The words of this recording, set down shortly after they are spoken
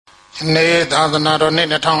Ne Dadana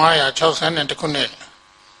ne Tangaya, Chosen and Tekune.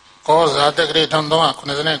 Cause the great Andoa,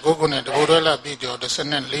 Kunazane, Gugune, the Burella video, the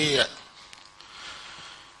Senan Lee.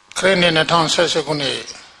 Crane in a town Sesagune,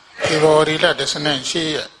 Pivorilla, the Senan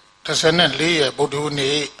She, the Senan Lee,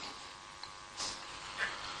 Buduni,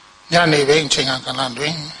 Yani Vinching and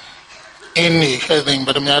Kalandwing, Inni heading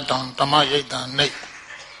Badamiaton, Tamayadan, Nate.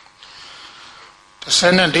 The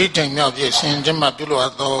Senan Lee, Jimmy, Sin Jimma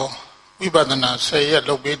Biluado. Wibadana say a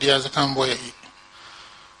lobedia as a convoy.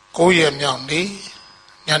 Go ye meowni,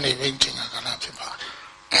 Yanni Vinching a Galapiba.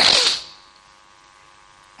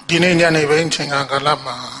 Dinin Yanni Vinching a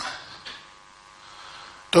Galama.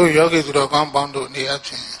 Do yogi to the compound of the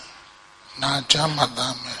Achi. Na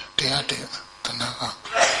Jamadame, Teate, Tanaga.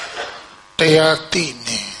 They are tini,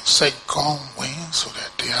 say gone wing so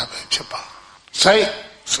that they have a chipa. Say,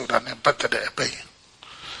 so that they better the bay.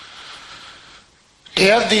 They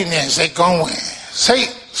say gone way, say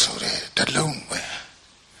so the long way,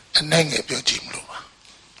 and then get your Jim Lua.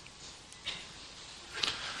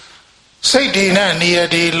 Say Dina near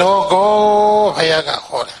the logo Hayaga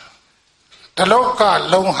Hore. The local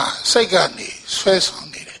longa, say Gani, swears on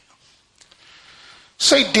it.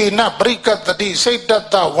 Say Dina break up the D, say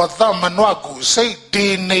that what the Manuagu, say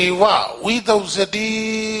Dinewa, we those a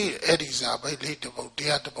D, Ediza by later about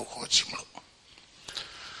the other Hochimlo.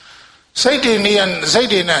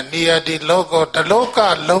 Zaydina near the logo, the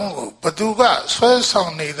local longo, Baduga, swears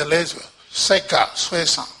on the laser, Seka,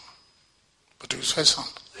 swears on. Badu swears on.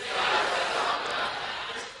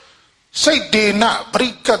 Zaydina,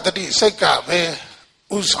 Brika the Seka, ve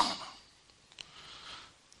Usan.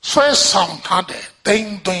 Swears on Tade,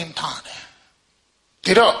 Dane Dane Tade.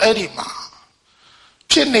 Diro Edima.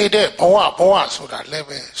 Chinny de Boa, so that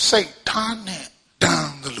leve, say Tane,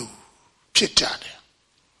 down the loo, Chitade.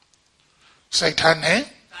 Say Tane,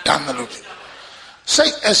 down the loop.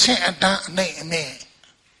 Say a saint and down nay.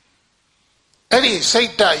 Eddie say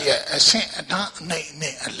that ye a saint and down nay,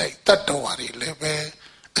 and like that do worry, live a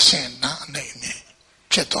saint down nay.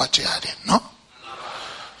 Chetwachi, no?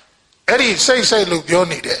 Eddie say, look, you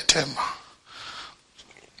need a temper.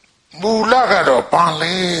 Mulagado,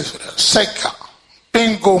 Panle, Seka,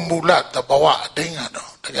 Bingo Mulat, the Bawa,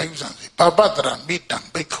 Dingado, the Gayusan, Babadran, meet them,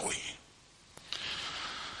 Bigway.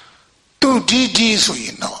 Two DGs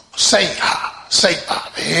we know, say ha, say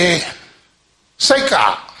babe, say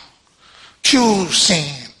ka, choosing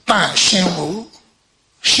Tan Shimu,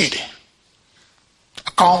 Shidi,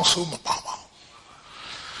 a council Mabama.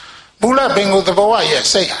 Bula bingo the Bawa, yes,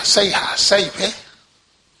 say ha, say be.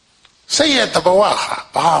 Say at the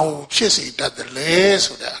Bawaha, bow, chissy, that the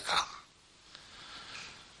lays with that car.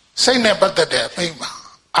 Say never the day, Pima,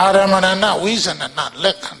 Aramanana, Weezan and not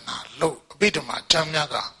Lekana, low, Biduma,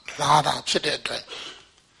 Jamyaga. Lada, sit there.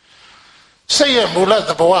 Say a mula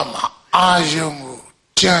the Boama, are you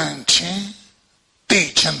Janchin,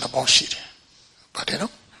 teaching the bullshit? But you know,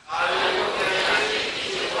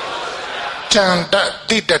 Jan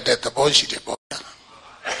did that the bullshit.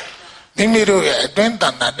 Mimiru,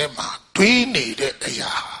 Adventan Nanema, we needed a ya,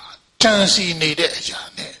 Chancy needed a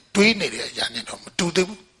jane, we needed a janet to do.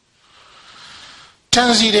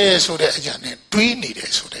 Chancy there so that a janet, we needed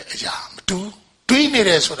so that a jam too. We need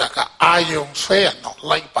a sodaka, I young swear not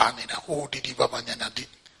like Banina, who did Babana did.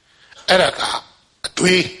 Eraka, a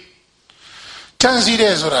twee. Chancy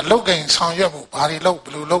there's a looking San Yabu, body low,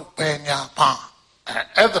 blue low, penya, pa, and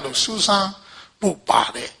Edlo Susan, boot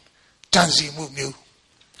body, Chancy move you.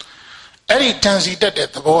 Any Chancy dead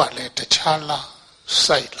at the boa let the chala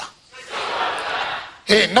sailor.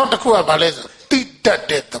 Hey, not the Kua Baleza, did that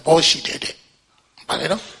dead the boy she did it. But you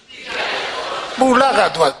know?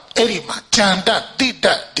 Mulaga was Erima, Chanda, did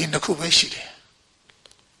that, in the Kubeshi.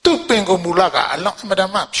 Two Pengo Mulaga, along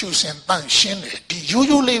Madame Shoes and Ban Shin, did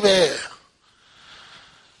you live there?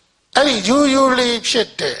 Eddie, you live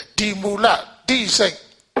shit there, D Mula, D say,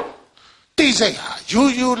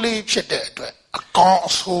 you live shit there, a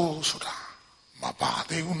council, my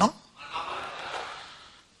body, you know?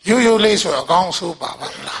 You live with a council, Baba,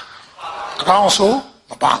 a council,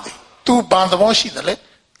 my body. Two band the washi, the leg,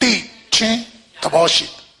 D, chin. The bullshit.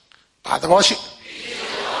 By the bullshit.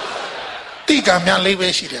 Tigamia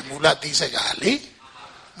leveshi, Mula Disagali.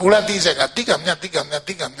 Mula Disaga, Tigamia.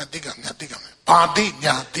 Padi,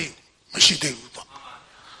 Yadi, Mashide.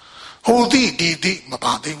 Who did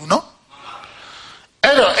Mabadi, no?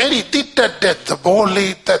 Eddie did that, the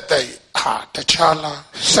bowly that they had, the chala,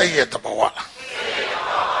 say it the Bawa.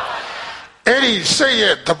 Eddie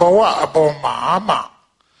say it the Bawa about Mama.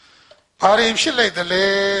 Parim she like the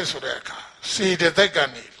lays of their car. See the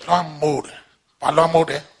Degani, long mode.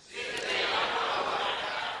 Palomode.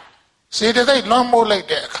 စေတသိက်လွှမ်းမိုးလိုက်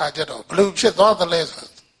တဲ့အခါကျတော့ဘလို့ဖြစ်သွားသလဲဆို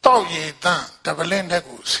တောက်ရည်တန်းတပလင်းတဲ့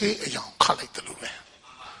ကိုဆေးအယောင်ခတ်လိုက်တယ်လို့ပဲ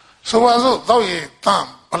ဆိုပါစို့တောက်ရည်တန်း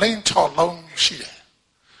ပလင်း6လုံးရှိတယ်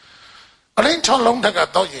ပလင်း6လုံးတက်က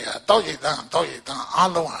တောက်ရည်တန်း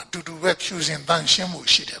အားလုံးဟာအတူတူပဲဖြူစင်တန်းရှင်းမှု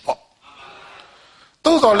ရှိတယ်ပေါ့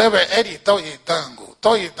သို့တော်လည်းပဲအဲ့ဒီတောက်ရည်တန်း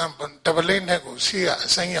တပလင်းတဲ့ကိုဆေးကအ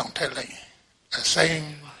စိမ်းရောင်ထည့်လိုက်ရင်အစိမ်း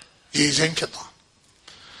ရည်စိမ်းဖြစ်သွား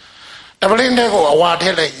တပလင်းတဲ့ကိုအဝါထ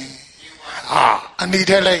ည့်လိုက်ရင်အနီ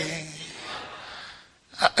ထည့်လိုက်ရင်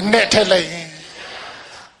အနဲ့ထည့်လိုက်ရင်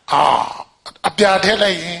အပြာထည့်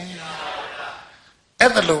လိုက်ရင်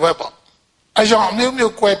အဲ့ဒါလိုပဲပေါ့အယောင်အမျိုး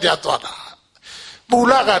မျိုးကွဲပြားသွားတာပူ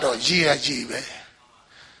လကတော့ရေပဲ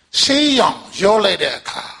ဆေးရောင်ရောလိုက်တဲ့အ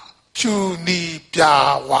ခါဖြူနီပြာ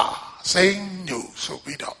ဝါစိမ့်ညူဆို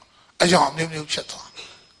ပြီးတော့အယောင်အမျိုးမျိုးဖြစ်သွား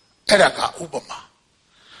အဲ့ဒါကဥပမာ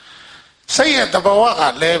စိတ်ရဲ့သဘောက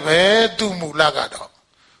လည်းပဲသူ့မူလကတော့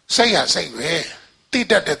စိတ်ရစိတ်ပဲတိ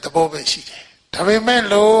တတ်တဲ့သဘောပဲရှိတယ်ဒါပေမဲ့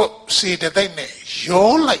လို့စေတသိက်နဲ့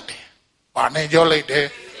ရောလိုက်တယ်။ဘာနဲ့ရောလိုက်တယ်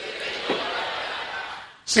။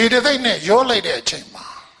စေတသိက်နဲ့ရောလိုက်တဲ့အချိန်မှာ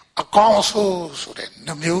အကောင်းဆိုးဆိုတဲ့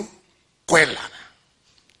နှမျိုးကွဲလာတယ်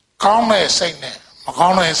။ကောင်းတဲ့စိတ်နဲ့မကော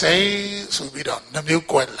င်းတဲ့စိတ်ဆိုပြီးတော့နှမျိုး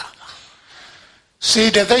ကွဲလာတာ။စေ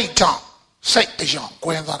တသိက်ကြောင့်စိတ်အယောင်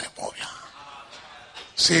ကွဲသွားတယ်ပေါ့ဗျာ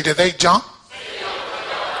။စေတသိက်ကြောင့်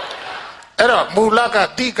အဲ့တော့မူလက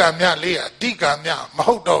တိကံမြလေးကတိကံမြမ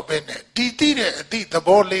ဟုတ်တော့ပဲနဲ့ဒီတိတဲ့အတိသ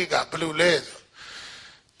ဘောလေးကဘယ်လိုလဲဆို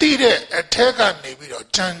တိတဲ့အထက်ကနေပြီးတော့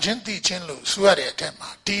ကြံချင်းတိချင်းလို့ဆိုရတဲ့အထက်မှာ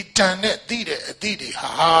ဒီတန်နဲ့တိတဲ့အတိတွေဟာ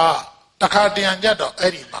တခါတရံကြတော့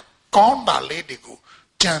အဲ့ဒီမှာကောင်းတာလေးတွေကို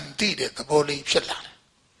ကြံတိတဲ့သဘောလေးဖြစ်လာတယ်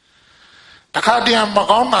တခါတရံမ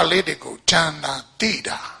ကောင်းတာလေးတွေကိုကြံတာတိ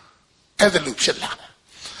တာအဲ့ဒါလိုဖြစ်လာတယ်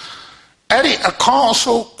အဲ့ဒီအခေါင်းအ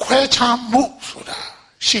ဆိုးခွဲခြားမှုဆိုတာ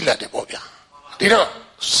ရှိလာတယ်ပေါ့ဗျာဒီတော့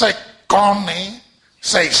စိတ်ကောင်းနေ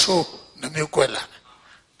စိတ်ဆိုးနှမျိုးကွဲလာတယ်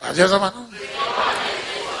ဘာပြောစမ်းမလဲ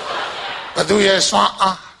ဘသူရဲ့စွမ်း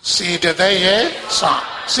အားစေတသိက်ရဲ့စွမ်း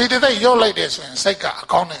စေတသိက်ရောက်လိုက်တယ်ဆိုရင်စိတ်ကအ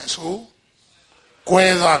ကောင်းနဲ့အဆိုးကွဲ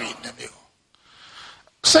သွားပြီနှမျိုး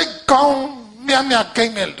စိတ်ကောင်းမြတ်ကိ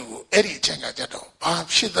န်းတဲ့လူကိုအဲ့ဒီအချိန်ကကြတော့ဘာ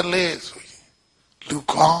ဖြစ်သလဲဆိုရင်လူ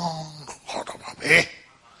ကောင်းလို့ခေါ်တော့ပါပဲ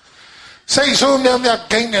စိတ်ဆိုးမြတ်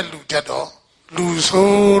ကိန်းတဲ့လူကြတော့လူ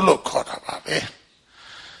ဆိုးလို့ခေါ်တာပါပဲ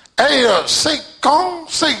အဲ့တော့စိတ်ကောင်း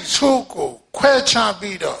စိတ်ဆိုးကိုခွဲခြား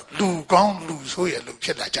ပြီးတော့လူကောင်းလူဆိုးရဲ့လို့ဖြ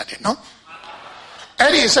စ်လာကြတယ်နော်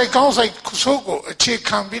အဲ့ဒီစိတ်ကောင်းစိတ်ဆိုးကိုအခြေ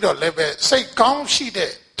ခံပြီးတော့လည်းပဲစိတ်ကောင်းရှိ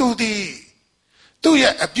တဲ့သူ့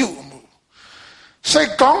ရဲ့အပြုအမူစိ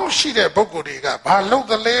တ်ကောင်းရှိတဲ့ပုဂ္ဂိုလ်တွေကဘာလုပ်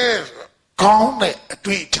သလဲဆိုကောင်းတဲ့အ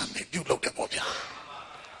တွေ့အကြုံတွေပြုလုပ်တယ်ပေါ့ဗျာ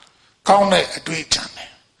ကောင်းတဲ့အတွေ့အကြုံ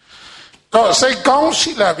တွေတော့စိတ်ကောင်း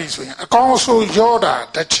ရှိလာပြီဆိုရင်အကောင်းဆိုးရောတာ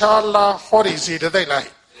တခြားလားဟောဒီစေတသိက်လား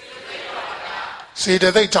စေတ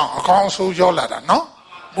သိက်ကြောင့်အကောင်းဆိုးရောလာတာနော်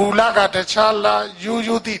မူလကတခြားလား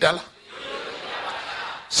ယူသိတာလား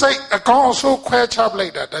စိတ်အကောင်းဆိုးခွဲခြားလို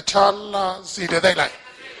က်တာတခြားလားစေတသိက်လား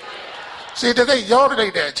စေတသိက်ရောလို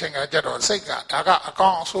က်တဲ့အချိန်ကကြတော့စိတ်ကဒါကအကော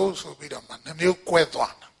င်းအဆိုးဆိုပြီးတော့မှနှမျိုးကွဲ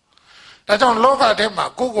သွားတာဒါကြောင့်လောကထဲမှာ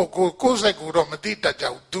ကိုယ်စိတ်ကိုတော့မသိတတ်ကြ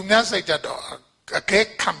ဘူးသူများစိတ်ကြတော့အကဲ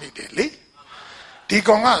ခတ်မိတယ်လေဒီ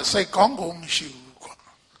ကောင်ကစိတ်ကောင်းဖို့မရှိဘူးကွာ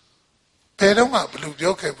ဘယ်တော့မှဘလို့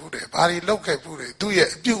ပြောခဲ့ဘူးတယ်ဘာတွေလုပ်ခဲ့ဘူးတယ်သူ့ရဲ့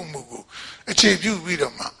အပြုအမူကိုအခြေပြုပြီး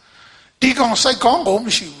တော့မှဒီကောင်စိတ်ကောင်းဖို့မ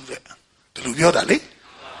ရှိဘူးတဲ့ဒီလိုပြောတာလေ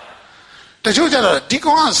တချို့ကျတော့ဒီ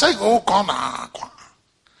ကောင်ကစိတ်ကိုကောင်းတာကွာ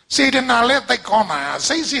စေတနာလည်းတိတ်ကောင်းတာ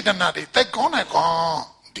စိတ်စေတနာတွေတိတ်ကောင်းတယ်ကွာ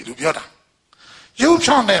ဒီလိုပြောတာရုပ်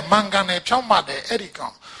ချောင်းနဲ့မန်ကန်နဲ့ဖြောင်းမှတယ်အဲ့ဒီကော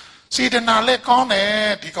င်စေတနာလည်းကောင်းတယ်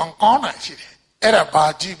ဒီကောင်ကောင်းတာရှိတယ်အဲ့ဒါဘာ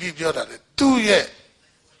ကြည့်ပြီးပြောတာလဲသူ့ရဲ့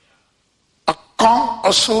အကောင်း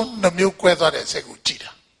အဆိုးနှမျိုးကွဲသွားတဲ့စိတ်ကိုကြည့်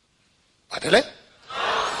တာပါတယ်လေ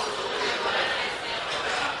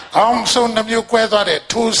အောင်ဆိုးနှမျိုးကွဲသွားတဲ့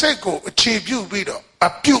ထိုစိတ်ကိုအခြေပြုပြီးတော့အ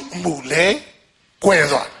ပြုတ်မှုလဲကွဲ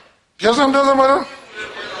သွားတယ်ပြောစမ်းမလို့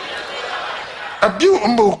အပြုတ်အ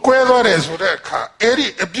မှုကွဲသွားတယ်ဆိုတဲ့အခါအဲ့ဒီ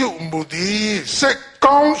အပြုတ်အမှုဒီစိတ်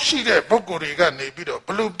ကောင်းရှိတဲ့ပုဂ္ဂိုလ်တွေကနေပြီးတော့ဘ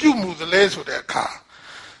ယ်လိုပြုတ်မှုသလဲဆိုတဲ့အခါ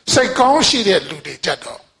စိတ်ကောင်းရှိတဲ့လူတွေကြ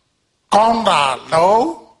တော့ကောင်းတာလုံး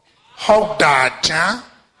ဟုတ်တာချမ်း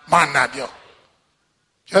မာနပြော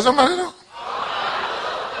စမ်းမလို့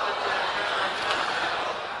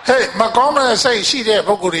ဟဲ့မကောင်းတဲ့စိတ်ရှိတဲ့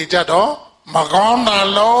ပုဂ္ဂိုလ်တွေကြတော့မကောင်းတာ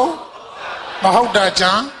လုံးမဟုတ်တာချ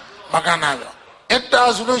မ်းမကနာပြောအဲ့ဒါ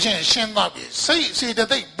ဆိုလို့ရှိရင်ရှင်းသွားပြီစိတ်စေတ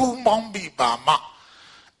သိက်ပူမောင်းပြီးပါမှ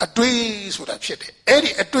အတွေးဆိုတာဖြစ်တယ်အဲ့ဒီ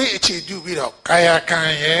အတွေးအခြေပြုပြီးတော့ကာယကံ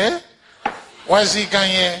ရဲ့ဝစီကံ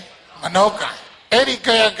ရဲ့မနောကံအဲ့ဒီ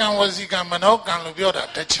ကာယကံဝစီကံမနောကံလို့ပြောတာ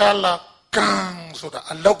တခြားလားကံဆိုတာ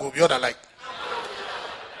အလောက်ကိုပြောတာလိုက်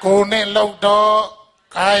ကိုယ်နဲ့လှုပ်တော့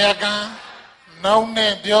ကာယကံနှုတ်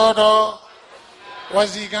နဲ့ပြောတော့ဝ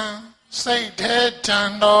စီကံစိတ်ထဲတ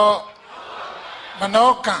န်တော့မ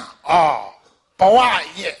နောကံဘဝ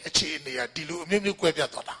ရဲ့အခြေအနေကဒီလိုအမျိုးမျိုးကွဲ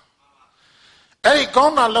ပြားသွားတာအဲ့ဒီကော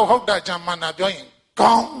င်းတာလို့ဟုတ်တာကြမ်းမှန်တာပြောရင်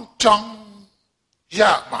ကောင်းကြောင်းရ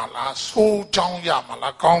မှာလားဆိုးကြောင်းရမှာ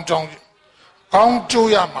လားကောင်းကြောင်းကောင်းကျိုး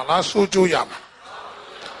ရမှာလားဆိုးကျိုးရမှာ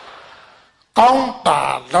ကောင်းတာ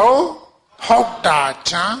လို့ဟုတ်တာ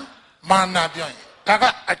ကြမ်းမှန်တာပြောရင်ဒါက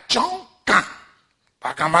အကြောင်းကံ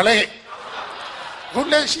ဘာကံမလဲဘု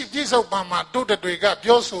လက်ရှိပြစ္ဆုတ်ပံမှာတို့တွေက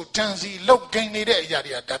ပြောဆိုကြံစီလောက်ကိန်းနေတဲ့အရာ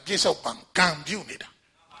တွေကဒါပြစ္ဆုတ်ပံကံပြုနေတာ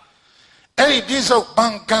အဲ့ဒီပြစ္ဆုတ်ပံ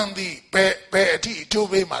ကံဒီဘယ်အထိအကျိုး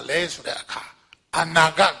ပေးမှာလဲဆိုတဲ့အခါအနာ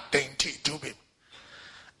ဂတ်တိမ်ထိအကျိုးပေး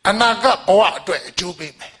အနာဂတ်ဘဝအတွက်အကျိုး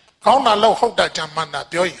ပေးမယ်ကောင်းတာလို့ဟုတ်တာကြံမှန်တာ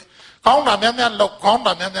ပြောရင်ကောင်းတာများများလို့ကောင်း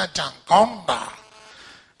တာများများကြံကောင်းတာ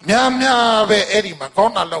များများပဲအဲ့ဒီမှာကော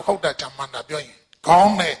င်းတာလို့ဟုတ်တာကြံမှန်တာပြောရင်ကော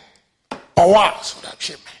င်းတဲ့ဘဝဆိုတာဖြ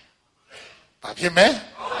စ်မယ်ဘာဖြစ်မယ်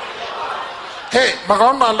ဟေးမကော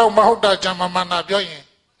င်းတာလို့မဟုတ်တာကြံမှန်တာပြောရင်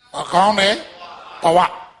မကောင်းတဲ့ဘဝ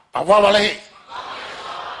ပါလေ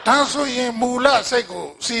ဒါဆိုရင်မူလစိတ်ကို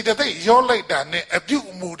စီတသိက်ရောလိုက်တာနဲ့အပြု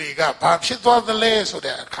အမူတွေကဘာဖြစ်သွားသလဲဆို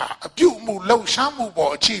တဲ့အခါအပြုအမူလှုပ်ရှားမှု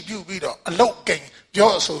ပေါ်အခြေပြုပြီးတော့အလုတ်ကိန်းပြော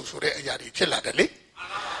အဆိုဆိုတဲ့အရာတွေဖြစ်လာတယ်လေ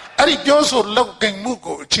အဲ့ဒီပြောဆိုလှုပ်ကိန်းမှု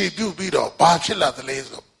ကိုအခြေပြုပြီးတော့ဘာဖြစ်လာသလဲ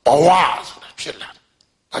ဆိုဘဝဆိုတာဖြစ်လာတယ်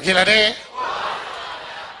ဘာဖြစ်လာတယ်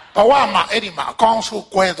ဘဝမှာအဲ့ဒီမှာအကောင်းဆုံး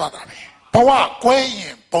ကွဲသွားတာပဲဘဝကွဲရ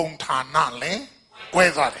င်ပုံဌာနလည်းကွဲ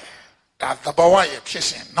သွားတယ်ဒါသဘဝရဲ့ဖြစ်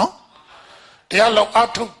စဉ်နော်တရားလောက်အ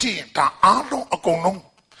ထုတ်ကြည့်ရင်ဒါအားလုံးအကုန်လုံး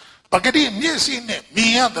ပဂတိမျက်စိနဲ့မြ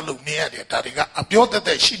င်ရတယ်လို့မြင်ရတယ်ဒါတွေကအပြောတ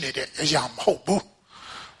တ်ရှိနေတဲ့အရာမဟုတ်ဘူး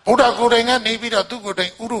ဘုရားကိုယ်တိုင်ကနေပြီးတော့သူကိုယ်တို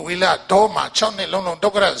င်ဥရဝေလဒေါမှာ6နှစ်လုံးလုံးဒု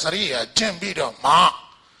က္ခရစရိယာကျင့်ပြီးတော့မှ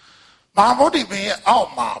မဟာဗုဒ္ဓဘုရင်ရဲ့အောက်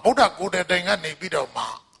မှာဘုရားကိုယ်တိုင်ကနေပြီးတော့မှ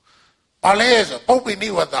ဘာလဲဆိုပုပ္ပိနိ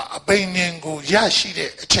ဝတ္တအဘိညာဉ်ကိုရရှိ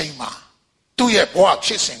တဲ့အချိန်မှာသူ့ရဲ့ဘဝဖြ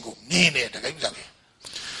စ်စဉ်ကိုမြင်နေတယ်ကိစ္စလေ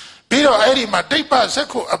ပြီးတော့အဲ့ဒီမှာဒိဋ္ဌဇက်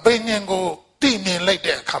ခုအဘိညာဉ်ကိုသိမြင်လိုက်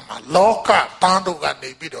တဲ့အခါမှာလောကတန်းတို့ကနေ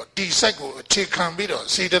ပြီးတော့ဒီစိတ်ကိုအခြေခံပြီးတော့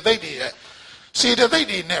စေတသိက်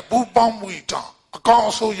တွေနဲ့ပူပေါင်းမှုကြောင့်အကောင်း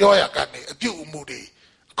အဆိုးရောရကနေအပြုအမူတွေ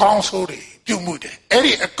အကောင်းဆိုးတွေပြုမှုတယ်အဲ့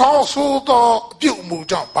ဒီအကောင်းဆိုးသောအပြုအမူ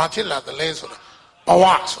ကြောင့်ဘာဖြစ်လာသလဲဆိုတော့ဘဝ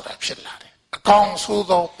ဆိုတာဖြစ်လာတယ်အကောင်းဆိုး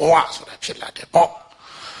သောဘဝဆိုတာဖြစ်လာတယ်ပေါ့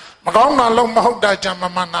မကောင်းတာလုံးမဟုတ်တာကြံမ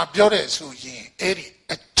မှန်တာပြောတဲ့ဆိုရင်အဲ့ဒီ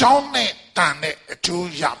အကြောင်းနဲ့တန်တဲ့အကျိုး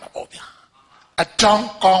ရမှာပေါ့ဗျာအကြောင်း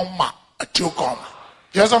ကောင်းမှအကျိုးကောင်းမှာ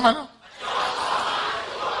ပြောစမ်းမလား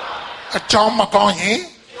အကြောင်းမကောင်းရင်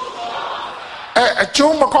အ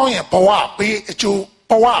ကျိုးမကောင်းရင်ဘဝပေးအကျိုး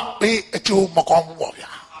ဘဝပေးအကျိုးမကောင်းဘူးပေါ့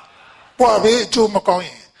ဗျာဘဝပေးအကျိုးမကောင်းရ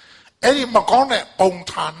င်အဲ့ဒီမကောင်းတဲ့ပုံ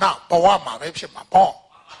ဌာနဘဝမှာပဲဖြစ်မှာပေါ့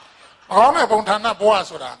မကောင်းတဲ့ပုံဌာနဘဝ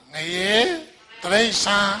ဆိုတာငရေတရိ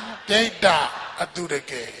ษံဒိဋ္ဌအတုတ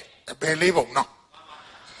ကယ်ဘယ်လေးပုံနော်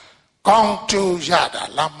ကောင်းကျိုးရတာ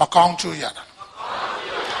လားမကောင်းကျိုးရတာ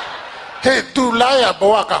ဟဲ့သူလာရဘ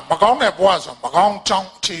ဝကမကောင်းတဲ့ဘဝဆိုမကောင်းကြောင်း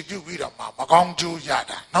အခြေပြုပြီးတော့မှမကောင်းကျိုးရ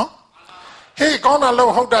တာနော်ဟေးကောင်းတာ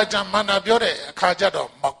လို့ဟုတ်တာကြမ်းမှန်တာပြောတဲ့အခါကျတော့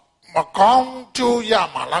မကောင်းကျိုးရ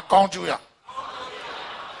မှာလားကောင်းကျိုးရ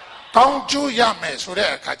ကောင်းကျိုးရမယ်ဆိုတဲ့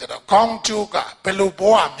အခါကျတော့ကောင်းကျိုးကဘယ်လိုဘ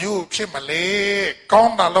ဝမျိုးဖြစ်မလဲကော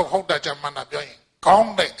င်းတာလို့ဟုတ်တာကြမ်းမှန်တာပြောရင်ကော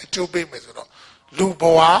င်းတဲ့အကျိုးပေးမယ်ဆိုတော့လူဘ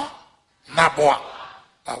ဝနတ်ဘဝ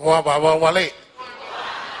ဘာလဲ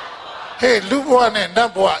ဟေးလူဘဝနဲ့နတ်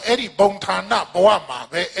ဘဝအဲ့ဒီဘုံဌာနဘဝမှာ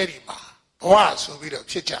ပဲအဲ့ဒီမှာဘဝဆိုပြီးတော့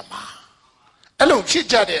ဖြစ်ကြမှာအဲ့လိုဖြစ်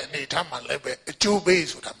ကြတဲ့အနေထားမှာလည်းပဲအကျိုးပေး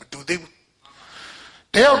ဆိုတာမတူသေးဘူး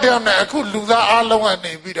တယောက်နဲ့အခုလူသားအားလုံးက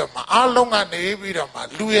နေပြီးတော့မှ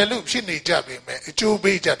လူရလူဖြစ်နေကြပြီမဲ့အကျိုး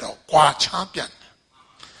ပေးကြတော့ကွာခြားပြန်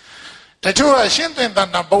တချို့ကရှင်းသင်တန်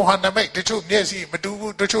တာဘုံဟာနမိတ်တချို့မျက်စိမတူ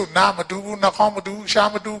ဘူးတချို့နားမတူဘူးနှာခေါင်းမတူဘူးရှား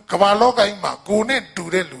မတူကမ္ဘာလောကကြီးမှာကိုယ်နဲ့တူ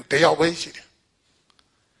တဲ့လူတယောက်ပဲရှိတယ်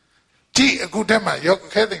ကြည့်အခုတည်းမှာရောက်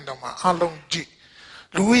ခဲသိမ့်တော့မှအလုံးကြည့်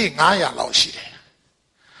လူကြီး900လောက်ရှိတယ်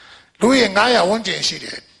လူကြီး900ဝန်းကျင်ရှိတ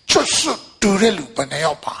ယ်ချွတ်ဆွတ်တူတဲ့လူဘယ်နှ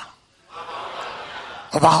ယောက်ပါ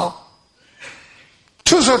ဘာ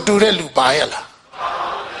ချွတ်ဆွတ်တူတဲ့လူပါရဲ့လား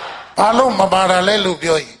ဘာလို့မပါတာလဲလို့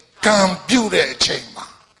ပြောရင်ကံပြုတ်တဲ့အချိန်မှာ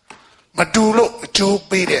မတူလို့အကျိုး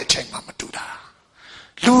ပေးတဲ့အချိန်မှာမတူတာ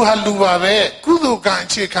လူဟာလူပါပဲကုသိုလ်ကံအ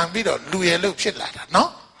ခြေခံပြီးတော့လူရဲ့လို့ဖြစ်လာတာ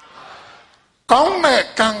နော်ကောင်းတဲ့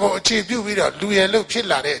ကံကိုအခြေပြုပြီးတော့လူရဲ့လို့ဖြစ်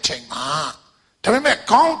လာတဲ့အချိန်မှာဒါပေမဲ့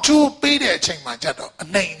ကောင်းကျိုးပေးတဲ့အချိန်မှာကြတော့အ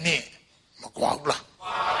နိုင်နဲ့မကွာဘူးလား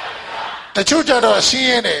တချို့ကြတော့ရှင်း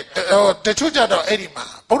ရတယ်တချို့ကြတော့အဲ့ဒီမှာ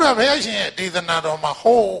ဘုရားဘုရားရှင်ရဲ့ဒေသနာတော်မှာ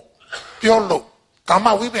ဟောပြောလို့ကာမ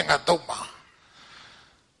ဝိပင်ကတုတ်မှာ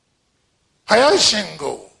ဘုရားရှင်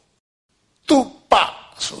ကို Tupa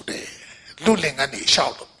so de luling and a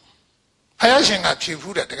shout. Hayashing at you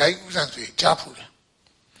food at the guy who's answering Japu.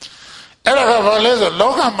 Eravalet or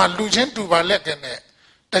Logama losing to Valetene,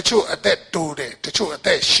 the chu at that door, the chu at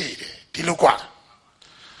that shade, Dilugua.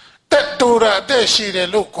 That door at that shade,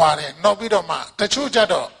 look quare, no bidoma, the chu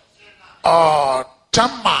jado, or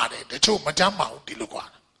Jamade, the chu Majama, Dilugua.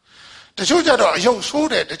 The chu jado, yo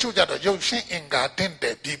sude, the chu jado, yo sing in garden,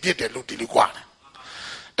 the bibit, the Ludilugua.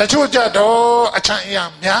 The chu jado, a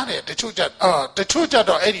chanya miade, the chu jado, the chu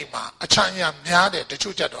jado edima, a chanya miade, the chu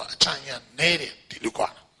jado, a chanya nade, Dilugua.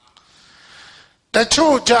 The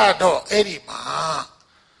chu jado edima,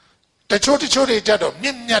 the chu jado,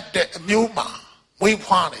 Nimyat de Muma, we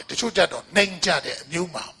want it, the chu jado, Ninja de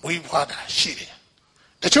Muma, we want a shitty.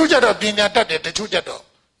 The chu jado being at the chu jado,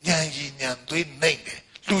 Yanyi Nyan, doing name,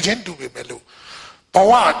 Lujan do be melu.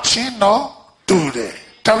 Pawa chino, do de.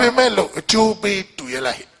 Tavimelo, a jobe to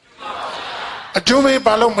yelai. A jobe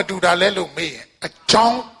balo maduda lelo me, a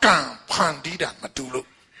chonkan pandida madulu.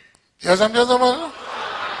 Yazam.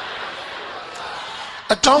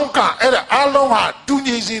 A tonka era aloha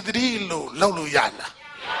dunyizi drilo lolo yala.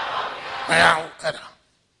 Mayao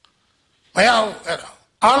era.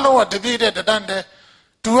 Aloha divide the dande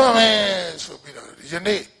tuame so bido.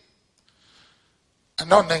 Yene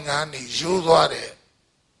anonengani yudware.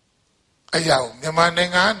 Ayao,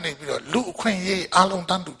 Yamanengani bido lu queen alon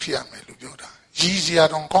dandu piame lujoda. Yizia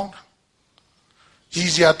don kong.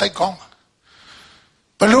 Yizia take kong.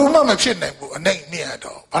 Baluma machine a name near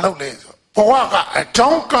door. Palo lezo. Powaga a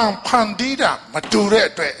tonkan pandida mature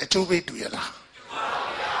a jobe to yella.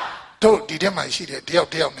 Do did my shit a deal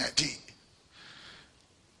naji.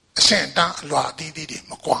 A sent down loa didi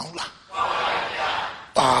maquangla.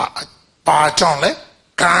 Pa Johnle,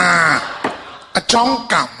 can a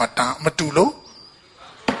tonkan matulo,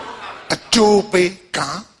 a jobe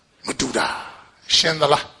can matuda.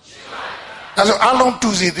 Shendala. That's along to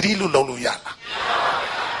the drilu lolu yala.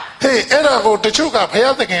 Hey, Erago, the Chuka,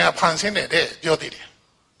 Paya the King of Pansin, Jodi.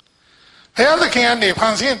 Paya the King and the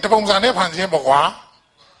Pansin, the Bonsane Pansin Boa.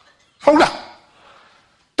 Hola.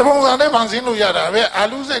 The Bonsane Pansin Luyada, where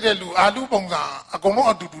Alu said Alu Bonza, a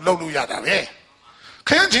Gomo to Lolu Yada, where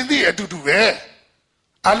can't you do to do where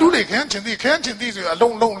Alu they can't you these a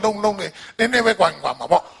long, they never go on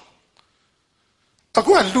Guamabo. A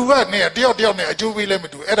good lua near deal near a Jubi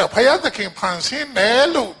Lemidu, Era Paya the King Pansin,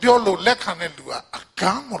 Nelu, Biolo Lecanelua, a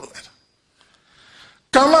Gamolo.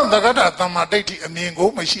 Kaman the Gada Tamadati and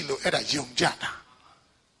Ningo Machilo era young jana.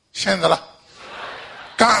 Shendala.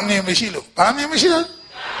 Kani Machilo, Pani Machilo.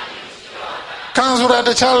 Kansura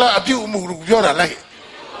the Chala, a few move, Yora like.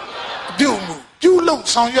 Bumu, you look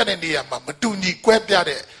some yard in the Yama, but do need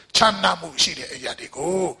Quebiade, Chanamu Shide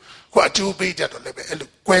Yadigo. What you be that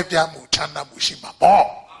Quebiamu Chana Mushima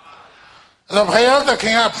ball. The Paya the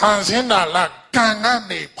King of Pansina la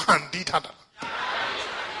Kangani Pandita.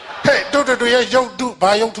 Hey, do you do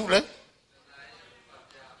by your two leg?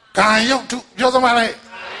 Can you do your money?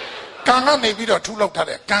 Kangani be two looked at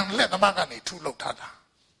it, can't let the Magani two looked at her.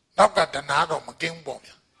 Not got the Nado McGim bomb.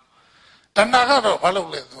 The Naga Valo,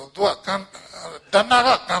 the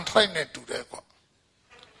Naga can train it to the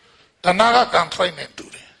The Naga can train it to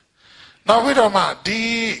the now we don't mind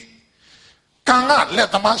the cannot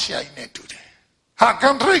let the Marcia in it today. How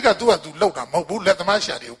can Trigger do it to load a mobile let the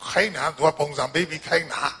Marcia do Kaina do upon some baby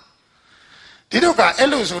Kaina? Did you got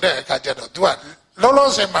Elus with a Kajato do it?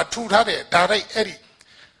 Lolos and Matu had a direct Eddie.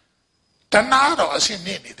 The Nado as in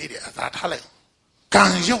Nini did it at that Hale.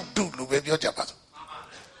 Can you do with your Japas?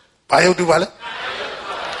 By you do well?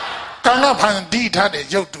 Kanga Pandit had a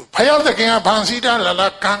joke to Paya the King of Pansita,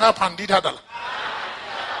 La Kanga Pandita.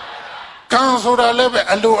 Kansura leve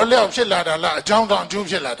allo allow Shilada, John Don Jew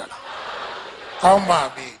Shilada. How ma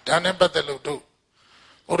be done in Bethelu do?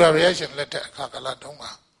 Aviation letter Kakala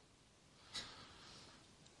Donga.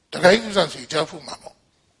 The guy who's on the Jafu Mamo.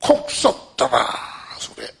 Cook soap tara,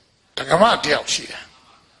 so that the Gamati out here.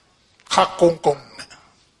 Ha Kong Kong.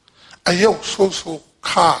 A yo so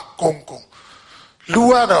ka Kong Kong.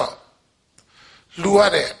 Luade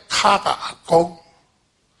Kaka a Kong.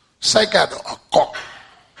 Saigado a cock.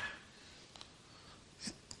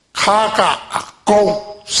 Kaka a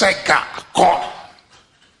go, seka a go.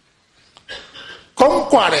 Come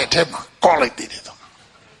quare tema, quality.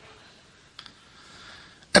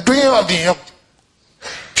 A dream of the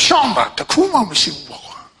Shamba, the Kuma machine walk.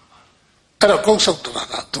 And a ghost of the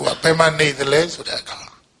Raga to a permanent the legs of that car.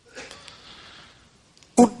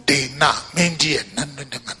 Udina, Minji, and none of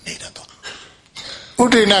them needed.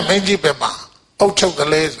 Udina, Minji Bema, out of the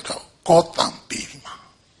legs of the Gotham Bima.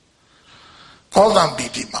 Gotham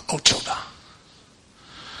Bima, Ochoda.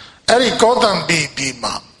 အဲ့ဒီကောသံပြည်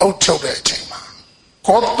မှာအုပ်ချုပ်တဲ့အချိန်မှာ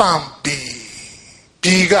ကောသံပြ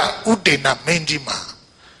ည်ကဥဒေနမင်းကြီးမှာ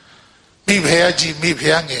မိဖုရားကြီးမိဖု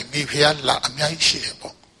ရားငယ်မိဖုရားလာအများကြီးရှိတယ်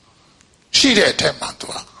ပေါ့ရှိတဲ့အထက်မှာ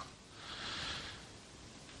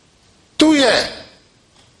သူရဲ့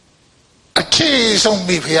အခြေဆုံး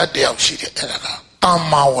မိဖုရားတယောက်ရှိတယ်အဲ့ဒါကတမ္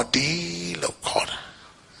မာဝတီလို့ခေါ်တာ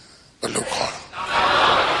ဘယ်လိုခေါ်လဲ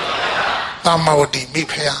တမ္မာဝတီမိ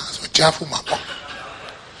ဖုရားဆိုကြားဖူးမှာပေါ့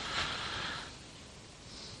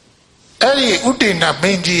အဲ့ဒီဥဒေနမ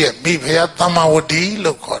င်းကြီးရဲ့မိဖုရားတမ္မာဝတီ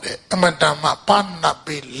လို့ခေါ်တယ်အမတမပန်းနပ်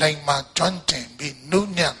ပြီးလိမ်မာကျွမ်းကျင်ပြီးနု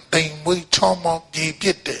ညံ့တိမ်မွေးချောမောပြေပြ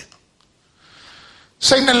စ်တယ်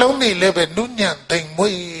စိတ်နှလုံးတွေလည်းပဲနုညံ့တိမ်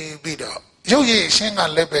မွေးပြီးတော့ရုပ်ရည်ရှင်းက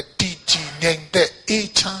လည်းပဲတည်ကြည်ငြိမ်သက်အေး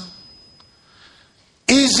ချမ်း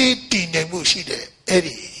အေးစေးတည်ငြိမ်မှုရှိတယ်အဲ့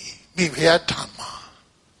ဒီမိဖုရားထံမှာ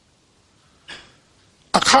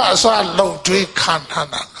အခါအစလုံကျွေးခံထား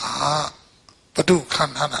တာကဘုဒ္ဓခံ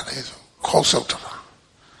ထားတာလေဆိုခေါက်ဆုပ်တာ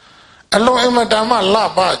အလုံးအမတမလ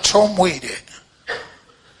ပချုံးမွေးတယ်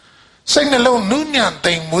စိတ်နှလုံးနုညံ့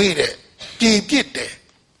တိမ်မွေးတယ်ပြေပြစ်တယ်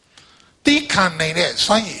တီးခံနေတဲ့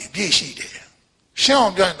စွမ်းရည်ပြည့်ရှိတယ်ရှင်းအော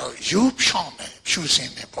င်ပြောရင်တော့ယူဖြောင်းတယ်ဖြူစ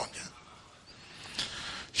င်တယ်ပေါ့ညာ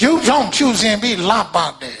ယူဖြောင်းဖြူစင်ပြီးလပ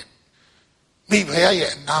တယ်မိဖုရား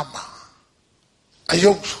ရဲ့အနားမှာအ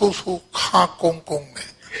ယုတ်ဆိုးဆိုးခါကုန်းကုန်း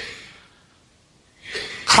နဲ့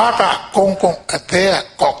ခါကကုန်းကုန်းအသေး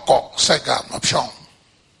ကော့ကော့ဆက်ကမဖြောင်း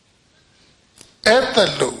အဲ့ဒါ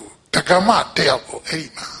လို့တက္ကမတယောက်ကိုအဲ့ဒီ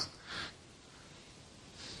မှာ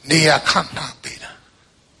နေရာခန့်ထားပေးတာ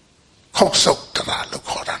ခုတ်ဆုပ်တရာလို့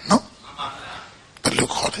ခေါ်တာနော်ဘယ်လို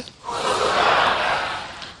ခေါ်လဲ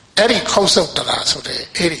အဲ့ဒီခုတ်ဆုပ်တရာဆိုတဲ့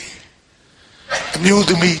အဲ့ဒီအမျိုး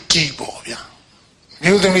သမီးကြီးပေါ့ဗျာအ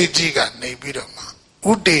မျိုးသမီးကြီးကနေပြီးတော့မှ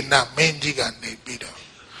ဥဒေနမင်းကြီးကနေပြီးတော့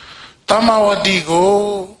တမ္မာဝတီကို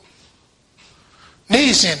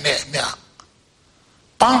နေ့စဉ်နဲ့အမျှ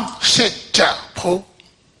ပန်းဆက်ကြဖို့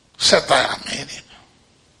ဆက်ပါရမယ်တဲ့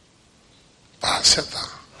ပါဆက်တာ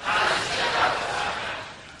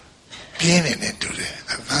ပြင်းနေတူတယ်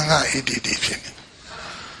အသံက ADD ဖြစ်နေ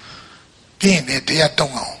ပြင်းနေတရား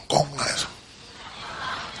တုံးအောင်ကောင်းလာဆို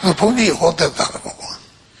ဘုန်းကြီးဟောတတ်တာပေါ့ကွာ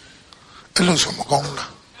အဲ့လိုဆိုမကောင်း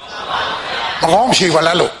လားမကောင်းဖြေပါ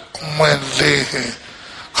လားလို့မလေး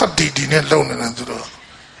ခတ်ဒီနဲ့လုံနေတာသူတို့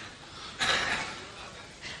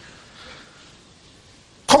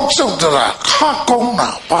ခုတ်ဆုပ်တာခါကုန်းတာ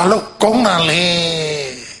ဘာလို့ကုန်းတာလဲ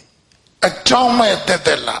အကြောင်းမဲ့တ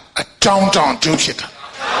က်လားအကြောင်းကြောင့်ကျိုးဖြစ်တာ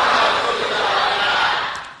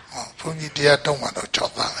ဘုန်းကြီးတရားတုံးမှတော့ကြော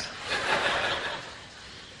က်သားပဲ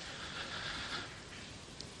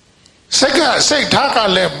စိတ်ထားက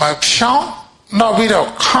လည်းမဖြောင်းနောက်ပြီးတော့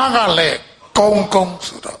ခါကလည်းကုန်း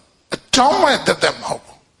ဆိုတော့အကြောင်းမဲ့တက်မဟုတ်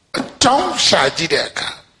ဘူးအကြောင်းရှာကြည့်တဲ့အခါ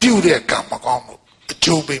ပြုတဲ့ကံမကောင်းဘူးအ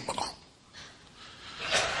ကျိုးပေးမကောင်း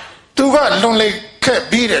သူကလွန်ခဲ့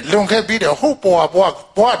ပြီးတယ်ဟုတ်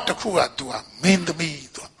ဘွားတစ်ခုကသူကမင်းသမီး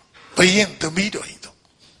သူဘယင်းသမီးတော်ကြီးသူ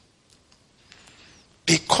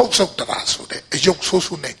ဒီခုတ်ဆုပ်တရာဆိုတဲ့အယုတ်ဆိုး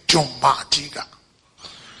ဆိုးနဲ့ဂျုံမကြီးက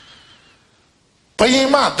ဘယင်း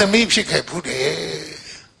မသမီးဖြစ်ခဲ့ဘူးတယ်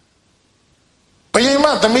ဘယင်းမ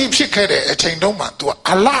သမီးဖြစ်ခဲ့တဲ့အချိန်တုန်းမှာသူက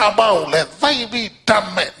အလားအပေါက်လဲသိပြီးတတ်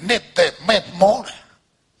မဲ့နှစ်သက်မဲ့မောတယ်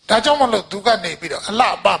ဒါကြောင့်မလို့သူကနေပြီးတော့အ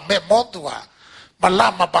လားအပမဲ့မောသူဟာမလ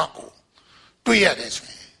မပကိုတွေ့ရတယ်ဆို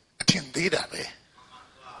ရင်အထင်သေးတာပဲ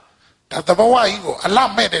ဒါသဘောဝကြီးကိုအ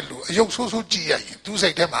လားမဲ့တဲ့လူအယုတ်ဆိုးဆိုးကြည့်ရရင်သူစိ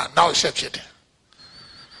တ်ထဲမှာနောက်ဆက်ဖြစ်တယ်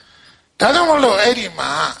ဒါကြောင့်မလို့အဲ့ဒီမှာ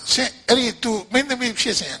အဲ့ဒီသူမင်းသမီးဖြ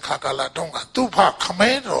စ်စဉ်အခါကာလတုန်းကသူ့ဖခ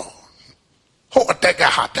မဲတော်ဟုတ်အတက်က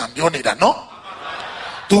ဟာပြန်ပြောနေတာနော်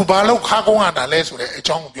သူဘာလို့ခါကုန်းရတာလဲဆိုတဲ့အ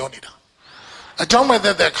ကြောင်းကိုပြောနေတာအကြောင်းမဲ့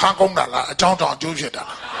တဲ့ခါကုန်းတာလားအကြောင်းကြောင့်အကျိုးဖြစ်တာ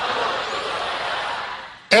လား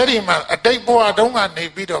အဲ့ဒီမှာအတိတ်ဘဝတုန်းကနေ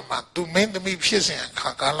ပြီးတော့မှသူမင်းသမီးဖြစ်စဉ်အခါ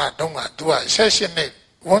ကာလတုန်းကသူက16နှစ်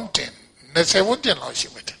ဝန်တင်20ဝန်တင်လောက်ရှိ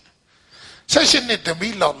မှတယ်16နှစ်သ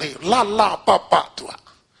မီးလောက်လေးလာပသူက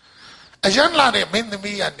အရန်လာတဲ့မင်းသ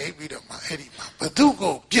မီးကနေပြီးတော့မှအဲ့ဒီမှာဘသူ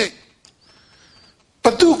ကိုအ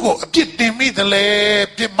ပြစ်တင်မိတယ်လဲ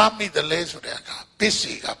ပြစ်မမိတယ်လဲဆိုတဲ့အခါပစ္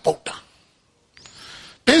စေကပုဒ်တာ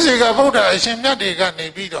အရှင်မြတ်တွေကနေ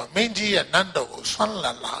ပြီးတော့မင်းကြီးရဲ့နန်းတော်ကိုဆွမ်း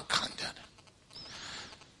လာခံကြတယ်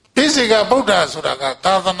ပစ္စေကဗုဒ္ဓဆိုတာက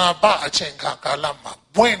သာသနာပအချိန်ကာလမှာ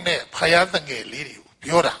ဘွင့်တဲ့ဖယားတငယ်လေးတွေကို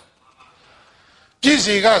ပြောတာပစ္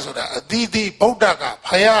စေကဆိုတာအသီးသီးဗုဒ္ဓကဖ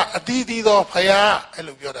ယားအသီးသီးသောဖယားအဲ့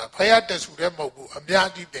လိုပြောတာဖယားတဆူလည်းမဟုတ်ဘူးအများ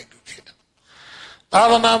ကြီးတင်သူဖြစ်တယ်သာ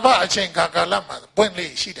သနာပအချိန်ကာလမှာဘွင့်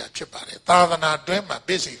လေးရှိတာဖြစ်ပါတယ်သာသနာတွင်းမှာပ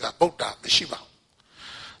စ္စေကဗုဒ္ဓမရှိပါဘူး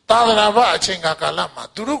သာသနာပအချိန်ကာလမှာ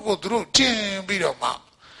သူတို့ကိုသူတို့ကျင့်ပြီးတော့မှ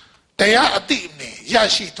တ တရားအတိအမြင်ရ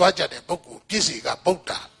ရှိသွားကြတဲ့ပုဂ္ဂိုလ်ပြည့်စေကဗုဒ္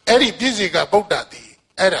ဓအဲ့ဒီပြည့်စေကဗုဒ္ဓသည်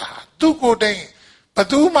အဲ့ဒါဟာသူကိုယ်တိုင်ဘ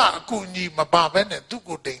သူမှအကူအညီမပါဘဲနဲ့သူ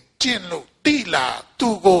ကိုယ်တိုင်ကျင့်လို့တိလာသူ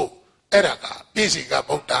ကိုအဲ့ဒါကပြည့်စေက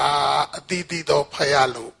ဗုဒ္ဓအတိတိသောဖယား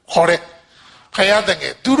လို့ခေါ်တယ်ဖယားတက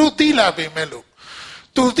ယ်သူတို့တိလာပေမဲ့လို့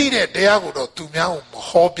သူသိတဲ့တရားကိုတော့သူများကိုမ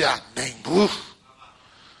ဟောပြနိုင်ဘူး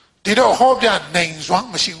ဒီတော့ဟောပြနိုင်စွမ်း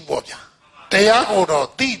မရှိဘူးပေါ့ဗျာတရားကိုတော့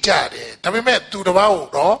သိကြတယ်ဒါပေမဲ့သူတစ်ပါးကို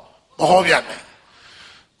တော့မဟောပြနိုင်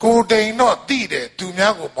ကိုယ်တိုင်တော့သိတယ်သူ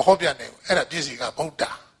များကိုမဟောပြနိုင်ဘူးအဲ့ဒါပြည့်စေကဗုဒ္ဓ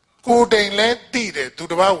ကိုယ်တိုင်လည်းသိတယ်သူ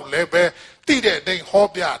တစ်ပါးကိုလည်းပဲသိတဲ့အတိုင်းဟော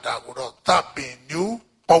ပြတာကိုတော့သဗ္ဗညု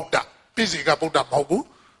ဗုဒ္ဓပြည့်စေကဗုဒ္ဓမဟုတ်ဘူး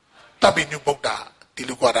သဗ္ဗညုဗုဒ္ဓဒီ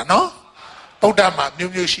လိုကြတာနော်ဗုဒ္ဓမှာ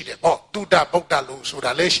မျိုးမျိုးရှိတယ်ပေါ့တုဒ္ဓဗုဒ္ဓလို့ဆို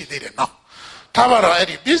တာလည်းရှိသေးတယ်နော်ထားပါတော့အဲ့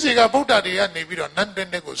ဒီပြည့်စေကဗုဒ္ဓတွေကနေပြီးတော့နတ်တွင်း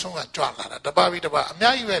တွေကိုဆုံးကကြွလာတာတပါးပြီးတပါးအ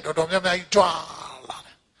များကြီးပဲတော်တော်များများကြီးကြွလာတ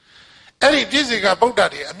ယ်အဲ့ဒီပြည့်စေကဗုဒ္ဓ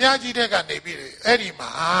တွေအများကြီးတဲ့ကနေပြီးအဲ့ဒီ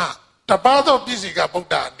မှာတပါးသောပြည့်စေကဗုဒ္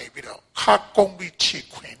ဓနေပြီးတော့ခါကုန်းပြီးခြေ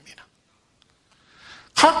ခွင်းနေတာ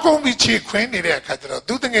ခါကုန်းပြီးခြေခွင်းနေတဲ့အခါကျတော့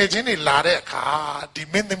သူတငယ်ချင်းတွေလာတဲ့အခါဒီ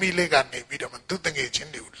မင်းသမီးလေးကနေပြီးတော့သူတငယ်ချ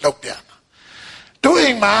င်းတွေကိုလောက်ပြန်တို့အိ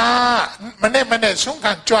မ်မှာမနဲ့ဆုံး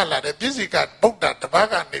ခံကြွလာတဲ့ပြည့်စေကဗုဒ္ဓတပါး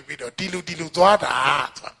ကနေပြီးတော့ဒီလူသွားတာ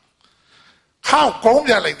ဆိုဟောက်ကုန်း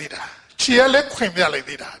ပြလိုက်သေးတာခြေလည်းခွင်ပြလိုက်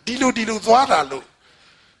သေးတာဒီလူသွားတာလို့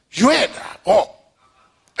ရွဲ့တာပေါ့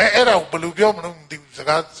အဲ့ဒါဘယ်လိုပြောမလို့ဒီစ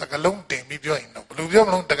ကားလုံးတင်ပြီးပြောရင်တော့ဘယ်လိုပြောမ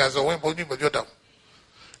လို့တက္ကသိုလ်ဝင်ဘုန်းကြီးမပြောတော့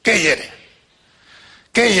ကဲ့ရတ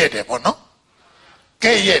ယ်ပေါ့နော်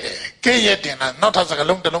ကဲ့ရတယ်လားနောက်ထပ်စကား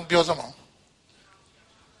လုံးတစ်လုံးပြောစမ်းအောင်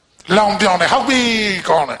လောင်ပြောင်းတယ်ဟုတ်ပြီ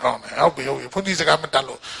ကောင်းတယ်ဟုတ်ပြီဘုန်းကြီးစကားမတတ်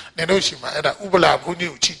လို့နေလို့ရှိမှအဲ့ဒါဥပလာဘုန်းကြီး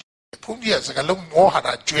ကိုချစ်ဘုန်းကြီးကစကားလုံးမောဟာ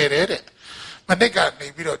တာကျွယ်တယ်တဲ့မနစ်ကနေ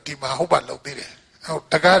ပြီးတော့ဒီမှာဟုတ်ပါလုပ်သေးတယ်ဟုတ်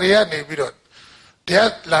တကားတွေကနေပြီးတော့တ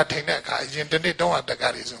ရားလာထိုင်တဲ့အခါအရင်တနေ့တုန်းကတ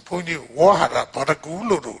ကားတွေဆိုဘုန်းကြီးဝေါ်ဟာတာဘာတကူ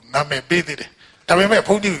လို့နာမည်ပေးသေးတယ်ဒါပေမဲ့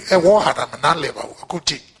ဘုန်းကြီးဝေါ်ဟာတာမနားလဲပါဘူးအခု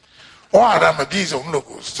ကြည့်ဝေါ်ဟာတာမပြည့်စုံလို့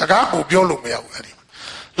ကိုစကားကိုပြောလို့မရဘူးအဲ့ဒီ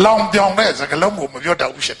လောင်ပြောင်းတဲ့စကားလုံးကိုမပြောတ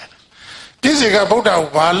တ်ဘူးရှင်တယ်ပြည့်စေကဗုဒ္ဓကို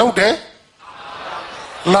ဘာလုပ်တယ်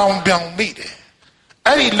လောင်ပြောင်မိတယ်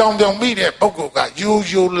အဲ့ဒီလောင်ပြောင်မိတဲ့ပုဂ္ဂိုလ်က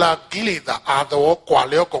ယိုလာကိလေသာအာတော်ကွာ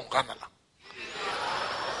လျောကုန်ခန်းလား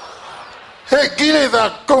ဟဲ့ကိလေသာ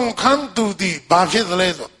ကုန်ခန်းသူဒီဘာဖြစ်သလဲ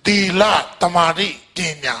ဆိုဒီလတမာတိပ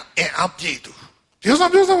ညာအင်အားပြည့်သူပြောစ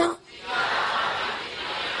မ်းပြ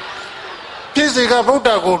ည့်စေကဗုဒ္ဓ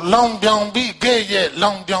ကိုလောင်ပြောင်ပြီးခဲ့ရဲ့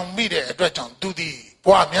လောင်ပြောင်မိတဲ့အတွက်ကြောင့်သူဒီ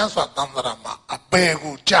ဘွားများစွာတန်ត្រာမှာအပေ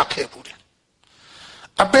ကိုကြခဲ့ဘူးတယ်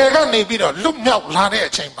အပေကနေပြီးတော့လွတ်မြောက်လာတဲ့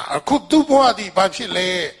အချိန်မှာအခုသူ့ဘဝဒီဘာဖြစ်လဲ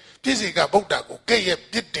ပြည့်စေကဗုဒ္ဓကိုကဲ့ရဲ့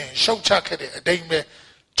ပြစ်တင်ရှုတ်ချခဲ့တဲ့အတိမ်ပဲ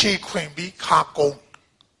ခြေခွင်ပြီးခါကုန်း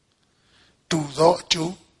တူသောအ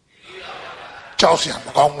ကျိုးကြောက်စရာမ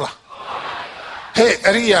ကောင်းဘူးလားဟဲ့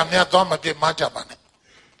အရိယာများသွားမပြစ်မှားကြပါနဲ့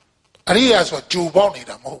အရိယာဆိုကြိုပေါက်နေ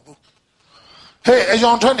တာမဟုတ်ဘူးဟဲ့အ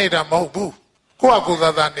ယောင်ထွက်နေတာမဟုတ်ဘူးကိုယ့်အကူ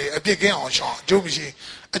သာနေအပြစ်ကင်းအောင်ရှောင်အကျိုးမရှိ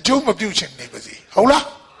အကျိုးမပြုတ်ချင်နေပါစေဟုတ်လား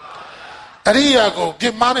အရိယာကိုပြ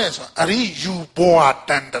စ်မှားတယ်ဆိုအရိယူဘောတ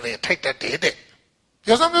န်တယ်ထိုက်တဲ့တဲ့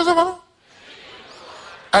ပြောစမ်းပါ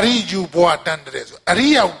အရိယူဘောတန်တယ်ဆိုအရိ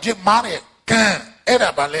ယာကိုပြစ်မှားတဲ့ကံအဲ့ဒါ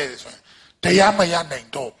ဘာလဲဆိုတရားမရနိုင်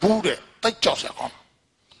တော့ဘူးတဲ့တိုက်ကြောက်စရာကောင်း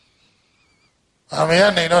မရ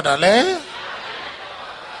နိုင်တော့တာလေ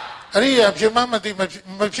အရိယာဖြစ်မှမသိမ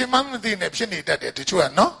ဖြစ်မှမသိနဲ့ဖြစ်နေတတ်တယ်တချို့က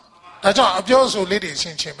နော်ဒါကြောင့်အပြောဆိုလေးတွေရှ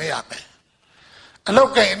င်းချင်မရမယ်အလော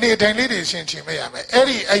က်ကင်အနေထိုင်လေးတွေရှင်းချင်မရမယ်အဲ့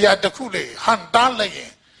ဒီအရာတစ်ခုလေးဟန်တားလိုက်ရ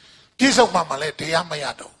င်ပြည့်စုံမှလည်းတရားမရ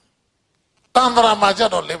တော့တန်ត្រာမှာကြ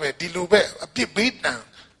တော့လည်းပဲဒီလိုပဲအပြစ်ပေးတံ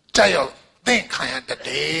ကြောက်ရောက်သင်ခံရတတ်တ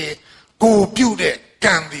ယ်ကိုပြုတ်တဲ့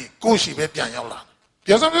ကံဒီကိုရှိပဲပြန်ရောက်လာ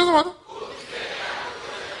ပြောစမ်းပါတော့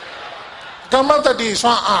ကမ္မတတိဆွ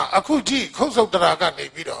မ်းအားအခုကြည့်ခုတ်ဆုတ်တရာကနေ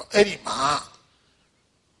ပြီးတော့အဲ့ဒီမှာ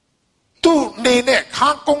သူနေနဲ့ခါ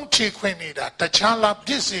ကုန်းချေခွင်နေတာတခြားလား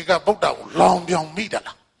ပြည့်စေကဗုဒ္ဓကိုလောင်ပြောင်မိတာ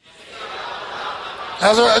လားအဲ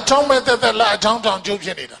ဆိုအချောင်းမဲ့တက်လားအချောင်းချောင်းကျုပ်ဖြ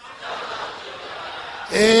စ်နေတာ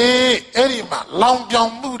အေးအဲ့ဒီမှာလောင်ပြော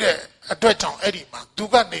င်မှုတဲ့အတွက်ကြောင့်အဲ့ဒီမှာသူ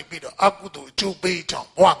ကနေပြီးတော့အကုသိုလ်အကျိုးပေးကြောင့်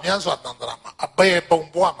ဘဝများစွာတန်ត្រာမှာအပေပုံ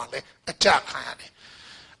ဘဝမှာလည်းအကြခံရတယ်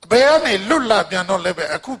အပေကနေလွတ်လာပြန်တော့လည်းပဲ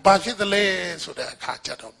အခုဘာဖြစ်သလဲဆိုတဲ့အခါကျ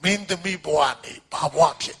တော့မင်းသမီးဘဝနေဘာဘဝ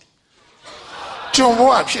ဖြစ်ကျုံဘ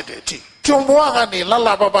ဝဖြစ်တယ်ကြည့်ကျုံဘဝကနေလလ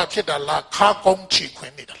ပပဖြစ်တာလားခါကုန်းချီခွ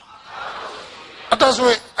င်းနေတာလားအတဆို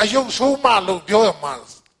အယုတ်ဆိုးမလို့ပြောရမှာ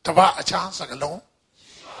တပတ်အခြားစကလုံး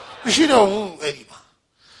မရှိတော့ဘူးအဲ့ဒီမှာ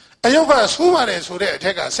အယုတ်ကဆိုးပါတယ်ဆိုတဲ့အထ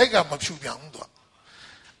က်ကစိတ်ကမဖြူပြန်ဘူးသူ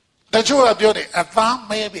တချို့ကပြောတယ်အသား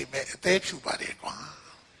မဲပေမဲ့အသေးဖြူပါတယ်ကွာ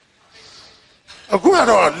အခုက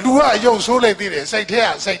တော့လူကအယုတ်ဆိုးလိုက်သေးတယ်စိတ်ထဲက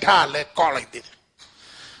စိတ်ထားလည်းကောက်လိုက်သေးတယ်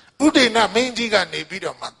ဥဒိဏမင်းကြီးကနေပြီး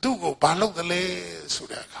တော့မှသူ့ကိုဘာလုပ်သလဲဆို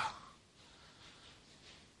တဲ့အခါ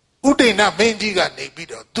ဥဒိဏမင်းကြီးကနေပြီး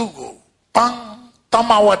တော့သူ့ကိုပန်းတ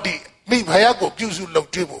မဝတိမိဖုရားကိုပြုစုလုပ်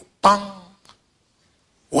ကြည့်ဖို့ပန်း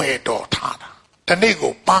ဝဲတော်ထားတာဒီနေ့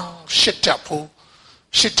ကိုပန်းရှစ်ချက်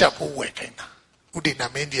ဖို့ဝဲခိုင်းတာဥဒိဏ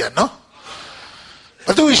မင်းကြီးကနော်ဘ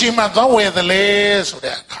သူရှိမှသွားဝဲသလဲဆို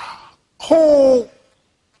တဲ့အခါဟိုး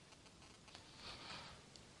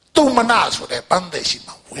သူမနာဆိုတဲ့ပန်းတဲ့ရှိ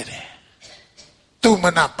မှဝဲတယ်သူမ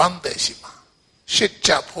နာပန်းတဲ့ရှိမှရှစ်ချ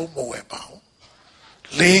က်ဖို့မဝဲပါဘူး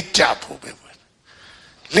လေးချက်ဖို့ပဲဝဲ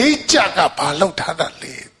လေးချက်ကဘာလောက်ထားတာ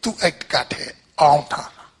လဲသူ့အိုက်ကတဲ့အောင်း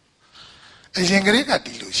ထားတာအရင်ကလေးက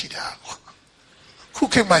ဒီလိုရှိတာကွာခု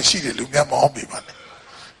ခေတ်မှရှိတယ်လူများမအောင်ပြီပါနဲ့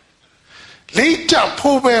လေးချက်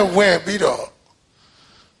ဖို့ပဲဝဲပြီးတော့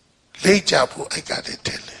လေးချက်ဖို့အိုက်ကတဲ့တ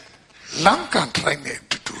ယ်လေလမ်းကန်ထိုင်နေ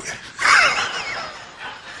တူတယ်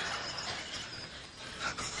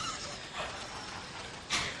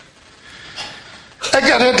အိုက်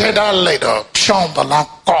ကတဲ့ထဲထားလိုက်တော့ဖြောင်းသလား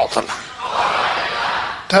ကောက်သလား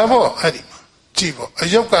ဒါပေါ့အဲ့ဒီမှာကြည့်ပေါ့အ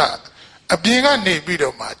ယုတ်ကအပြင်ကနေပြီး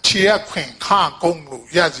တော့မှခြေရခွင်ခါကုန်းလို့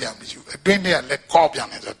ရစရာမရှိဘူးအတွင်းထဲကလည်းကောက်ပြန်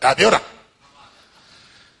တယ်ဆိုဒါပြောတာ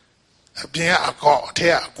အပြင်ကအကောက်အထ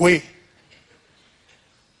က်ကအကွေး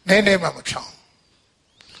နည်းနည်းမှမဖြောင်း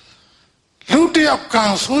လူတယောက်က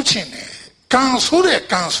န်ဆိုးခြင်းနဲ့ကန်ဆိုးတယ်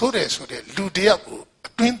ဆိုတဲ့လူတယောက်ကိုအ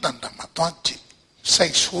တွင်းတန်တမှာတွန်းကြည့်စိ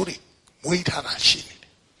တ်ဆိုးတယ်မွေးထားတာရှိနေတ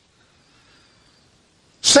ယ်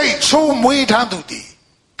စိတ်ဆိုးမွေးထားသူဒီ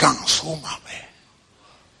ကန်ဆိုးမှာပဲ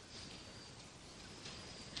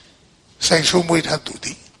စိတ်ဆိုးမွေးထားသူ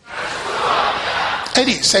ဒီအဲ့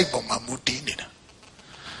ဒီစိတ်ပေါ်မှာမူတည်နေတာ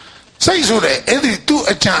စိတ်ဆိုတဲ့အဲ့ဒီသူ့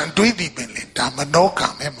အကြံတွေးပြီးပင်လေဒါမနောကံ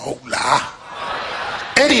ပဲမဟုတ်လား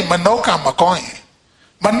အဲ့ဒီမနောကံမကောင်းရင်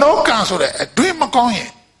မနောကံဆိုတဲ့အတွေးမကောင်းရ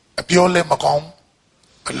င်အပြောလည်းမကောင်း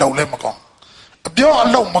အလုပ်လည်းမကောင်းအပြောအ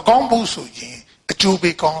လုပ်မကောင်းဘူးဆိုရင်အကျိုး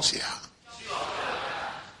ပေးကောင်းเสีย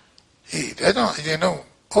ဟေးဒါကြောင့်အရင်တော့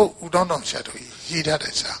ဟုတ်ဦးတောင်းတောင်းဆက်တို့ရေးထား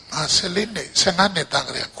တဲ့စာငါ14နှစ်15နှစ်တန်းက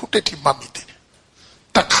လေးခုတက်တိမှတ်မိတယ်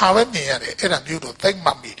တခါပဲမြင်ရတယ်အဲ့ဒါမျိုးတော့သိမှ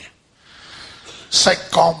တ်မိတယ်စိတ်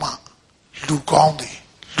ကောင်းမှလူကောင်းတယ်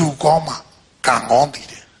လူကောင်းမှကံကောင်းတယ်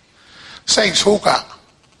စိတ်ဆိုးက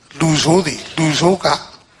လူဆိုးတယ်လူဆိုးက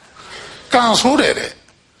ကံဆိုးတယ်တဲ့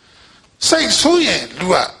စိတ်ဆိုးရင်လူ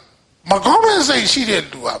ကမကောင်းတဲ့စိတ်ရှိတဲ့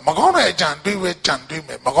လူကမကောင်းတဲ့အကြံတွေးပဲကြံတွေးမ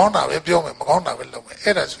ယ်မကောင်းတာပဲပြောမယ်မကောင်းတာပဲလုပ်မယ်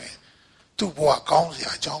အဲ့ဒါဆိုရင်သူ့ဘဝကောင်းစ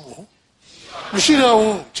ရာအကြောင်းကိုမရှိတော့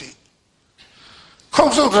ဘူးကြည့်ခုံ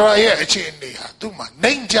စုတ်တော်ရဲ့အခြေအနေဟာသူ့မှာ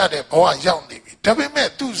နှိမ့်ကြတဲ့ဘဝရောက်နေပြီဒါပေမဲ့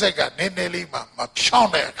သူ့စိတ်ကနည်းနည်းလေးမှမဖြော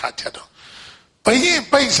င်းတဲ့အခါကျတော့ဘယင်း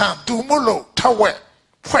ပိတ်ဆံသူမလို့ထက်ဝက်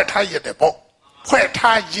ဖွဲ့ထားရတယ်ပေါ့ဖွဲ့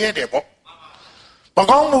ထားရတယ်ပေါ့မ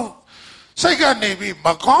ကောင်းမှုစိတ်ကနေပြီးမ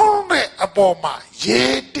ကောင်းတဲ့အပေါ်မှာရေ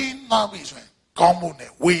တင်းသွားပြီဆိုရင်ကောင်းမှု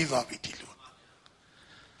နဲ့ဝေးသွားပြီဒီလို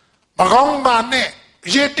မကောင်းတာနဲ့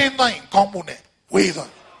ရေတင်းသွားရင်ကောင်းမှုနဲ့ဝေး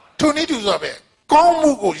သွားထိုနည်းတူဆိုပဲကောင်းမှု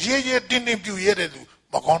ကိုရေတင်းပြုရတဲ့သူ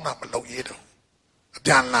မကောင်းတာမလုပ်ရတော့အ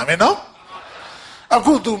ပြန်လာမယ်နော်အ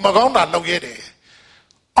ခုသူမကောင်းတာလုပ်ရတယ်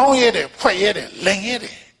အောင်းရတယ်ဖွဲ့ရတယ်လိန်ရတ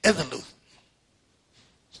ယ်အဲ့ဒါလို့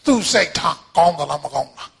သူ့စိတ်ထားကောင်းသလားမကော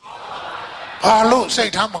င်းလားဘာလို့စိ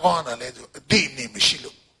တ်ထားမကောင်းတာလဲဆိုအတိအမြင်မရှိ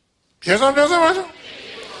လို့ပြောစမ်းပါစို့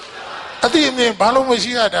အတိအမြင်ဘာလို့မ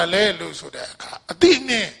ရှိရတာလဲလို့ဆိုတဲ့အခါအတိအ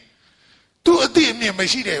မြင်သူအတိအမြင်မ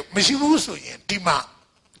ရှိဘူးဆိုရင်ဒီမှာ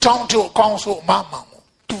ကြောင်းကျိုးအကောင်းဆိုအမှန်မှန်ကို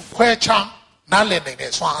သူခွဲခြားနားလည်နေ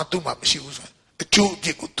တဲ့ဆွမ်းအတူမှမရှိဘူးဆိုရင်အကျိုးအပြ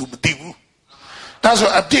စ်ကိုသူမသိဘူးဒါဆို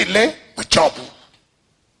အပြစ်လည်းမကြောက်ဘူး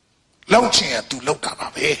လောက်ချင်ရသူလောက်တာပါ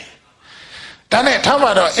ပဲဒါနဲ့ထားပါ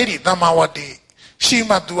တော့အဲ့ဒီသမ္မာဝတ္တိရှိ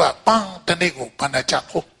မှသူကပန်းတနေ့ကိုဘဏ္ဍချ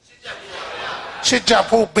ဖို့ရှစ်ချ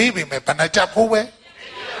ဖို့ပေးပြီမဲ့ဘဏ္ဍချဖို့ပဲ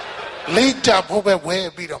လေးချဖို့ပဲဝဲ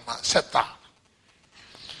ပြီးတော့မှဆက်တာ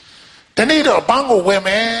ဒီနေ့တော့ပန်းကိုဝယ်မ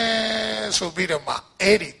ယ်ဆိုပြီးတော့မှ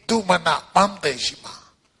အဲ့ဒီသူမနပန်းတဲ့ရှိမှာ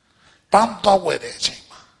ပန်းတော့ဝယ်တဲ့အချိန်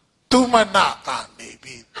မှာသူမနကနေ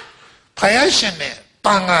ပြီးဖယားရှင်နဲ့တ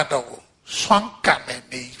န်ဃာတော်ကိုဆွမ်းကပ်မဲ့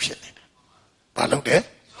နေဖြစ်နေတယ်ဘာလို့လဲ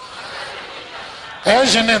ဖယား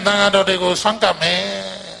ရှင်နဲ့တန်ဃာတော်တွေကိုဆွမ်းကပ်မယ်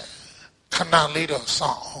ခဏလေးတော့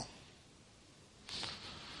စောင့်အောင်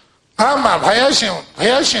အမှဖယား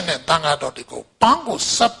ရှင်နဲ့တန်ဃာတော်တွေကိုပန်းကို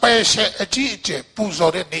စပယ်ရှယ်အကြီးအကျယ်ပူ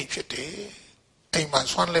ဇော်တဲ့နေ့ဖြစ်တယ်အိမ်မှာ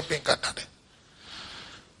ဆွမ်းလက်ပင်ကတ်တယ်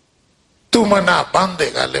သူမနာပန်းတွေ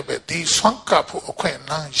ကလည်းပဲဒီဆွမ်းကပ်ဖို့အခွင့်အ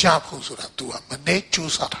လမ်းရဖို့ဆိုတာ तू ကမနေ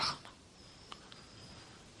ကျူးစားတာ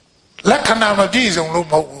လက္ခဏာမပြည့်စုံလို့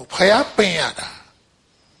မဟုတ်ဘူးဖယားပင်ရတာ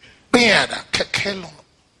ခက်ခဲလို့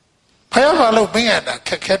ဖယားဘာလို့ပင်ရတာခ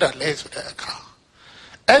က်ခဲတာလဲဆိုတဲ့အခါ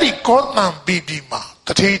အဲ့ဒီကောသံဘီဘီမှာတ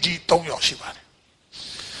ထေးကြီး3ယောက်ရှိပါတယ်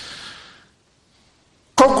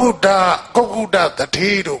Kokuda the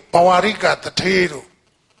Tiro, Pawarika the Tiro.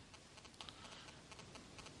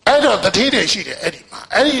 I don't the Tiro sheet, Edima.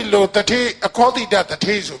 Eddie lo the tea, according that the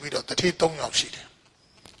taste will be the tea tongue of sheet.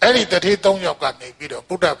 Eddie the tea tongue of God may be the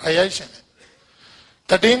Buddha Payation.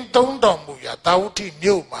 The din tongue muya, Tauti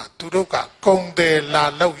Numa, Turuka, Conde la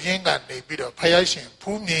Low Yinga, may be the Payation,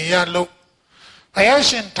 Pumia low.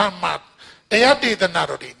 Payation Tamat, they are the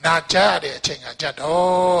Narodi, Najade, Chinga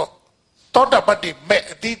Jado. Toda badi me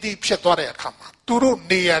didi pshatware kama turu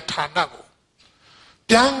niya thanago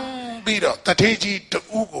pyang biro tatheji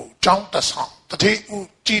tugo chong ta song tathe u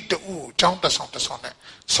ji tu chong ta song ne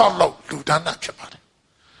saw law lu dan na phitပါတယ်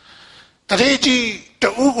tatheji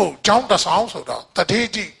tugo chong ta song so do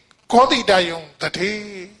tatheji kodita yong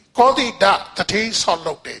tathe kodita tathe saw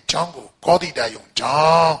law de chong ko kodita yong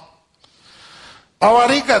chong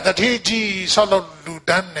bawarika tatheji saw law lu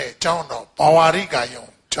dan ne chong do bawarika yong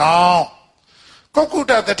chong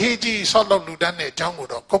Kokuda the Tiji solo ludane jango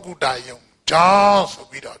Kokuda yung John so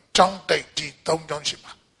be the John Day G Dong John Shima.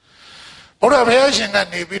 Buddha Payashin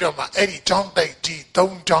and Nebidoma Eddie John Day G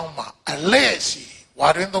Dong John Ma a lazy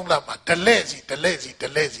Warindong Lama the lazy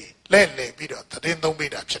Lele Bido the Din Dong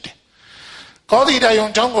Bida Chete. Kodida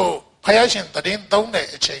yung Jango Payashin the Din Dong Ne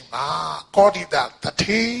Chema Kodida the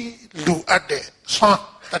T Lu Ade Swan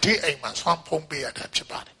the T Aman Swan Pombi at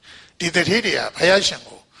Chibadi. Did the Tidia Payashin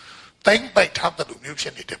go? Think by time the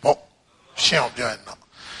mutation in the book. Shall join them.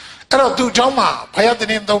 And do Joma,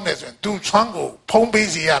 Payadin Domes, and do Chango,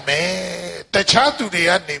 Pombezia me, the child to the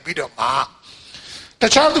Anne Bidoma. The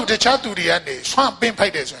child to the Anne, Swamp Ben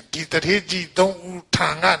Paydes, and did that he don't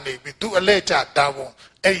Tangani, we do a letter, Davo,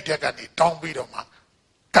 Edagani, Don Bidoma,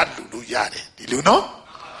 Kalu Yade. Did you know?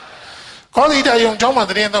 Godida young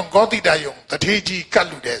Joma, the end of Godida young, the TG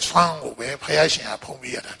Kalu, the Swango, where Payashin upon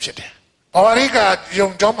me at Chete. Warika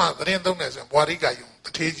yung Joma, the Rendones and Warika yung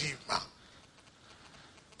the Teji Ma.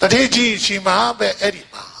 The Teji Shima be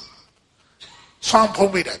Edima. Swam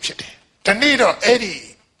Pomida Chitty. The needle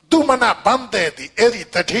Eddie, Dumana Bande, the Eddie,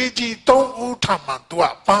 the Teji, don't Utaman,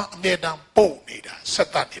 Dua, Ban Nedam, Bo Nida,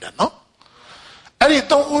 Seta Nida, no? Eddie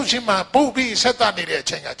don't Ushima, Bo be Seta Nida,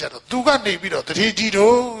 Chenga Jetta, Duga Nebido, the Teji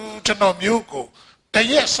do, Chano Muko, the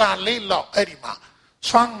Yesa Lila Edima.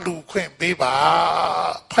 Swan Lu Queen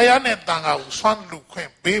Beba, Payanet Danga, Swan Lu Queen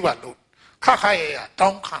Beba Lu, Kakaya,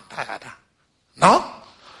 Don Cantata. No?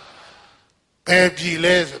 Baby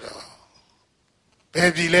Lazaro,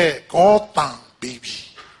 Baby Le, Gotan Baby,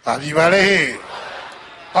 Babivale,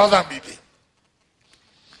 Gotan Baby.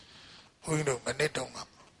 Who know, Manetonga.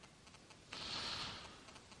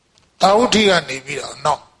 Tautia Nibida,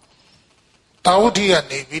 no. Tautia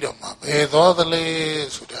Nibida, with all the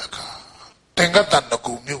lays Sudaka. Tengatan the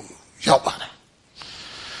Gumu, Yabana.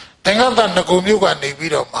 Tengatan the Gumu and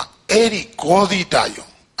Nebido, Eddie Godi Dayo,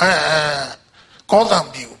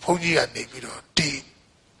 Godam View, Pony and Nebido, D.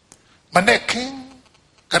 Manekin,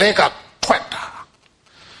 Grega Puenta.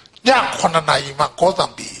 Yan Konanaima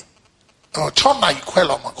Godam B. Chona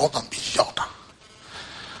Queloma Godam B. Yota.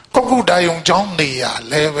 Kogu Dayong John Nia,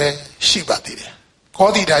 Leve, Shiba did it.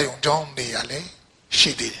 Godi Dayong John Nia, Le,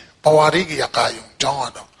 she did. Pawarigi Yakayong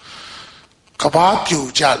John. Kaba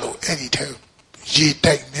Piu Jalo, any time, ye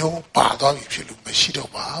take no part of if you look Mashido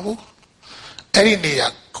Babu. Any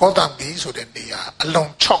near, Kodam B, so then they are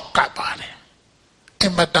alone chalk body.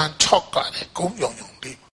 Emadan chalk body, go young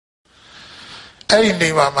deep. Any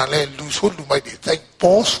name of Malay lose who might be think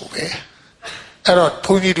boss away. I don't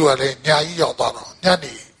pony to a Nyai Yodano,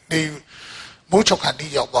 Nani, Muchokani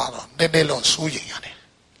Yodano, Nenelon Suying.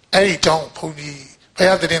 Any John Pony,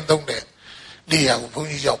 Payadin don't they? They have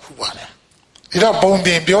Pony Yapuane. You don't bone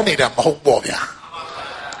the imbioni them whole bobia.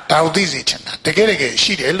 Now this is it. The getting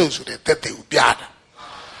she the lose that they would be at.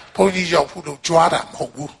 Pony your food of Juada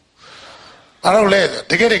Mogu. I don't let her.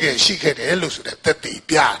 The getting she get a lose that they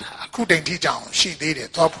be at. I couldn't teach on. She did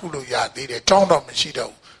it. Top Hulu Yard did it. John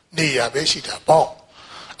Domicido, near Beshita ball.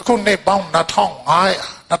 I couldn't bound not tongue higher.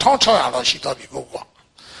 Not tongue child, she thought you go walk.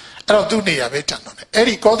 I don't do near Vetan.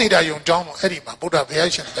 Eddie Godida young John, Eddie, my Buddha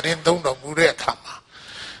Viation, the then don't know Buddha Kama.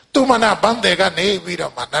 Tumana Bandega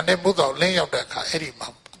Nevida Manane Mudo lay of the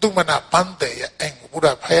Edima, Tumana Bande and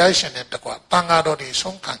Buddha Payashin and the Tangado di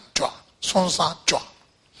Sonkan Jua, Sonsa Jua.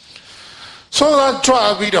 So that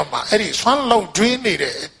Jua Vidoma, Eddie, Swan low dream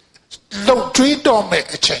needed, low dream don't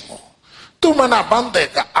make a chengo. Tumana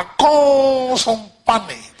Bandega, a call some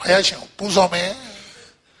bunny, Payashin, Buzome.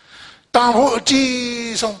 Tahu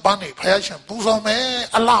G some bunny, Payashin, Buzome,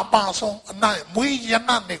 a la bason, a night, we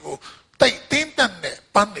yananigo. Take Tintan,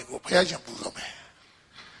 Pandigo, Payashan Buzome.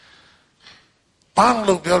 Pan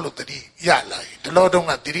look the Yala, the Lord on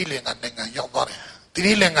a drilling and then a young body.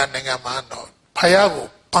 တိလင်္ကာနိုင်ငံမှာတော့ဖယားကို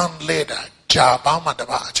ပန်းလဲတာဂျာပန်းမှာတ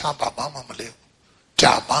ပါအချမ်းပါမှမလဲ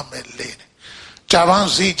ဂျာပန်းပဲလဲတယ်ဂျာပန်း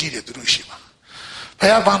ဈေးကြီးတယ်သူတို့ရှိပါဖ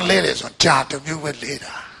ယားပန်းလဲတယ်ဆိုဂျာတစ်မျိုးပဲလဲ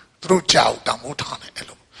တာသူတို့ဂျာကိုတန်ဖိုးထားတယ်အဲ့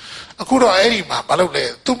လိုအခုတော့အဲ့ဒီမှာဘာလုပ်လဲ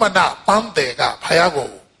သူမနာပန်းတယ်ကဖယားကို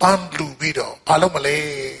ပန်းလူပြီးတော့ဘာလုပ်မလဲ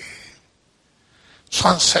ဆွ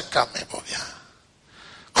မ်းဆက်ကမယ်ပေါ့ဗျာ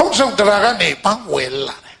ခုတ်ဆုပ်တရာကနေပန်းဝယ်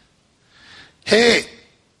လာတယ်ဟေး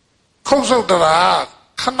ခုတ်ဆုပ်တရာ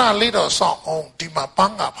ခဏလေးတော့စောင့်အောင်ဒီမှာပ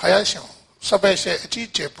န်းကဖယားရှင်စပယ်ရှယ်အကြီး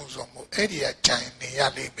ကျယ်ပူဇော်မှုအဲ့ဒီကဂျိုင်နေရ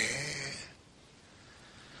လိမ့်မယ်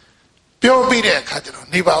ပြောပြီးတဲ့အခါကျတော့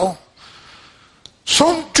နေပါဦး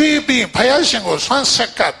ဆုံးကျွေးပြီးဖယားရှင်ကိုဆွမ်းဆ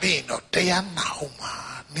က်ကပြီးတော့တရားနာအောင်မှာ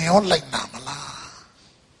နေရောလိုက်နာမလား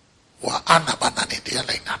ဟောအာနာပါနာနဲ့တရား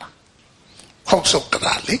လိုက်နာလားခုတ်ဆုပ်တ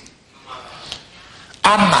ရာလေ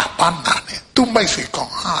အာနာပါနာနဲ့သူ့မိတ်ဆွေကော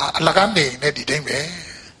င်ဟာအလကနေနဲ့ဒီတိုင်းပဲ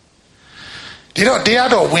ဒီတော့တရား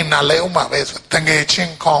တော်ဝင်လာလဲဥမှာပဲဆိုတငယ်ချ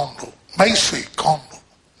င်းကောင်းလို့မိတ်ဆွေကောင်းလို့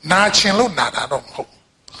နာချင်လို့နာတာတော့မဟုတ်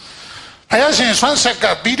ဘုရားရှင်ဆွမ်းဆက်က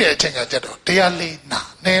ပြီးတဲ့အချိန်ကကျတော့တရားလေးနာ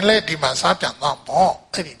နေလဲဒီမှာစားပြန်တော့ပေါ့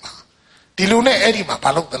အဲ့ဒီမှာဒီလူနဲ့အဲ့ဒီမှာဘာ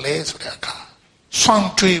လုပ်တယ်လဲဆိုတဲ့အခါဆွမ်း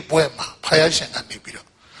တွေးပွဲမှာဘုရားရှင်ကနေပြီးတော့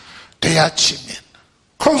တရားချီးမြှင့်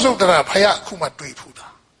ခုတ်ဆုပ်တရာဘုရားအခုမှတွေးဖူးတာ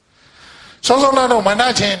စောစောလာတော့မနာ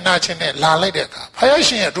ချင်းနာချင်းနဲ့လာလိုက်တဲ့အခါဘုရား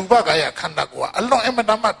ရှင်ရဲ့ရူပကာယခန္ဓာကိုအလွန်အမ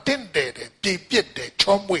တမတင့်တယ်တယ်ပြည့်ပြည့်တယ်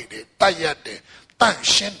ချောမွေ့တယ်တိုက်ရတယ်တန့်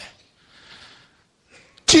ရှင်းတယ်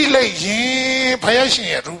ကြည့်လိုက်ရင်ဘုရားရှင်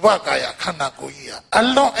ရဲ့ရူပကာယခန္ဓာကိုကြီးကအ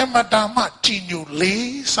လွန်အမတမကြည်ညို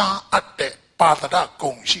လေးစားအပ်တဲ့ပါဒရ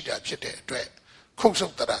ဂုံရှိတာဖြစ်တဲ့အတွက်ခုတ်ဆု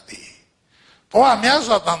ပ်တရာသည်ဘဝမြတ်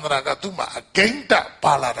စွာဘုရားကသူ့မှာအဂိမ့်တ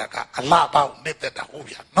ပါလာတာကအလှပေါက်နေတဲ့တာဟုတ်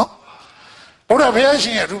ဗျာနော်ဘုရားဘုရားရှ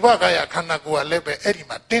င်ရဲ့ရူပကာယခန္ဓာကိုယ်ကလည်းပဲအဲ့ဒီ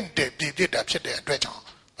မှာတင့်တယ်ပြည့်ပြည့်တာဖြစ်တဲ့အတွက်ကြောင့်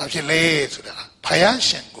ဘာဖြစ်လဲဆိုတာဘုရား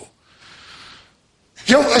ရှင်ကို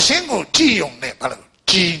ရုပ်အရှင်းကိုကြည်ယုံနဲ့ဘာလို့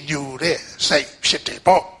ကြည်ညိုတဲ့စိတ်ဖြစ်တယ်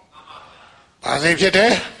ပေါ့ဘာစိတ်ဖြစ်တ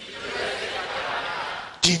ယ်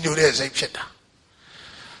ကြည်ညိုတဲ့စိတ်ဖြစ်တာ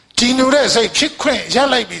ကြည်ညိုတဲ့စိတ်ဖြစ်ခွင့်ရ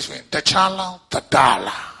လိုက်ပြီဆိုရင်တခြားလောင်းတတား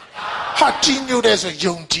လားဟာကြည်ညိုတဲ့ဆို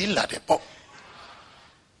ယုံကြည်လာတယ်ပေါ့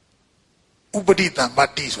ဥပဒိတံပ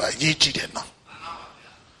တ္တိဆိုတာရေးကြည့်တယ်နော်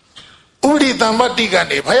ဥပဒိတံပတ္တိက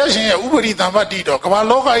နေဘုရားရှင်ရဲ့ဥပဒိတံပတ္တိတော့ကမ္ဘာ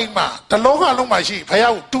လောကကြီးမှာတလောကလုံးမှာရှိဘု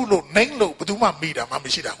ရားကိုတုလို့နှိမ့်လို့ဘယ်သူမှမိတာမှမ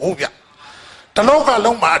ရှိတာဟုတ်ဗျတလောက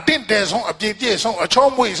လုံးမှာအတင့်တယ်ဆုံးအပြည့်ပြည့်ဆုံးအချော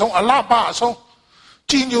မွေ့ဆုံးအလှပဆုံး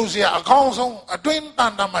ကြည်ညိုစရာအကောင်းဆုံးအတွင်းတ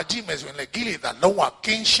န်တမှာကြည့်မယ်ဆိုရင်လေကိလေသာလုံးဝက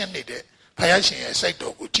င်းရှင်းနေတဲ့ဘုရားရှင်ရဲ့စိတ်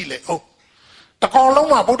တော်ကိုကြည့်လိုက်အောင်တကောင်လုံး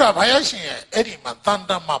မှာဗုဒ္ဓဘုရားရှင်ရဲ့အဲ့ဒီမှာတန်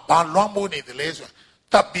တမှာဘာလွှမ်းမိုးနေတယ်လဲဆိုရင်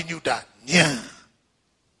တပ်ပိညုတဉာဏ်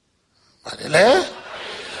ပါတယ်လေ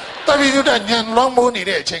တပ်ပိညုတဉာဏ်လွှမ်းမိုးနေ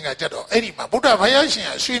တဲ့အချိန်ကကြတော့အဲ့ဒီမှာဗုဒ္ဓဘုရားရှင်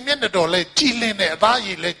ရဲ့ရွှေမျက်နှာတော်လဲကြည်လင်းတဲ့အသားရ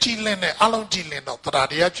ည်လဲကြည်လင်းတဲ့အလုံးကြည်လင်းတော့တရား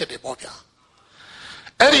တရားဖြစ်တယ်ပေါ့ဗျာ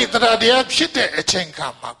အဲ့ဒီတရားတရားဖြစ်တဲ့အချိန်ခါ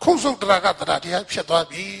မှာခုတ်ဆုပ်တရားကတရားတရားဖြစ်သွား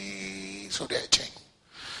ပြီဆိုတဲ့အချိန်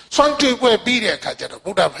စွန့်တွေ့ပွဲပြီးတဲ့အခါကျတော့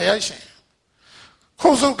ဗုဒ္ဓဘုရားရှင်ခု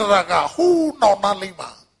တ်ဆုပ်တရားကဟူးနောက်နားလေးမှာ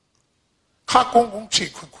ခါကုန်းကုန်းချီ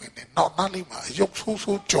ခွင်ခွင်နဲ့နောက်နားလေးမှာရုပ်ဆိုး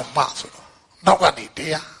ဆိုးကြုံမဆိုတော့နောက်ကနေတ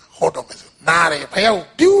ရားဟောတော့မယ်ဆိုနားတယ်ဘုရားကို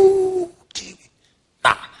ပြူးကြည့်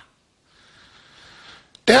နား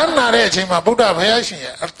တရားနာတဲ့အချိန်မှာဗုဒ္ဓဘုရားရှင်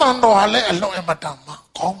ရဲ့အတန်တော်ဟာလည်းအလွန်အမတန်မှ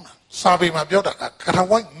ကောင်းတယ်စာပေမှာပြောတာကကရ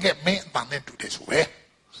ဝိုက်ငှက်မင်းအတန်နဲ့တူတယ်ဆိုပဲ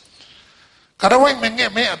ကရဝိုက်ငှက်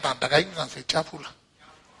မင်းအတန်တကိုင်းကံဆိုချဘူးလား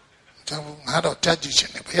ချဘူးငါတော့ကြကြည့်ချ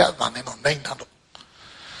င်တယ်ဘုရားအတန်နဲ့တော့နိုင်တာတော့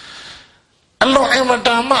အလွန်အမတ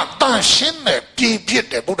န်မှတန်ရှင်းတဲ့ပြည့်ပြည့်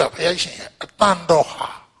တဲ့ဗုဒ္ဓဘုရားရှင်ရဲ့အတန်တော်ဟာ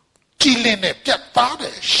ကြည်လင်းတဲ့ပြတ်သား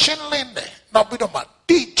တဲ့ရှင်းလင်းတဲ့နောက်ပြီးတော့မှ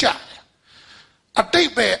တိကျတယ်အတိ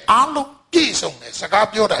တ်ပဲအားလုံးပြည့်စုံတယ်စကား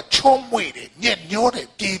ပြောတာချုံးမွေ့တယ်ညက်ညောတယ်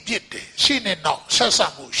ပြည့်ပြည့်တယ်ရှင်းနေတော့ဆက်ဆ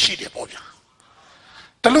က်မှုရှိတယ်ပေါ့ဗျာ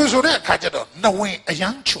တလူဆိုတဲ့အခါကျတော့နဝင်အယ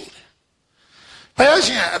မ်းချိုတယ်ဘုရား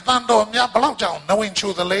ရှင်အတန်တော်များဘလောက်ကြောင်နဝင်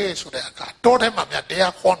ချိုသလဲဆိုတဲ့အခါတောထဲမှာများတ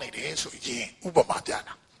ရားခေါ်နေတယ်ဆိုရင်ဥပမာပြ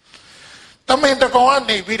တာတမင်တကောင်က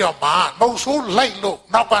နေပြီးတော့မှမုတ်ဆိုးလိုက်လို့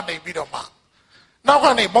နောက်ကနေပြီးတော့မှနောက်က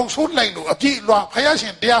နေမုတ်ဆိုးလိုက်လို့အပြည့်လွှာဘုရားရှ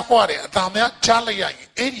င်တရားဟောတယ်အတန်များချလိုက်ရရင်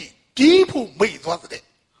အဲ့ဒီပြီးဖို့မိတ်သွားတဲ့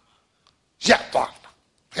ရသွားတာ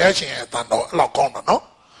ဘုရားရှင်ရဲ့အတန်တော်အလောက်ကောင်းတာနော်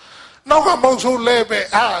နောက်ကမုတ်ဆိုးလဲပဲ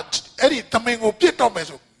အဲ့ဒီတမင်ကိုပြစ်တော့မယ်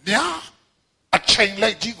ဆိုများအချိန်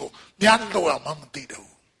လိုက်ကြီးကိုများလို့ရမှမသိတော့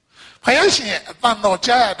ဘူးဘုရားရှင်ရဲ့အတန်တော်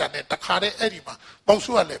ကြားရတာနဲ့တခါတည်းအဲ့ဒီမှာမုတ်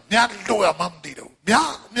ဆိုးကလည်းများလို့ရမှမသိတော့ဘူး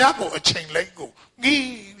များကိုအချိန်လိုက်ကိုငီး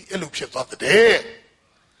အဲ့လိုဖြစ်သွားတဲ့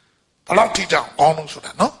ဘလောက်ထိတောင်ကောင်းလို့ဆို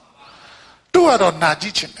တာနော်တို့ကတော့နာကြ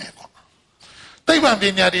ည့်ချင်တယ်ပေါ့သိပ္ပံပ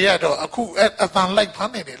ညာတွေကတော့အခုအတန်လိုက်ဖ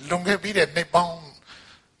မ်းနေတယ်လွန်ခဲ့ပြီးတဲ့နှစ်ပေါင်း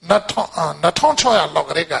2600လောက်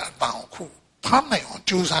ကလေးကအတန်အခု ဖမ်းနိုင်အောင်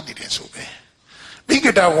ကြိုးစားနေတယ်ဆိုပဲမိဂ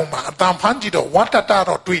တာဘုံမှာအတန်ဖမ်းကြည့်တော့ဝါတတ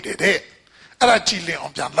တော့တွေ့တယ်တဲ့အဲ့ဒါကြည်လင်အော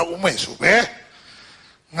င်ပြန်လုပ်မယ်ဆိုပဲ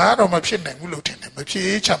ငါတော့မဖြစ်နိုင်ဘူးလို့ထင်တယ်မဖြစ်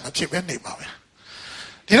ချမဖြစ်ပဲနေပါပဲ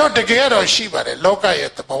ဒီတော့တကယ်တော့ရှိပါတယ်လောကရဲ့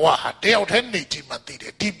သဘောဟာတယောက်တည်းနေကြည့်မှသိတ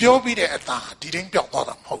ယ်ဒီပြောပြီးတဲ့အတန်ဟာဒီတိုင်းပြောက်သွား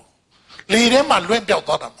တာမဟုတ်လေထဲမှာလွင့်ပြောက်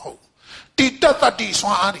သွားတာမဟုတ်တိတတတိဆွ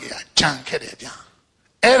မ်းအားတွေကဂျန်ခဲ့တယ်ဗျာ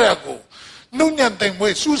အဲ့ဒါကိုနုညံသိမ်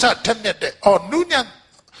မွေးစူးစထက်မြက်တဲ့နုညံ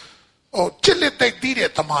ချစ်လက်တိုက်ပြီးတဲ့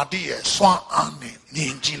တမာတိရဲ့စွမ်းအားနဲ့မြ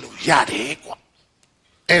င်ကြည့်လို့ရတယ်ကွာ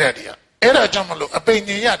အဲ့ဒါကြောင့်မလို့အပိ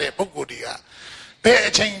ညာရတဲ့ပုဂ္ဂိုလ်တွေကဘယ်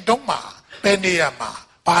အချိန်တုန်းမှာဘယ်နေရာမှာ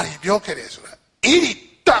ဘာတွေပြောခဲ့တယ်ဆိုတာအဲ့ဒီ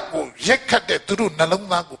တက်ကိုရက်ခတ်တဲ့သူတို့နှလုံး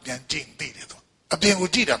သားကိုပြန်ကြည့်သိတယ်သူအပြင်ကို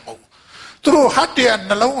ကြည့်တာမဟုတ်ဘူးသူတို့ဟတ်တဲ့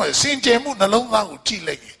နှလုံးရဲ့စင်ကြယ်မှုနှလုံးသားကိုကြည့်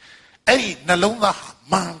လိုက်ရင်အဲ့ဒီနှလုံးသားဟာ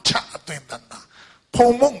မှန်ချအသွင်တန်တာဖုံ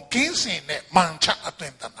မုံကင်းစင်တဲ့မှန်ချအသွ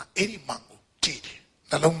င်တန်တာအဲ့ဒီမှန်ကိုကြည့်တယ်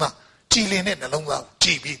နှလုံးသားကြည်လင်တဲ့နှလုံးသားကိုကြ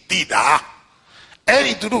ည့်ပြီးသိတာအဲ့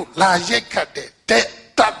ဒီသူတို့လာရက်ခတ်တဲ့တ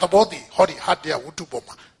တ်သဘောတည်းဟောဒီဟတ်တဲ့ဝတ္ထုပေါ်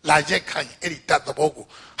မှာလာရက်ခတ်ရင်အဲ့ဒီတတ်သဘောကို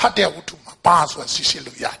ဟတ်တဲ့ဝတ္ထုမှာပါဆိုဆစ်စစ်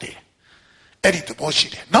လို့ရတယ်အဲ့ဒီသဘောရှိ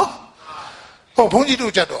တယ်နော်ဟောဘုန်းကြီး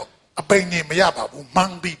တို့ကြတော့အပိန်နေမရပါဘူးမှ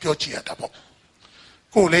န်ပြီးပြောကြည့်ရတာပေါ့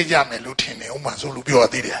ကိုလေးရမယ်လို့ထင်တယ်ဥမာဆိုလို့ပြောရ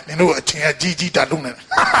သေးတယ်နင်တို့အချင်းကကြီးတာလုံးနေ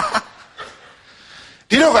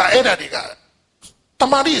ဒီတော့ကအဲ့ဒါတွေကတ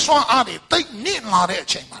မာတိစွမ်းအားတွေတိတ်နစ်လာတဲ့အ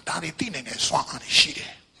ချိန်မှာဒါတွေသိနေတဲ့စွမ်းအားတွေရှိတ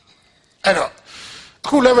ယ်အဲ့တော့အ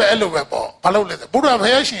ခုလည်းပဲအဲ့လိုပဲပေါ့ဘာလို့လဲဆိုဘုရားဘု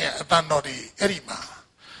ရားရှင်ရဲ့အတန်တော်တွေအဲ့ဒီမှာ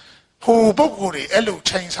ဟိုပုဂ္ဂိုလ်တွေအဲ့လို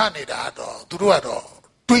ချိန်ဆနေတာတော့သူတို့ကတော့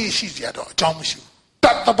တွေးရှိကြတော့အကြောင်းမရှိဘူးတ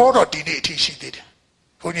တ်သဘောတော့ဒီနေ့အထိရှိသေးတယ်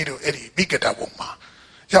ဘုန်းကြီးတို့အဲ့ဒီမိဂတာဘုံမှာ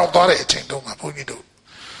ရောက်သွားတဲ့အချိန်တုန်းကဘုန်းကြီးတို့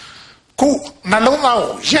ခုနှလုံးသား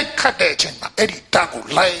ကိုရက်ခတ်တဲ့အချိန်မှာအဲ့ဒီတတ်ကို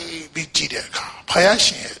လိုက်ပြီးကြည့်တဲ့အခါဘုရား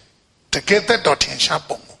ရှင်ရဲ့တကယ်တော့ထင်ရှား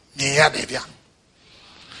ပုံကိုမြင်ရတယ်ဗျာ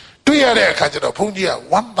တွေ့ရတဲ့အခါကျတော့ဘုန်းကြီးက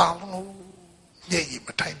ဝမ်းသာလို့မျက်ရည်မ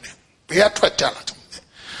ထိုင်နဲ့ဘယ်ကထွက်ကြလာ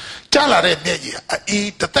ကြလာတဲ့မျက်ရည်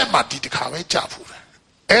အေးတသက်မှဒီတစ်ခါပဲကြာဖူးတ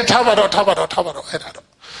ယ်ထားပါတော့အဲ့ဒါတော့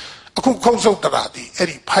အခုခုတ်ဆုပ်တရာဒီအဲ့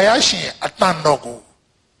ဒီဘုရားရှင်ရဲ့အတန်တော်ကို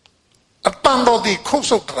အတန်တော်ဒီခုတ်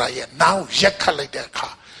ဆုပ်တရာရဲ့နားကိုရက်ခတ်လိုက်တဲ့အခါ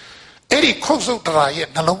အဲ့ဒီခုတ်ဆုပ်တရာရဲ့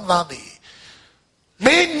နှလုံးသားတွေမ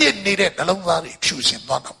င်းညစ်နေတဲ့နှလုံးသားတွေဖြူစင်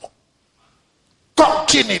သွားတာပေါ့ကောက်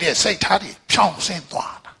ကျင်နေတဲ့စိတ်ထားတွေဖြောင်းစင်း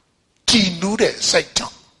သွားတာကြည်နူးတဲ့စိတ်ကြော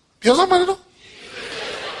င့်ပြောစမ်းပါတော့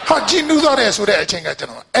ဟာကြည်နူးသွားတယ်ဆိုတဲ့အချိန်ကကျွန်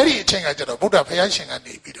တော်အဲ့ဒီအချိန်ကကျွန်တော်ဗုဒ္ဓဘုရားရှင်က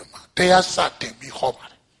နေပြီးတော့မှတရားစတင်ပြီးဟောပါ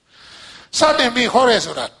တယ်စတင်ပြီးဟောရဲ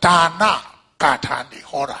ဆိုတာဒါနကာထာနေ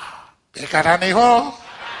ဟောတာဘယ်ကာထာနေဟော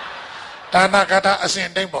ဒါနကာထာအစဉ်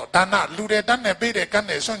တိုင်းပေါ့ဒါနလူတွေတန်းနဲ့ပေးတယ်ကန်း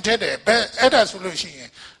နဲ့ဆွန့်ချဲတယ်ဘယ်အဲ့ဒါဆိုလို့ရှိရင်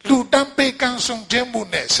လူတန်းပေးကန်းဆွန့်ချဲမှု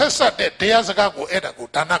နဲ့ဆက်ဆက်တဲ့တရားစကားကိုအဲ့ဒါကို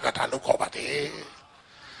ဒါနကာထာလို့ခေါ်ပါတယ်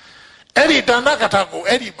အဲ့ဒီဒါနကာထာကို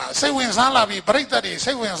အဲ့ဒီမှာစိတ်ဝင်စားလာပြီးပြိဿတွေ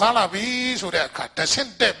စိတ်ဝင်စားလာပြီးဆိုတဲ့အခါတဆ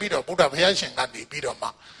င့်တက်ပြီးတော့ဘုရားဘုရားရှင်ကနေပြီးတော့မှ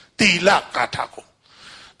သီလကာထာကို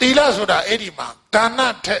သီလဆိုတာအဲ့ဒီမှာဒါန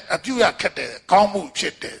ထက်အပြုရခက်တဲ့ကောင်းမှုဖြ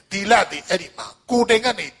စ်တယ်သီလဒီအဲ့ဒီမှာကိုယ်တိုင်က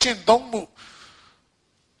နေကျင့်သုံးမှု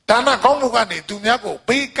ဒါနကောင်းမှုကနေသူများကို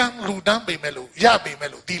ပေးကမ်းလူတန်းပေးမယ်လို့ရပေးမ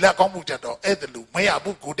ယ်လို့သီလကောင်းမှုကြတော့အဲ့ဒါလို့မရ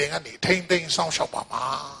ဘူးကိုယ်တိုင်ကနေထိမ့်သိမ်းစောင့်ရှောက်ပါမှာ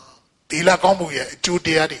သီလကောင်းမှုရဲ့အကျိုးတ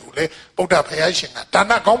ရားတွေကိုလည်းဗုဒ္ဓဘုရားရှင်ကဒါ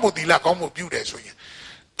နကောင်းမှုသီလကောင်းမှုပြုတယ်ဆိုရင်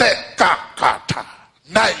တက်ကကာထာ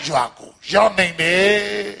နတ်ရွာကိုရောက်နိုင်တယ်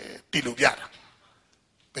ဒီလိုပြတာ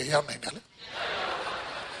ဘယ်ရောက်နိုင်တယ်လဲ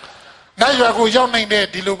နတ်ရွာကိုရောက်နိုင်တဲ့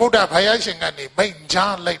ဒီလိုဗုဒ္ဓဘုရားရှင်ကနေမိန့်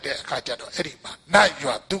ကြားလိုက်တဲ့အခါကျတော့အဲ့ဒီမှာနတ်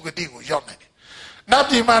ရွာဒုက္ခတိကိုရောက်နိုင်တယ်နတ်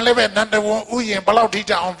ပြည်မှာလည်းပဲနန္ဒဝန်ဥယျာဉ်ဘလောက်ထိ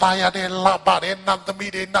ကြအောင်သားရတယ်လှပါတယ်နတ်သ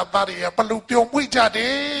မီးတွေနတ်သားတွေကဘလူပြုံမွေ့ကြတ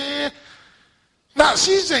ယ်နတ်စ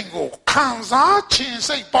ည်းစိမ်ကိုခံစားခြင်း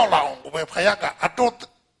စိတ်ပေါက်လာအောင်ကိုပဲဘုရားကအတော်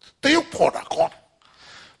တရုပ်ဖော်တာခေါ်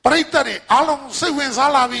ပရိသတ်တွေအားလုံးစိတ်ဝင်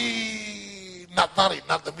စားလာပြီနတ်သားတွေ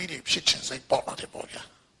နတ်သမီးတွေဖြစ်ခြင်းစိတ်ပေါက်လာတယ်ပေါ့ဗျာ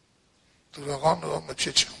သူတော်ကောင်းတော့မဖြ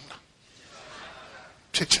စ်ချင်ဘူးလား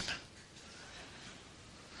ဖြစ်ချင်တယ်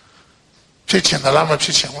ဖြစ်ချင်တယ်လားမဖြ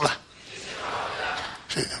စ်ချင်ဘူးလား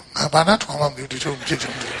ဖြစ်တယ်ငါဘာနာထောင်းမှမသိဘူးဒီလိုဖြစ်ချ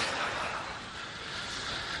င်တယ်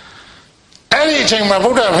အဲ့ဒီအချိန်မှာဗု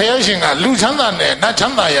ဒ္ဓဘုရားရှင်ကလူချမ်းသာနဲ့နတ်ချ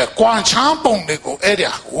မ်းသာရဲ့ကွာခြားပုံတွေကိုအဲ့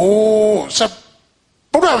ဒါဟိုး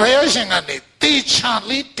ဗုဒ္ဓဘုရားရှင်ကနေတေချာ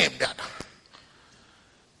လေးတင်ပြတာ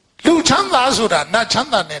လူချမ်းသာဆိုတာနတ်ချမ်း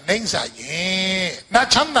သာနဲ့နှိမ့်စာရင်နတ်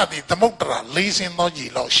ချမ်းသာဒီသမုဒ္ဒရာလေးစင်းသော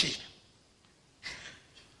ကြီးလောက်ရှိ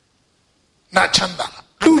နတ်ချမ်းသာ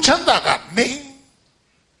လူချမ်းသာကနေ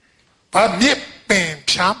ဘာမြစ်ပင်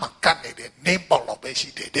ဖြားမှာကတ်နေတဲ့နေပေါက်လောက်ပဲရှိ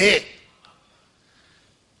တယ်တဲ့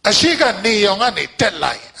အရှိကနေရောင်ကနေတက်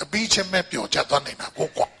လာရင်အပြီးချင်းမဲ့ပျော်ချသွားနေတာကို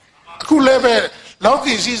ကွာအခုလည်းပဲလော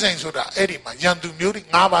ကီစည်းစိမ်ဆိုတာအဲ့ဒီမှာရန်သူမျိုးတွေ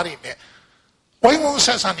၅ပါးတွေနဲ့ ဝိုင်းဝန်းဆ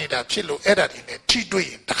က်ဆံနေတာဖြစ်လို့အဲ့ဒါတွေနဲ့ထိတွေ့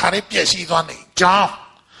ရင်တခါလေးပြည့်စည်သွားနေကြောင်း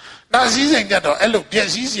နာစည်းစိမ်ကြတော့အဲ့လိုပြည့်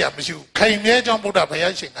စည်စရာမရှိဘူးခိုင်မြဲကြောင်းဗုဒ္ဓဘု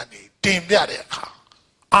ရားရှင်ကနေတင်ပြတဲ့အခါ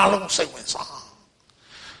အားလုံးစိတ်ဝင်စား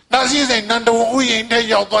နာစည်းစိမ်နန္ဒဝဥယျာဉ်ထဲ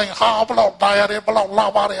ရောက်သွားရင်ဟာဘလောက်ပါရတယ်ဘလောက်လာ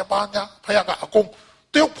ပါတယ်ပါညာဘုရားကအကုန်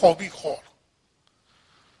ပြုတ်ဖော်ပြီးခေါ်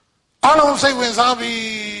အားလုံးစိတ်ဝင်စားပြီ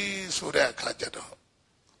ဆိုတဲ့အခါကျတော့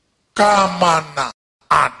ကာမနာ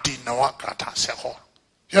အာတိနဝဂါထာဆက်ဟော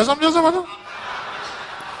ပြောစမ်းပါတော့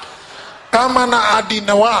ကာမနာအာတိန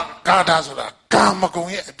ဝဂါထာဆိုတာကာမဂုဏ်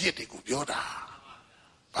ရဲ့အပြစ်တွေကိုပြောတာ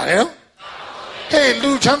ဗါလဲနော်ဟေး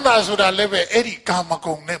လူချမ်းသာဆိုတာလည်းပဲအဲ့ဒီကာမ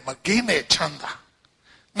ဂုဏ်နဲ့မကင်းတဲ့ချမ်းသာ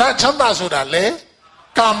နတ်ချမ်းသာဆိုတာလည်း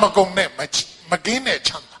ကာမဂုဏ်နဲ့မကင်းတဲ့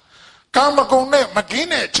ချမ်းသာကာမဂုဏ်နဲ့မကင်း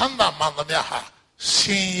တဲ့ချမ်းသာမှန်သမျှဟာဆ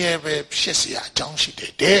င်းရဲပဲဖြစ်เสียအကြောင်းရှိတ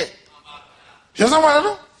ယ်တဲ့ပြောစမ်းပါ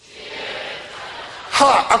တော့ဟာ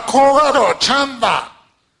အခေါ်ကတော့ချမ်းသာ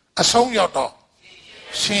အဆုံးရောက်တော့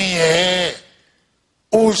ဆင်းရဲ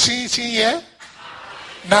အိုဆင်းရဲ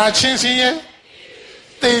နာချင်းဆင်းရဲ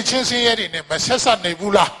တေချင်းဆင်းရဲတွေနဲ့မဆက်ဆက်နေ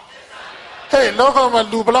ဘူးလားဟဲ့လောကမှာ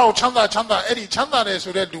လူဘလောက်ချမ်းသာအဲ့ဒီချမ်းသာတယ်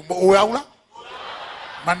ဆိုတဲ့လူမအိုရဘူးလား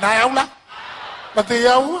မနာရဘူးလားမသေးရ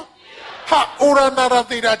ဘူးဟာအိုရနာရ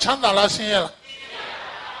သေးတာချမ်းသာလားဆင်းရဲလား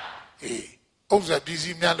အေးဥစ္စာပစ္စ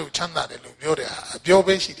ည်းများလို့ချမ်းသာတယ်လို့ပြောတယ်ဟာအပြော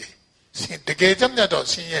ပဲရှိတယ်တကယ်ကြမ်းကြတော့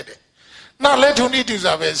ဆင်းရဲတယ်နောက်လဲထုံဤတူ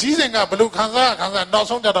စားပဲစည်းစိမ်ကဘလို့ခံစားနောက်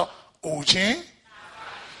ဆုံးကြတော့အိုချင်း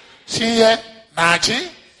ဆင်းရဲနာချင်း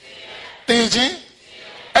တေချင်း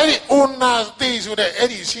အဲ့ဒီအိုနာတေဆိုတဲ့အဲ့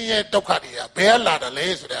ဒီဆင်းရဲဒုက္ခတွေကဘယ်လာတယ်လဲ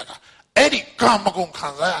ဆိုတဲ့အခါအဲ့ဒီကာမဂုဏ်ခံ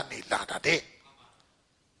စားရနေလာတာတဲ့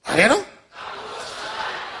ဟုတ်တယ်နော်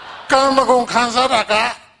ကာမဂုဏ်ခံစားတာက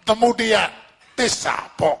သမုဒယသစ္စာ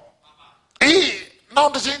ပေါ့အေးနော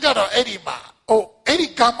က်တစ်ချိန်ကျတော့အဲ့ဒီမှာအဲ့ဒီ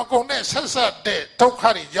ကာမဂုဏ်နဲ့ဆက်ဆက်တဲ့ဒုက္ခ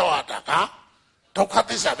တွေရောက်ရတာကဒုက္ခ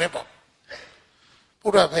သစ္စာပဲပေါ့ဘု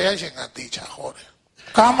ရားဘုရားရှင်ကသိချဟောတယ်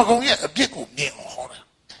ကာမဂုဏ်ရဲ့အပြစ်ကိုမြင်အောင်ဟောတယ်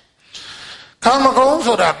ကာမဂုဏ်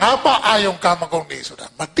ဆိုတာငါးပါးအာယုံကာမဂုဏ်တွေဆိုတာ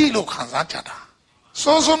မတိလို့ခံစားကြတာ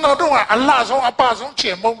စိုးနောက်တော့အလှဆုံးအပဆုံး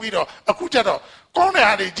ချေမုံပြီးတော့အခုကျတော့ကောင်းတဲ့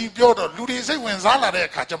ဟာတွေကြီးပြောတော့လူတွေစိတ်ဝင်စားလာတဲ့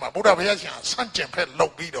အခါကျမှဘုရားဘုရားရှင်ဆန့်ကျင်ဖက်လု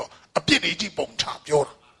ပ်ပြီးတော့အပြစ်တွေကြီးပုံချပြော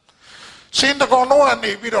တာရှင်တကောင်လုံးက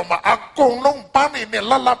နေပြီးတော့မှအကုန်လုံးပန်းနေနဲ့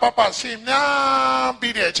လလပပဆင်များ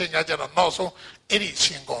ပြီးတဲ့အချိန်ကကျတော့နောက်ဆုံးအဲ့ဒီရှ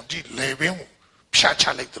င်ကောင်ကြီးလေပင်ကိုဖြတ်ချ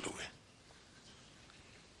လိုက်တယ်လို့ပဲ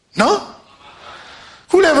နော်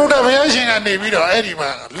ခုလည်းဘုရားဘုရားရှင်ကနေပြီးတော့အဲ့ဒီမှာ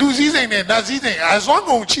လူစည်းစိမ်နဲ့နတ်စည်းစိမ်အစွမ်း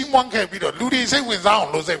ကုန်ချီးမွမ်းခဲ့ပြီးတော့လူတွေစိတ်ဝင်စားအော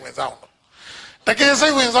င်လို့စိတ်ဝင်စားအောင်လို့တကယ်စိ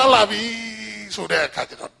တ်ဝင်စားလာပြီဆိုတဲ့အခါ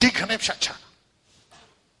ကျတော့ဒီခနဲ့ဖြတ်ချတာ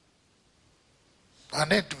ဘာ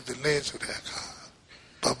နဲ့တူတယ်လဲဆိုတဲ့အခါ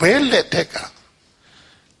ဘယ်လက်ထက်က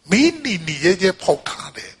မင်းနီရဲဖောက်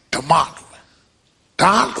ထားတယ်ဓမ္မလိုပဲ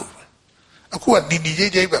ဒါလိုပဲအခုကနီ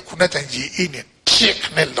ရဲပဲခုနကကြီးအေးနဲ့ချက်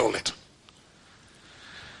နဲ့လုံးလိုက်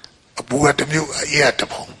အဘူကတမျိုးအေးရတ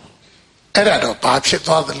ပုံအဲ့ဒါတော့ဘာဖြစ်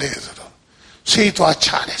သွားသလဲဆိုတော့ဆေးသွားချ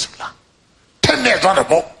တယ်ဆိုလားထက်နဲ့သွားတယ်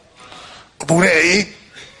ပေါ့အဘူနဲ့အေး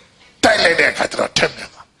တိုက်လိုက်တဲ့အခါကျတော့ထက်နဲ့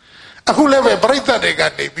သွားအခုလည်းပဲပြိဿတွေက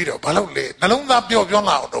နေပြီးတော့ဘာလို့လဲနှလုံးသားပျော့ပြောင်း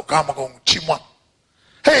လာအောင်တော့ကာမဂုဏ်ချီးမွမ်း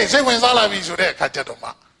ဟေးစိတ်ဝင်စားလာပြီဆိုတဲ့အခါကျတော့မှ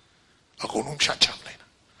အကုန်လုံးဖြတ်ချလိုက်တာ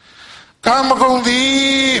ကာမဂုဏ်သည်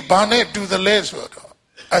ဘာနဲ့တူသလဲဆိုတော့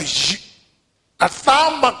အသ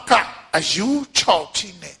မကအယူ6ဖြ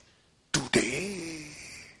စ်နေတူတယ်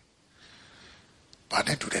ဘာ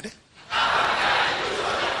နဲ့တူတယ်လဲ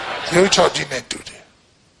ယူ6ဖြစ်နေတူတယ်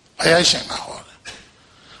ဘုရားရှင်ကဟောတယ်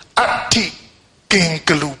အတ္တိကင်က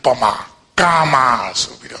လူပမာကာမ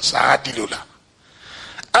ဆိုပြီးတော့စာတိလို့လား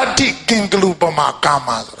အတ္တိကင်ကလူပမာကာမ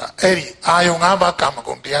ဆိုတာအဲ့ဒီအာယုံ၅ပါးကာမ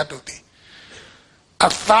ဂုဏ်တရားတို့သည်အ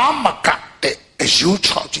သမကတဲ့အယူ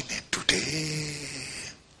6ခြင်းနဲ့တူတယ်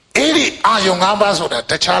အဲ့ဒီအာယုံ၅ပါးဆိုတာ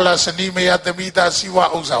တခြားလားစနိမယသမိတာစီဝ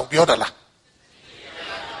ဥစ္စာကိုပြောတယ်လား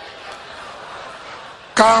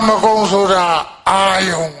ကာမဂုဏ်ဆိုတာအာ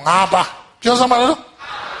ယုံ၅ပါးပြောစမ်းပါလား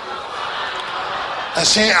အ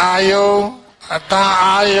ရှင်အာယုံအတန်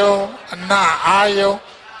အာယုံအနအာယုံ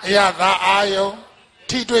အယတာအာယုံ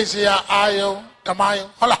ထိတွေ့စရာအာယုံဓမ္မယုံ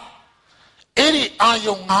ဟုတ်လားအဲ့ဒီအာ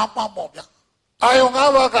ယုံ၅ပါးပေါ့ဗျာအာယုံ၅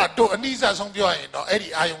ပါးကတို့အနိစ္စဆုံးပြောရင်တော့အဲ့ဒီ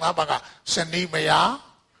အာယုံ၅ပါးကစနိမယ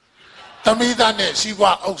သမိသားနဲ့စီး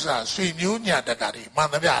ပွားဥစ္စာဆွေမျိုးညာတကာတွေမှန်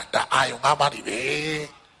သမျှဒါအာယုံ၅ပါးတွေပဲ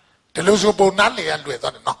ဒီလိုဆိုပုံနားလေရလွယ်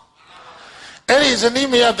သွားတယ်နော်အဲ့ဒီစနိ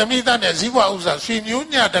မယသမိသားနဲ့စီးပွားဥစ္စာဆွေမျိုး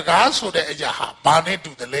ညာတကာဆိုတဲ့အရာဟာဘာနဲ့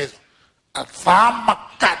တူတယ်လဲဆိုအသမ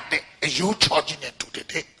ကတဲ့အယူချောခြင်းနဲ့တူတယ်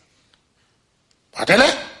တဲ့ဘာတယ်လဲ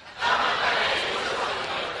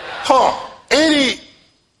ဟောအဲ့ဒီ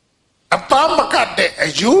အသမကတဲ့အ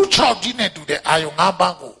ယူချောခြင်းနဲ့တူတဲ့အာယုံ၅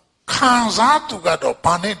ပါးကိုခံစားသူကတော့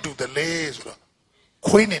ဘာနဲ့တူတယ်လဲဆိုတော့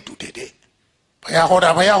ခွေးနဲ့တူတယ်တဲ့ဘုရားဟောတာ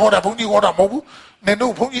ဘုန်းကြီးဟောတာမဟုတ်ဘူးနင်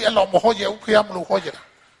တို့ဘုန်းကြီးအဲ့လိုမဟောကြဘူးဘုရားမလို့ဟောကြတာ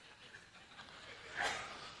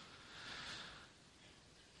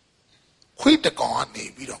ခွေးတကောင်ကနေ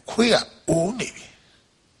ပြီးတော့ခွေးကအိုးနေပြီ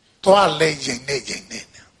သွားလဲရင်နေ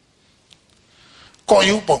ကော်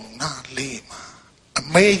ယူပုံနာလေးမှာအ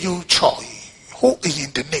မေယူချော်ဟိုအရင်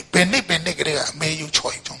တနေ့ဘယ်နေ့ကလေးကအမေယူ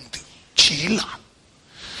ချော်တုံးသူချီလာ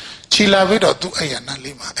ပြီးတော့သူ့အရနာ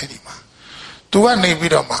လေးမှာအဲ့ဒီမှာသူကနေ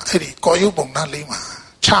ပြီးတော့မှအဲ့ဒီကော်ယူပုံနာလေးမှာ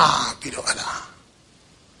ချပြီးတော့အဲ့ဒါ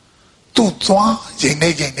သူ့သွားရင်နေ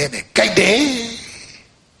နဲ့ကြိုက်တယ်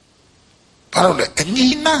ဘာလို့လဲအညီ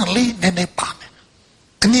နာလေးနည်းနည်းပါနေ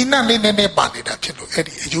အညီနာလေးနည်းနည်းပါနေတာဖြစ်လို့အဲ့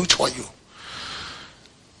ဒီအယူချော်ယူ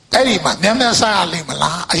အဲ့ဒီမှာများစားရလိမ့်မ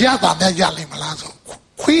လားအရသာများရလိမ့်မလားဆို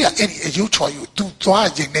ခွေးကအဲ့ဒီအယူချော်ယူသူ့သွား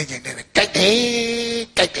ရင်နေကြိုက်တယ်ပစ်နဲ့ကြိုက်တယ်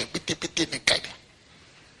တစ်နဲ့ကြို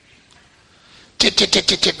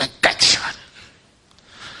က်ရှာ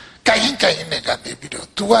ကိုင်းနဲ့ကနေပြီးတော့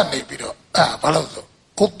သူကနေပြီးတော့ဘာလို့ဆို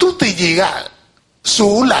ကိုသူ့တေကြီးက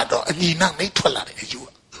စိုးလာတော့အညီနာနေထွက်လာတယ်အယူ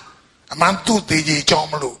အမှန်သူ့တေကြီးကြောင်း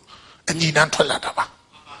မလို့အညီနာထွက်လာတာပါ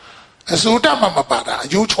အစိုးတမမပါတာအ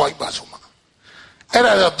ယူချော်ယူပါဆိုမှာအဲ့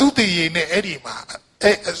ဒါတော့သူ့တေကြီးနဲ့အဲ့ဒီမှာ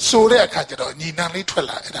ဆိုတဲ့အခါကျတော့ညီနန်းလေးထွက်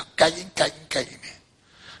လာအဲ့ဒါကိုင်းနေ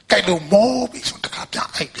ကိုက်လို့မောပြီဆိုတခါပြန်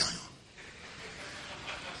အိုက်ပြန်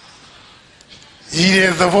ရည်ရ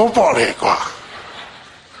သဘောပေါ်တယ်ကွာ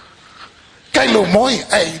ကိုက်လို့မောရင်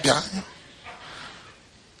အိုက်ပြန်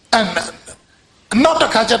နောက်တ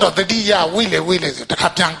ခါကျတော့တတိယဝိလေဆိုတခါ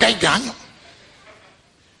ပြန်ကိုက်ပြန်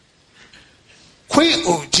ခွေး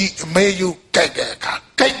အိုကြီးအမေယူကိုက်တဲ့အခါ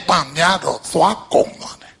ကိုက်ပများတော့သွားကုန်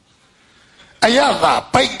သွားအရသာ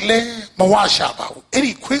ပိတ်လဲမဝရှာပါဘူးအဲ့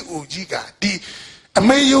ဒီခွေးအိုကြီးကဒီအ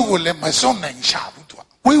မေယိုးကိုလည်းမစွန့်နိုင်ရှာဘူးသူက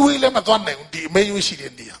ဝေးလည်းမသွားနိုင်ဘူးဒီအမေယိုးရှိ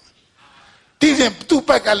တဲ့နေရာဒီပြင်သူ့ဘ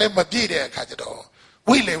က်ကလည်းမပြည့်တဲ့အခါကျတော့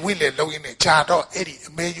ဝိလေလုံးရင်းနဲ့ဂျာတော့အဲ့ဒီ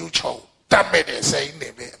အမေယိုးချောင်းတတ်မဲ့တဲ့စိမ့်နေ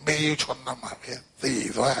ပဲအမေယိုးချောင်းနာမှာပဲသိ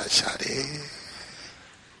သွားရှာတယ်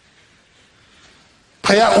ဖ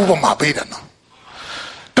ယားဥပမာပေးတယ်နော်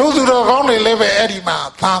တို့သူတော်ကောင်းတွေလည်းပဲအဲ့ဒီမှာ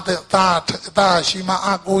သားရှိမ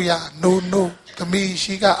အာကိုရနိုသမီး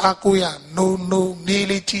ရှိကအာကိုရနိုနေ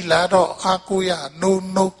လေးကြည်လာတော့အာကိုရနို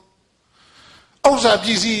ဥစ္စာပ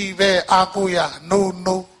စ္စည်းပဲအာကိုရနို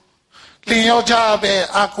လင်ယောက်ျားပဲ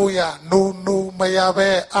အာကိုရနိုမရပဲ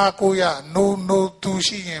အာကိုရနိုသူ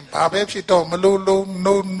ရှိရင်ဘာပဲဖြစ်တော့မလို့နို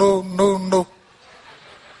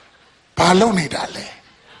ဘာလုပ်နေတာလဲ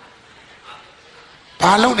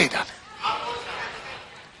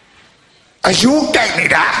အယူတိုက်နေ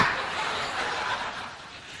တာ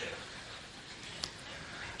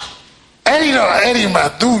အဲ့ဒီမှာ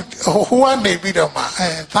သူဟိုကနေပြီးတော့မှ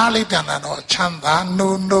သားလေးပြန်လာတော့ချမ်းသာ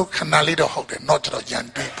နိုခဏလေးတော့ဟုတ်တယ်တော့ကျွန်တော်ရန်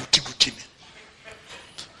တွေးဘူးနေ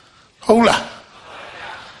ဟုတ်လား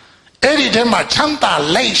အဲ့ဒီထဲမှာချမ်းသာ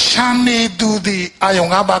လိုက်ရှာနေသူဒီအာယုံ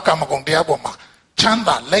၅ပါးကမ္မဂုဏ်တရားပေါ်မှာချမ်း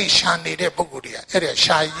သာလိုက်ရှာနေတဲ့ပုဂ္ဂိုလ်တွေကအဲ့ဒါ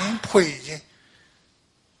ရှာရင်ဖွေရင်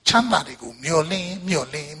ချမ်းသာတွေကိုမျောလင်းနေ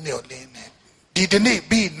ဒီတနေ့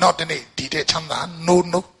ပြီးနောက်တနေ့ဒီတဲ့ချမ်းသာနို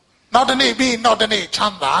နောက်တနေ့ပြီးနောက်တနေ့ချ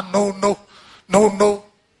မ်းသာနိုနော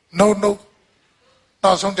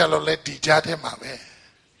က်ဆုံးကြလို့လဲဒီကြားထဲမှာပဲ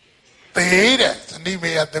သေးတယ်ဇနီး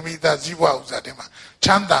မေယသမီးသားဇီဝဥစ္စာတွေမှာချ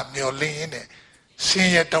မ်းသာမျောလင်းနေဆ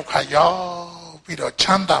င်းရဲဒုက္ခရောက်ပြီးတော့ချ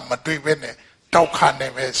မ်းသာမတွေ့ဘဲနဲ့ဒုက္ခ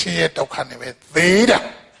နဲ့ပဲဆင်းရဲဒုက္ခနဲ့ပဲသေးတယ်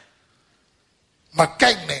မ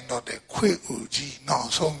ကြိုက်နိုင်တော့တဲ့ခွေးဦးကြီးနော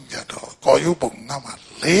က်ဆုံးကြတော့ကော်ရုပ်ပုံနာမှာ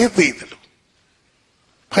လေးသေးတယ်လို့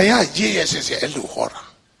ဖယားရေးရစစ်စစ်အဲ့လိုဟောတာ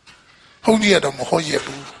ဘုန်းကြီးကတော့မဟောရ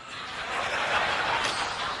ဘူး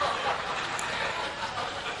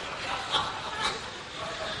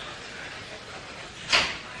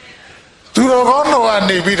သူတော်ကောင်းတို့က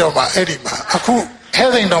နေပြီးတော့မှအဲ့ဒီမှာအခုထဲ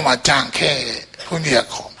သိမ့်တော့မှကြံခဲဘုန်းကြီးက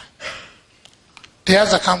ခေါ်မှာတရား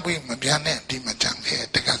စခန်းပြီးမပြန်နဲ့ဒီမှာကြံခဲ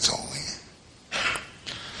တက္ကသိုလ်ဝင်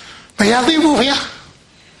မရသေးဘူးဖေ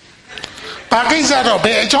ဘာကိစ္စတော့ဘ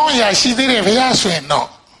ယ်အကြောင်းအရာရှိသေးတယ်ဖေဆိုရင်တော့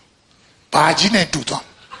ဘာကြီးနဲ့တူသွား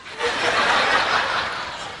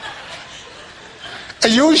အ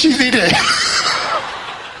ယုံရှိသေးတယ်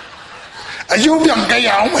အယုံပြန်ကြရ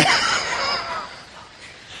အောင်မယ်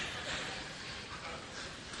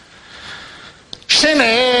ရှင်းတ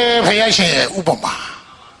ယ်ဘုရားရှင်ရဲ့ဥပမာ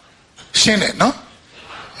ရှင်းတယ်နော်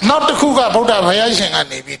နောက်တစ်ခုကဗုဒ္ဓဘုရားရှင်က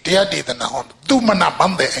နေပြီးတရားဒေသနာဟောသူမနာမ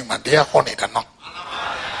န်းတဲ့အိမ်မှာတရားဟောနေတာနော်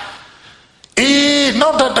နော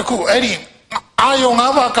က်တစ်ခုအဲ့ဒီအာယုံ၅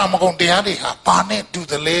ပါးကာမဂုဏ်တရားတွေဟာဘာနဲ့တူ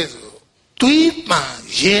သလဲဆိုတွေးမှန်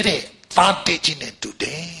ရဲတဲ့သားတိတ်ကြီးနဲ့တူတ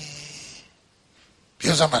ယ်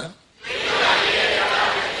ပြောစမ်းပါလား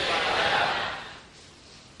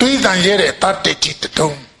တွေးတန်ရဲတဲ့သားတိတ်ကြီး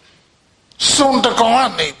တုံး စွန်တကောင်က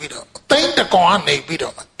နေပြီးတော့သိန်းတကောင်ကနေပြီး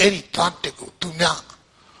တော့အဲ့ဒီသားတစ်ကိုသူများ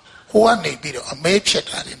ဟိုကနေပြီးတော့အမဲဖြတ်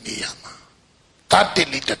တာနေရမှာသားတစ်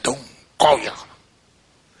လေးတုံးကောက်ရ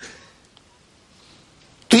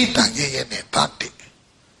တိတန်ရဲ့နဲ့သားတစ်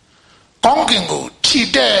ကောင်းကင်ကိုခြိ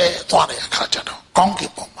တဲ့သွားတဲ့အခါကျတော့ကောင်းက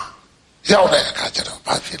င်ပေါ်မှာရောက်တဲ့အခါကျတော့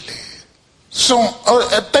ဘာဖြစ်လဲစွန်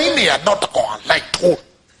အသိန်းနေရတော့တကောင်လိုက်ထိုး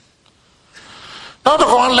နောက်တ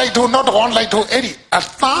ကောင်လိုက်ထိုးနောက်တကောင်လိုက်ထိုးအဲ့ဒီအ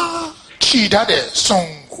သားခြိထားတဲ့စွန်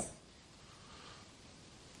ကို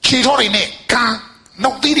ခြိထော်ရင်းနဲ့ကန်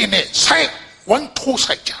နှုတ်သီးတွေနဲ့ဆိုင်ဝမ်းထိုး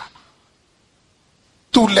ဆိုင်ကြ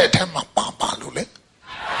သူ့လက်ထဲမှာပါလို့လေ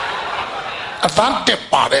အသားတက်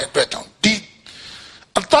ပါတဲ့အတွက်ကြောင့်ဒီ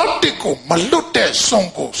အသားတက်ကိုမလွတ်တဲ့စွန်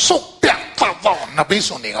ကိုစုပ်ပြတ်တော့နဘေး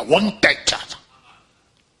စွန်တွေကဝမ်းတိုက်ကြတာ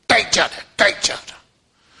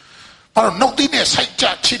ဘာလို့နှုတ်သီးနဲ့ဆိုင်ကြ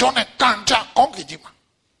ခြေထောက်နဲ့ကန်ကြကောင်းကင်ကြီးမှာ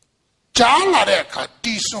ကြားလာတဲ့အခါ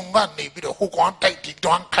တီစွန်ကနေပြီးတော့ဟိုကွမ်းတိုက်ဒီ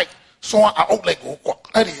တွန်းခိုက်စွန်အုပ်လိုက်ကိုကွာ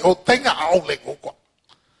အဲ့ဒီဟိုသိန်းကအုပ်လိုက်ကိုကွာ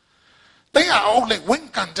သိန်းအုပ်လိုက်ဝင်း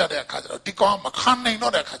ကန်ကြတဲ့အခါကျတော့ဒီကောင်မခံနိုင်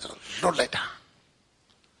တော့တဲ့အခါကျတော့လွတ်လိုက်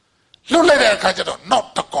တဲ့အခါကျတော့နောက်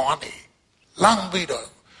တကောင်ကနေလမ်းပြီးတော့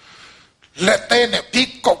လက်သေးနဲ့ပြီး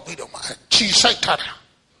ကောက်ပြီးတော့မှခြိဆိုင်ထားတာ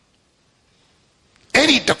အဲ့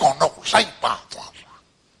ဒီတကောင်တော့လိုက်ပါသွား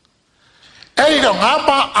အဲ့ဒီတော့ငါး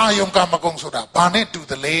ပါးအာယုံကမကုံဆိုတာဘာနဲ့တူ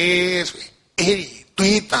သလဲဆိုရင်အဲ့ဒီ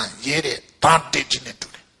တွေးတန်ရဲတဲ့ဘာတစ်ချင်းနဲ့တူ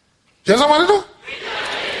တယ်ရစမလို့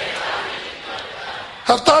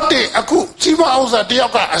ဟာတော်တယ်အခုကြီးမအောင်စားတယော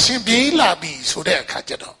က်ကအရှင်ပြေးလာပြီဆိုတဲ့အခါ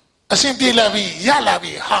ကျတော့အရှင်ပြေးလာပြီရလာ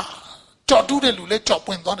ပြီဟာကြော်တူးတဲ့လူလဲကြော်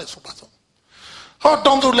ပွင့်သွားတယ်ဆိုပါစို့ဟော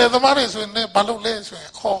တောင်းသူလေသမားတွေဆိုရင်ဘာလို့လဲဆိုရ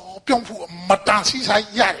င်ဟောပြုံးဖို့မတန်စီဆိုင်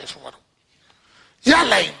ရတယ်ဆိုတော့ရ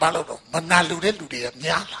လိုက်ဘာလို့တော့မနာလူတဲ့လူတွေက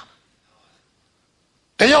များလာ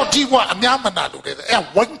တယောက်ကြီးကအများမနာလူတဲ့အဲ့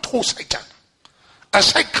ဝိုင်းထိုးဆိုင်ကြအ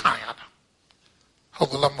ဆိုင်ခံရတာဟု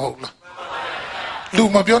တ်လားမဟုတ်လားလူ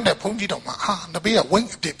မပြောနဲ့ဘုန်းကြီးတော်မှာဟာနဘေးကဝိုင်း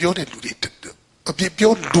အပြစ်ပြောတဲ့လူတွေအပြစ်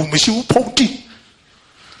ပြောလူမရှိဘူးဘုန်းကြီး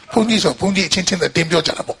ဆိုဘုန်းကြီးအချင်းချင်းတင်ပြော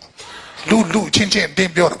ကြတာပေါ့လူအချင်းချင်းတ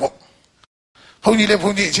င်ပြောတာပေါ့ဘုန်းကြီးလည်းဘု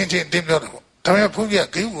န်းကြီးအချင်းချင်းတင်ပြောတာပေါ့ဒါပေမဲ့ဘုန်းကြီးက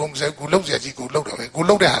ဂိမ်းဦးမစဲကိုလှုပ်ရကြီးကိုလှုပ်တယ်ပဲကို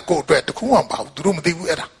လှုပ်တဲ့ဟာကိုအတွက်တခုမှမပါဘူးသူတို့မသိဘူး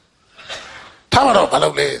အဲ့ဒါထားတော့ဘာလု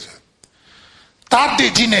ပ်လဲတာတိ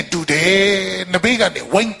ကြီးနဲ့တူတယ်နဘေးကနေ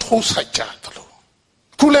ဝိုင်းထိုးဆိုင်ကြတယ်လို့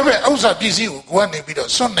ခုလည်းပဲဥစ္စာပစ္စည်းကိုကိုကနေပြီးတော့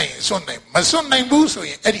စွန့်နိုင်မစွန့်နိုင်ဘူးဆို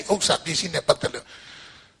ရင်အဲ့ဒီဥစ္စာပစ္စည်းနဲ့ပတ်သက်လို့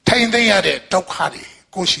ထိုင်သိရတဲ့ဒုက္ခတွေ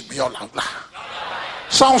ကိုရှိမရောက်လာဘူးလား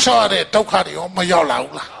စောင့်ရှောက်ရတဲ့ဒုက္ခတွေရောမရောက်လာ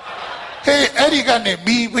ဘူးလားဟေးအဲ့ဒီကနေ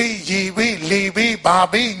မိဘေးရေဘေးလေဘေးဘာ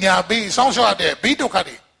ဘေးညာဘေးစောင့်ရှောက်ရတဲ့ဘေးဒုက္ခ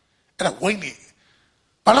တွေအဲ့ဒါဝိုင်းနေ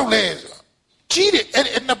ဘာလို့လဲဆိုကြီးတယ်အဲ့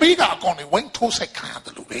နဘေးကအကောင်တွေဝိုင်းထိုးဆိုင်ခံရတ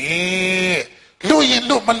ယ်လို့ပဲလွတ်ရင်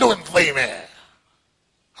လွတ်မလွတ်သိမယ်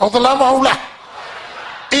ဟုတ်သလားမဟုတ်လား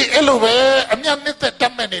အဲ့လိုပဲအမြတ်နှစ်သက်တ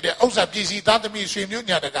တ်မဲ့နေတဲ့ဥစ္စာပစ္စည်းသားသမီးဆွေမျိုး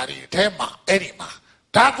ညာတကာတွေအထဲမှာအဲ့ဒီမှာ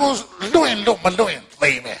ဒါကိုလွတ်ရင်လွတ်မလွတ်ရင်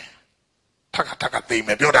သိမယ်ထက်သိမ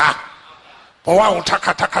ယ်ပြောတာဘဝကိုထက်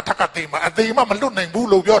သိမယ်အသေးမှမလွတ်နိုင်ဘူး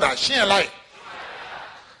လို့ပြောတာရှင်းလိုက်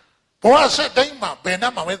ဘဝစက်တိုင်းမှာဘယ်နှ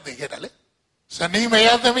မှာပဲသိခဲ့တာလေဇနီးမ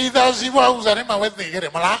ယားသမီးသားစီးပွားဥစ္စာတွေမှာပဲသိခဲ့တ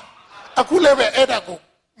ယ်မလားအခုလည်းပဲအဲ့ဒါကို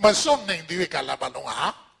မစွန့်နိုင်သေးတဲ့ကာလပတ်လုံးဟာ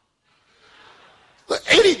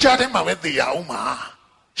အဲ့ဒီကြားထဲမှာပဲသိရအောင်မှာ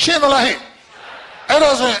ရှင်းသလားဟဲ့အဲ့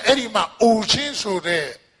တော့ဆိုရင်အဲ့ဒီမှာအိုချင်းဆို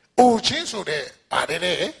တဲ့ပါတယ်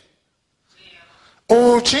လေ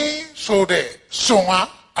အိုချင်းဆိုတဲ့စွန်ဟာ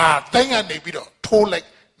တိုင်းကနေပြီးတော့ထိုးလိုက်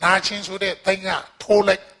နာချင်းဆိုတဲ့တိုင်းကထိုး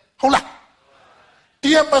လိုက်ဟုတ်လား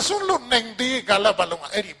ဒီမစွန့်လို့နိုင်သေးတဲ့ကာလပတ်လုံးဟာ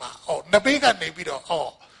အဲ့ဒီမှာနဘေးကနေပြီးတော့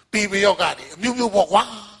ပြီးပြီးရောက်ကနေအမျိုးမျိုးပေါ့ကွာ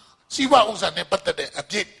စီးပွားဥစ္စာနဲ့ပတ်သက်တဲ့အ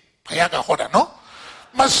ပြစ်ဘုရားကဟောတာနော်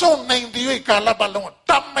မစွန့်နိုင်သေးတဲ့ကာလပတ်လုံး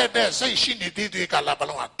တတ်မဲ့တဲ့စိတ်ရှိနေသေးတဲ့ကာလပတ်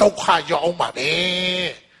လုံးကဒုက္ခရောက်အောင်ပါပဲ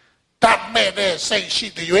တတ်မဲ့တဲ့စိတ်ရှိ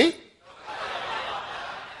သေး၍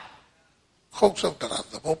ဟုတ်ဆုံးတာ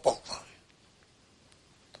သဘောပေါက်သွားတယ်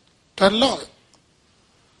တလို့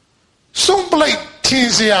စွန့်ပလိုက်ထင်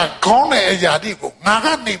စရာကောင်းတဲ့အရာတွေကိုငါက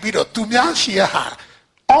နေပြီးတော့သူများရှိရဟာ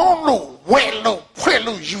အောင်းလို့ဝဲလို့ခွဲ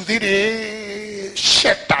လို့ယူသေးတယ်ရှ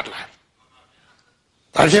က်တတ်လာ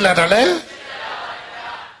ဘာဖြစ်လာတယ်လဲ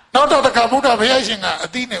နောက်တော့တခါဘုရားဘုရားရှင်ကအ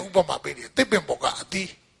သီးနဲ့ဥပမာပေးတယ်တစ်ပင်ပေါ်ကအသီး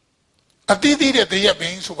သီးတဲ့တရက်ပ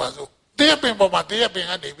င်ဆိုပါစို့တရက်ပင်ပေါ်မှာတရက်ပင်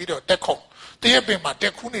ကနေပြီးတော့တက်ခုံတရက်ပင်မှာတ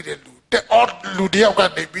က်ခူးနေတဲ့လူတယောက်က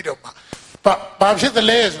နေပြီးတော့မှဘာဖြစ်သ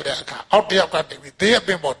လဲဆိုတဲ့အခါအောက်တယောက်ကနေပြီးတရက်ပ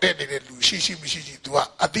င်ပေါ်တက်နေတဲ့လူရှိမရှိ तू က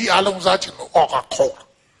အသီးအလုံးစားချင်လို့အောက်ကခေါ်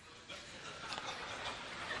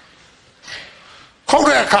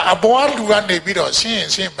တဲ့အခါအပေါ်လူကနေပြီးတော့ရှင်း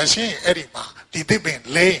မရှင်းအဲ့ဒီမှာဒီတစ်ပင်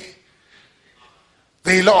လိမ့်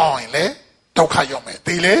သေလို့အောင်ရင်လေဒုက္ခရောက်မယ်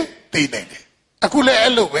သေလေသေနေတယ်အခုလည်း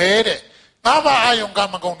အဲ့လိုပဲတဲ့ ငါးပါးအာယုံကာ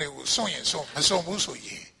မဂုဏ်တွေကိုစွန့်ရင်စွန့်မစွန့်ဘူးဆိုရ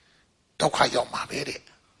င်ဒုက္ခရောက်မှာပဲတဲ့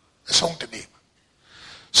အဆုံးတနေ့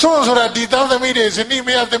စွန့်ဆိုတာဒီသားသမီးတွေဇနီးမ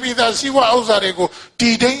ယားသမီးသားစီးပွားဥစ္စာတွေကို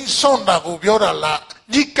ဒီတိုင်းစွန့်တာကိုပြောတာလား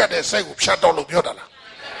ညစ်ကတ်တဲ့စိတ်ကိုဖြတ်တော့လို့ပြောတာလား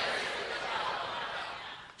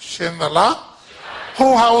ရှင်းသလား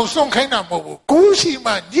ဟိုဟာကိုစွန့်ခိုင်းတာမဟုတ်ဘူးကိုယ်ရှိ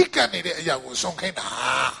မှညစ်ကတ်နေတဲ့အရာကိုစွန့်ခိုင်းတာ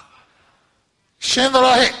ရှင်းသ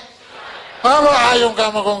လားဟဲ့ဘာလို့အာယုံကာ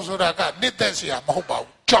မဂုဏ်ဆိုတာကနှစ်သက်စရာမဟုတ်ပါ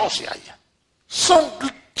ဘူးကြောက်စရာကြီးစွ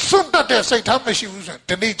န့်တတ်တဲ့စိတ်ထားမရှိဘူးဆိုရင်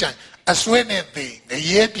ဒီနေ့ကျရင်အစွဲနဲ့သိင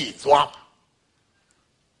ရဲပြေသွား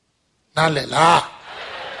နားလည်လား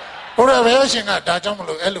ဘုရားဘုရားရှင်ကဒါကြောင့်မ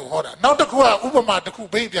လို့အဲ့လိုဟောတာနောက်တစ်ခုကဥပမာတစ်ခု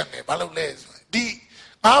ပေးပြန်တယ်ဘာလို့လဲဆိုရင်ဒီ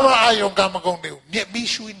ငါးပါးအာယုံကာမဂုဏ်တွေကိုမြက်ပြီး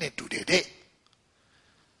ရှုနေတူတယ်တဲ့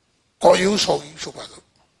ကိုယူဆိုယူဆိုပါစို့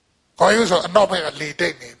ကိုယူဆိုအနောက်ဘက်ကလေတိ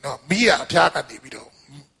တ်နေနော်မီးကအဖျားကနေပြီးတော့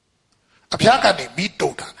အဖျားကနေမီးတု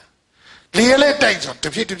တ်တာလေလည်းတိုက်ဆိုတ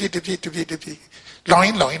ဖြည်းလောင်းရ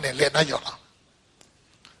င်နဲ့လက်နဲ့ရောက်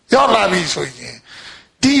လာပြီဆိုရင်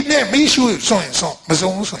ဒီနဲ့မီးရှုစွန့်ရင်စွန့်မစွ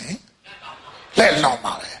န့်ဘူးဆိုရင်လက်လောင်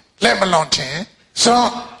ပါပဲလက်မလောင်ခြင်းစွန့်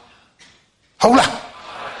ဟုတ်လား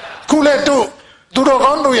ခုလက်တို့သူတော်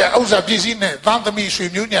ကောင်းတို့ရဲ့ဥစ္စာပစ္စည်းနဲ့သံသမီးရွှေ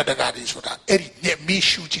မျိုးညာတကားတွေဆိုတာအဲ့ဒီနဲ့မီး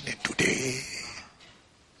ရှုခြင်းနဲ့တူတယ်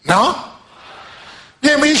နော်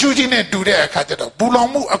နဲ့မီးရှုခြင်းနဲ့တူတဲ့အခါကျတော့ပူလောင်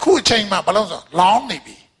မှုအခုအချိန်မှဘာလို့ဆိုလောင်းနေ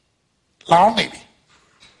ပြီ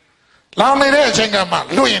လောင်းနေတဲ့အချိန်ကမှ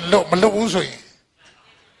လွတ်ရင်လွတ်မလွတ်ဘူးဆိုရင်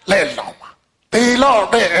လက်လောင်ပါတေတော့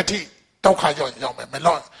တဲ့အထိဒုက္ခရောက်မယ်မ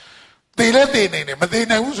လို့တေလည်းတေနေတယ်မတေ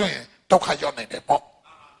နိုင်ဘူးဆိုရင်ဒုက္ခရောက်နေတယ်ပေါ့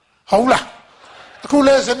ဟုတ်လားအခု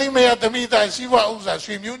လဲဇနီးမယားသမီးသားစီးပွားဥစ္စာ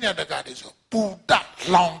ရွှေမျိုးညာတကားတွေဆိုပူတတ်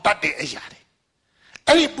လောင်တတ်တဲ့အရာတွေ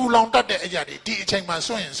အဲ့ဒီပူလောင်တတ်တဲ့အရာတွေဒီအချိန်မှ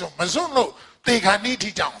စွန့်ရင်စွန့်မစွန့်လို့တေခါနိထိ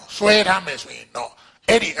ကြောင့်ဆွဲထားမယ်ဆိုရင်တော့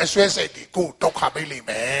အဲ့ဒီအဆွဲစိတ်တွေကိုဒုက္ခပေးလိမ့်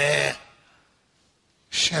မယ်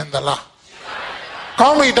ရှင်းသလားကော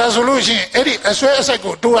င်းပြီဒါဆိုလို့ရှိရင်အဲ့ဒီအဆွဲအစိတ်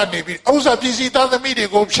ကိုတို့ကနေပြီးဥစ္စာပစ္စည်းသားသမီးတွေ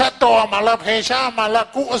ကိုဖြတ်တော်မှာလားဖယ်ရှားမှာလား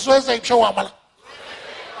ကိုအဆွဲစိတ်ဖြုတ်ရမှာလား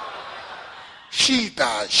ရှိ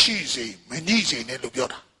တာရှိစေမညှိစေနဲ့လို့ပြော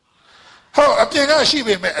တာဟုတ်အပြင်ကရှိ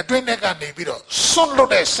ပေမဲ့အတွင်းထဲကနေပြီးတော့စွန့်လွ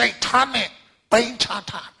တ်တဲ့စိတ်ထားနဲ့ပိန်းချ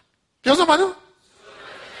ထားပြောစမ်းပါလို့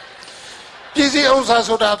ပစ္စည်းဥစ္စာ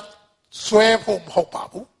ဆိုတာဆွဲဖို့မဟုတ်ပါ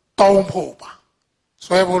ဘူးတောင်းဖို့ပါ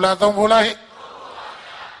ဆွဲဖို့လားတောင်းဖို့လားဟဲ့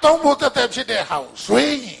တောင်းဖို့တသက်ဖြစ်တဲ့ဟာကိုဆွဲ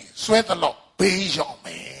ရင်ဆွဲသလောက်ဘေးရောက်မ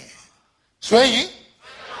ယ်ဆွဲရင်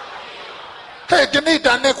ဟဲ့ဒီနေ့တ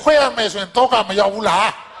န်းနဲ့ခွဲရမယ်ဆိုရင်တော့ကမရောက်ဘူး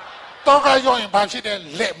လားတော့ကရောက်ရင်ဘာဖြစ်တယ်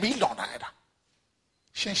လက်မီးလောင်တာအဲ့ဒါ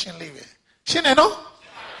ရှင်းလေးပဲရှင်းတယ်နော်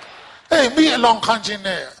ဟဲ့မီးအလောင်ခံခြင်း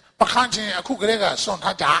နဲ့ပခန်းခြင်းအခုကလေးကစွန့်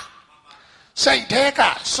ထားကြစိတ်ထဲက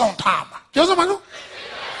စွန့်ထားမှာပြောစမ်းမလို့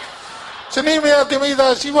ဇနီးမယားသမီး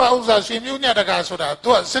သားစီးပွားဥစ္စာရွှေမျိုးညတကာဆိုတာသူ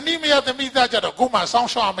ကဇနီးမယားသမီးသားကြတော့ကိုယ်မှစောင်း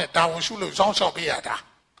ရှောက်ရမယ်တာဝန်ရှုလို့စောင်းရှောက်ပေးရတာ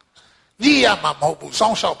ညရမှာမဟုတ်ဘူးစော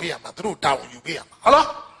င်းရှောက်ပေးရမှာသူတို့တာဝန်ယူပေးရမှာဟုတ်လား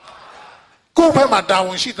ကိုယ်ဘက်မှာတာဝ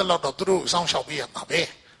န်ရှိသလောက်တော့သူတို့စောင်းရှောက်ပေးရမှာပဲ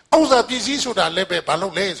ဥစ္စာပစ္စည်းဆိုတာလည်းပဲဘာ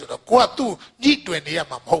လို့လဲဆိုတော့ကိုကသူ့ညှိတွင်နေရ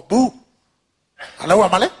မှာမဟုတ်ဘူးဘာလို့ရ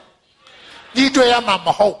မှာလဲညှိတွင်ရမှာမ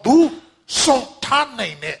ဟုတ်ဘူးစွန့်ထားနို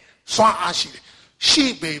င်တဲ့စွမ်းအားရှိတယ်ရှိ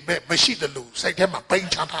ပေမဲ့မရှိတယ်လို့စိတ်ထဲမှာပိန်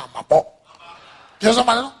ချထားမှာပေါ့ပြောစမ်း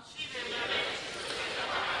ပါလား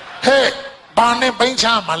ဟဲ့ဘာနဲ့ပိန်ချ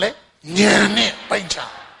မှာလဲဉာဏ်နဲ့ပိန်ချ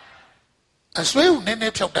အစွဲကိုနည်းန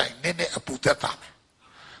ည်းဖြောက်တိုင်းနည်းနည်းအပူသက်တာမယ်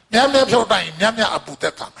များများဖြောက်တိုင်းများအပူသ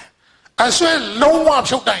က်တာမယ်အစွဲလုံးဝ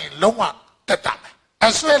ဖြုတ်တိုင်းလုံးဝတက်တာမယ်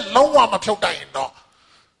အစွဲလုံးဝမဖြုတ်တိုင်းတော့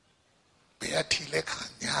ဘယ်အထီလက်ခံ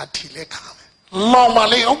ညာထီလက်ခံမယ်လောင်မ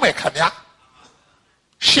လေးအောင်မယ်ခင်ဗျာ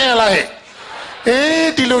ရှင်းလားဟဲ့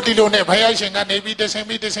ဒီလိုနဲ့ဘုရားရှင်ကနေပြီးတဆ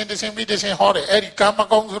င်ဟောတယ်အဲ့ဒီကာမ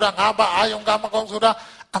ဂုဏ်ဆိုတာငါးပါးအာယုံကာမဂုဏ်ဆိုတာ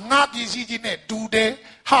အငါပစ္စည်းကြီးနဲ့တူတယ်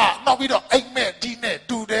ဟာနောက်ပြီးတော့အိမ်မက်ဒီနဲ့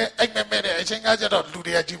တူတယ်အိမ်မက်တဲ့အချိန်ကကျတော့လူ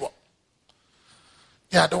တွေကကြီးပေါ့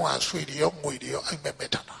ညတော့ဟာဆွေတွေရောငွေတွေရောအိမ်မ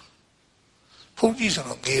က်ထားတာဘုန်းကြီးဆို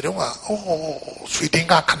တော့ငေတော့ကဆွေတင်း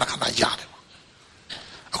ကခဏရတယ်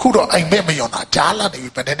အခုတော့အိမ်မက်မယုံတာကြားလာနေပြီ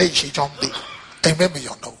ဘယ်နဲ့ရှိချောင်းမသိအိမ်မက်မ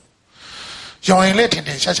ယုံတော့ယုံရင်လည်းထ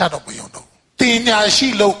င်ရှားတော့မယုံတော့တင်ညာရှိ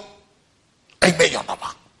လို့အိမ်မက်ယုံတာပါ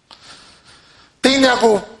တင်ညာ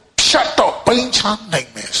ကိုဖြတ်တော့ပိန်းချနိုင်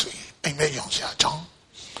မယ်ဆိုရင်အိမ်မက်ယုံရှာချောင်း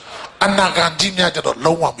အနာဂတ်ကြီးများကျတော့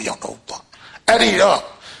လုံးဝမယုံတော့ဘူးအဲ့ဒီ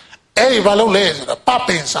ဘာလို့လဲဆိုတော့ပပ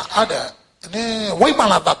င်စာအဲ့ဒါဝိမ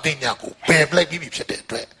လာတာတင်ညာကိုပယ်ပလိုက်ပြီးဖြစ်တဲ့အ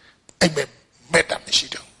တွက်အိမ်မက်တာမရှိ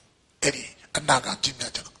တော့အဲ့ဒီအနာဂတ်ကြီး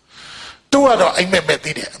များကျတော့တို့ကတော့အိမ်မက်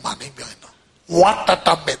သေးတယ်အမှန်တည်းပြောရင်တော့ဝတ်တ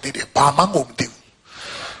တ်မဲ့သေးတယ်ဘာမှမသိဘူး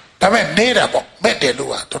ဒါပေမဲ့နေတာပေါ့မဲ့တယ်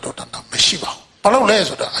လို့ကတော်တန်မရှိပါဘူးဘာလို့လဲ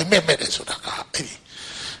ဆိုတော့အိမ်မက်တယ်ဆိုတာကအဲ့ဒီ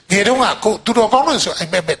ငယ်တုန်းကကိုသူတော်ကောင်းလို့ဆိုအိ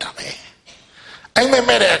မ်မက်တာပဲ အိမ်မက်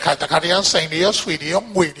မဲ့တဲ့အခါတခါတည်းစိန်တွေရောဆွေတွေရော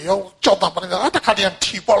ငွေတွေရောကြောက်တာပါနေတာတခါတည်း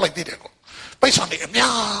ထီပေါက်လိုက်သေးတယ်ကောပိတ်ဆံတွေအ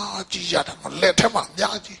များကြီးရတယ်လက်ထက်မှာအ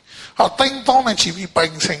များကြီးဟာတိုင်းတောင်းနေချီပြီးပို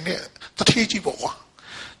င်စိန်နဲ့တထေးကြီးပေါ့ကွာ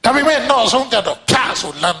ဒါပေမဲ့နောက်ဆုံးကြတော့ဖြား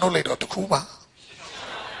ဆိုလမ်းလို့လိုက်တော့တခုမှ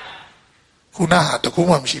ခုနဟာတခု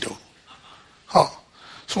မှမရှိတော့ဟော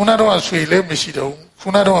ခုနတော့ဆွေလည်းမရှိတော့ခု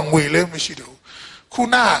နတော့ငွေလည်းမရှိတော့ခု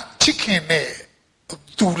နချစ်ခင်နဲ့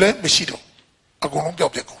သူလည်းမရှိတော့အကုန်လုံးပြော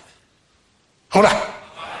က်ပြက်ကုန်ဟုတ်လား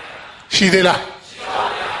ရှိသေးလား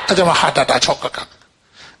အဲ့ဒါမှဟာတာချောက်ကက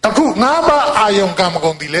အခုငါးပါးအာယုံကံမကု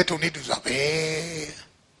န်ဒီလဲထုံနေတူစားပဲ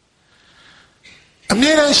အ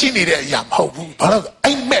မြဲတမ်းရှိနေတဲ့အရာမဟုတ်ဘူးဘာလို့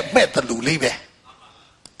အိမ်မက်မဲ့တလူလေးပဲ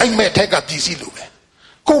အိမ်မက်ထက်ကပြည်စည်းလို့ပဲ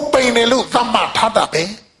ကိုပိန်တယ်လို့သတ်မှတ်ထားတာပဲ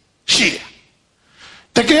ရှိတယ်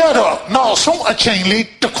တကယ်တော့နောက်ဆုံးအချိန်လေး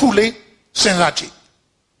တစ်ခုလေးစဉ်းစားကြည့်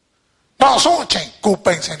နောက်ဆုံးအချိန်ကို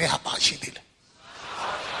ပိန်စင်တဲ့ဟာပါရှိသေးတယ်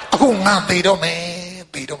အခုငါသိတော့မယ်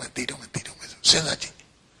စဉ်းစားကြည့်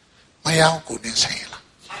မရအောင်ကိုနေဆိုင်ရလား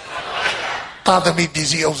သာသမီပြည်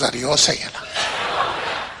စည်းဥစ္စာတွေရောဆိုင်ရလား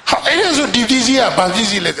ဟာအဲ့ဒါဆိုဒီပြည်စည်းကဘာပြည်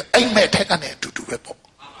စည်းလဲအိမ်မက်ထက်ကနေအတူတူပဲပေါ့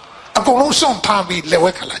အကုန်လုံးစွန့်ထားပြီးလက်ဝဲ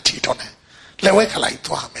ခလာချီတော့တယ်လက်ဝဲခလာကြီး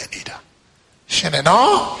သွားမယ်နေတာရှင်းတယ်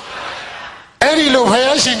နော်အဲ့ဒီလိုဘု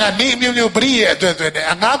ရားရှင်ကနေအမျိုးမျိုးပရိရဲ့အတွက်နဲ့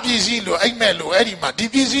အငါပြည်စည်းလို့အိမ်မက်လို့အဲ့ဒီမှာဒီ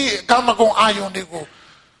ပြည်စည်းကာမဂုဏ်အာယုန်တွေကို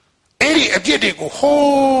အဲ့ဒီအပြစ်တွေကို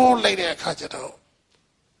ဟိုးလိုက်တဲ့အခါကျတော့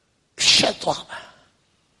ရှက်သွားတာ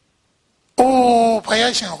အိုးဘု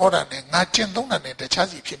ရားရှင်ဟောတာနဲ့ငါကျင့်သုံးတာနဲ့တခြား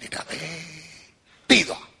စီဖြစ်နေတာပဲသိ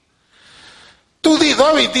သွားသူသိ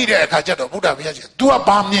သွားပြီသိတဲ့အခါကျတော့ဘုရားဘုရားရှင် तू က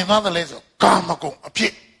ဘာမြင်သွားသလဲဆိုကာမဂုဏ်အဖြ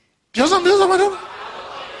စ်ပြောစမ်းမလို့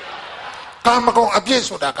ကာမဂုဏ်အဖြစ်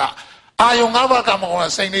ဆိုတာကအာယုံ၅ပါးကာမဂုဏ်က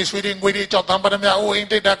စိန်တွေဆွေတွေငွေတွေကြောက်တံပရမအိုးအိမ်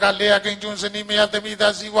တိတ်တာကလေယာကင်းကျွန်းစနီမယသမိ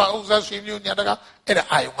သားစီဝဥစ္စာဆွေမျိုးညာတကအဲ့ဒါ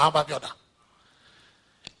အာယုံ၅ပါးပြောတာ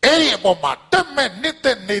အဲ့ဒီအပေါ်မှာတက်မဲ့နေ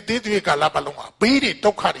တဲ့နေသေးတွေကလာပလုံးကဘေးတွေ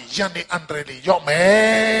ဒုက္ခတွေရန်တွေအန္တရာယ်တွေရောက်မ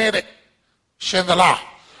ယ်တဲ့ရှင်းသလား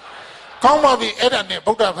ကောင်းပါပြီအဲ့ဒါနဲ့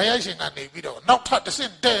ဗုဒ္ဓဘုရားရှင်ကနေပြီးတော့နောက်ထပ်တစ်ဆ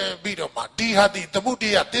င့်တက်ပြီးတော့မှဒီဟာဒီသမုဒိ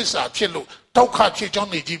ယသစ္စာဖြစ်လို့ဒုက္ခဖြစ်ကြော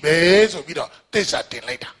င်းနေကြည့်ပဲဆိုပြီးတော့သစ္စာတင်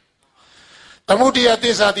လိုက်တာသမုဒိယသ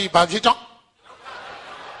စ္စာဒီဘာဖြစ်ကြောင်း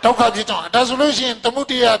ဒုက္ခဖြစ်ကြောင်းဒါဆိုလို့ရှိရင်သမု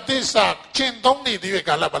ဒိယသစ္စာကျင့်သုံးနေတဲ့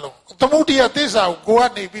ကာလပလုံးသမုဒိယသစ္စာကိုကို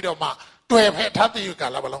ကနေပြီးတော့မှတွေ့ဖက်ထားတဲ့ကာ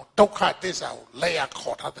လပလုံးဒုက္ခသစ္စာကိုလက်ရ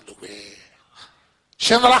ခေါ်ထားတယ်လို့ပဲ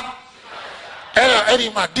ရှင်းသလားအဲ့ဒီ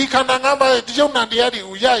မှာဒီခန္ဓာ၅ပါးရဲ့ဒီယုံနာတရားတွေ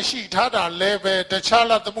ကိုရရှိထားတာလည်းပဲတခြား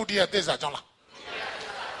လားသမုဒိယသစ္စာကြောင့်လား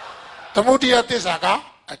သမုဒိယသစ္စာက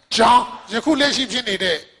အကြောင်းယခုလက်ရှိဖြစ်နေ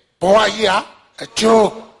တဲ့ဘဝကြီးဟာအကျိုး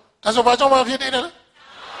ဒါဆိုဘာကြောင့်မဖြစ်နေတယ်လဲ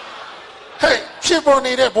ဟဲ့ဖြစ်ပေါ်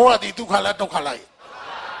နေတဲ့ဘဝဒီဒုက္ခလားဒုက္ခလား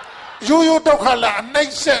ရိုးရိုးဒုက္ခလားအနှိ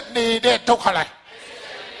မ့်ဆက်နေတဲ့ဒုက္ခလား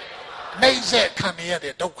နှိမ့်ဆက်ခံရ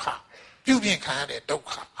တဲ့ဒုက္ခပြုပြင်ခံရတဲ့ဒုက္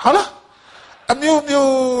ခဟုတ်လားအမျိုး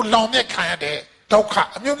မျိုးလောင်မြက်ခံရတဲ့ဒုက္ခ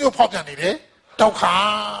အမျိုးမျိုးဖောက်ပြန်နေတဲ့ဒုက္ခ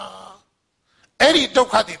အဲ့ဒီဒု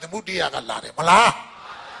က္ခတွေသမုဒိယကလာတယ်မလား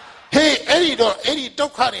ဟေးအဲ့ဒီတော့အဲ့ဒီဒု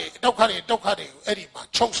က္ခတွေအဲ့ဒီမှာ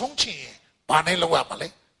ချုပ်ဆုံးချင်ရင်ဘာနဲ့လောက်ရမလဲ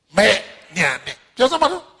မဲ့ညာနဲ့ပြောစမ်းပါ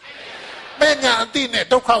တော့မဲ့ညာအတိနဲ့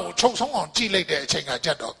ဒုက္ခကိုချုပ်ဆုံးအောင်ကြည့်လိုက်တဲ့အချိန်ကကြ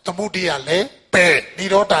တော့သမုဒိယလည်းပဲនិ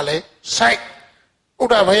ရောဓလည်းစိုက်ဥ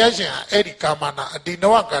ဒ္ဓဘုရားရှင်ဟာအဲ့ဒီကာမနာအတိန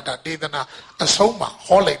ဝကတာဒေသနာအဆုံးမှာ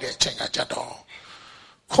ဟောလိုက်တဲ့အချိန်ကကြတော့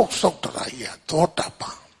ခုတ်ဆုတ်တရာကြီးသောတာပ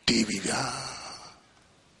န်တီးပြီဗျာ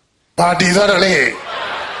ဘာဒီသားတယ်လေ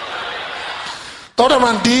သောတာပ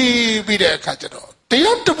န်တီးပြီးတဲ့အခါကျတော့တ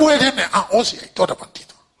ရားတပွဲတည်းနဲ့အော်စီသောတာပန်တီး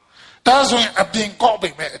တော့ဒါဆိုရင်အပြင်ကောက်ပိ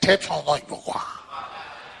မဲ့အထဲဖြောင်းသွားပြီပေါ့ကွာ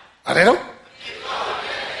အဲ့ဒါတော့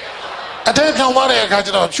အထဲဖြောင်းသွားတဲ့အခါကျ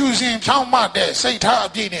တော့ဖြူစင်ဖြောင်းမှတဲ့စိတ်ထားအ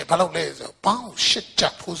ပြည့်နဲ့ဘာလုပ်လဲဆိုဘောင်းရှစ်ချ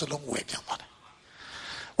က်ဖိုးစလုံးဝယ်ပြန်သွားတယ်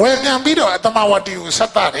ဝယ်ပြန်ပြီးတော့အတမဝတီကိုဆ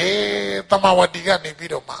က်တာတယ်တမဝတီကနေ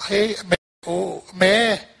ပြီးတော့မှဟေးအမေ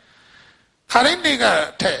ခရင်းနေက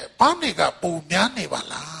ထဲဘာနေကပူများနေပါ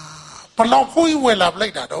လားဘလောက်ဖိုးဝယ်လာပလို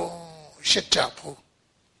က်တာတော့ရှစ်ချက်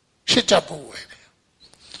ဖိုးဝယ်တယ်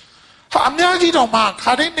ဟာအများကြီးတော့မှခ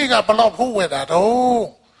ရင်းနေကဘလောက်ဖိုးဝယ်တာတော့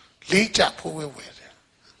လေးချက်ဖိုးဝယ်တယ်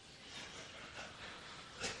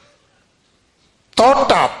သော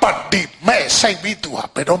တာပတ္တိမဲ့ဆိုင်ပြီးသူဟာ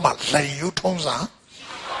ဘယ်တော့မှလိန်ယူထုံးစား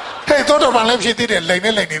ဟဲ့သောတာပန်လည်းဖြစ်သေးတယ်လိန်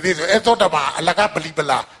နဲ့လိန်နေသေးဆိုအဲသောတာပန်အလကပလီပ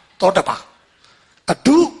လာသောတာပန်အ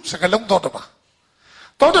တုစကလုံးသောတာပန်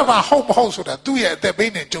ဟုတ်မဟုတ်ဆိုတာသူ့ရဲ့အသက်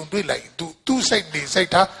ဘေးနဲ့ကြုံတွေ့လိုက်သူ့စိတ်နေစိတ်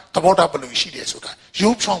ထားသဘောထားဘယ်လိုရှိတယ်ဆိုတာရု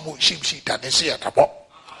ပ်ချောင်းမှုရှိမရှိတာနဲ့သိရတာပေါ့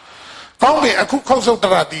ကောင်းပြီအခုခောက်ဆုပ်တ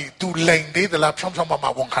ရသည်သူလိန်သေးသလားဖြောင်းဖြောင်းမ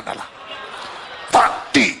ဝန်ခံတာလားပ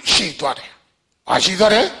တိရှိသွားတယ်ရှိ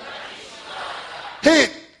သွားတယ်ဟေး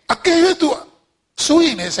အကယ်၍သူစိုးရ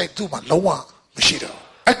င်လည်းစိတ်သူ့မှာလုံးဝမရှိတော့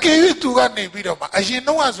အကယ်၍သူကနေပြီးတော့မှအရင်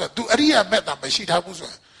တော့ဆိုသူအရိယာမက်တာမရှိထားဘူးဆို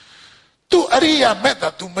ရင်သူအရိယာမက်တာ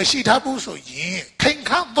သူမရှိထားဘူးဆိုရင်ခိုင်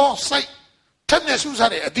ခန့်သောစိတ်ထက်မြက်ဆူ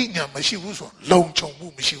စားတဲ့အတိညာမရှိဘူးဆိုလုံခြုံမှု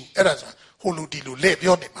မရှိဘူးအဲ့ဒါဆိုဟိုလူဒီလူလဲ့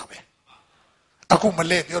ပြောနေမှာပဲအခုမ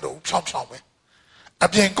လဲ့ပြောတော့ဖြောင်းဖြောင်းပဲအ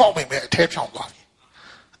ပြင်ကောက်မိမယ်အထဲဖြောင်းသွားပြီ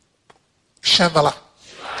ရှင်းသလား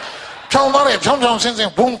ဖြောင်းသွားတယ်ဖြောင်းဖြောင်းဆင်းဆ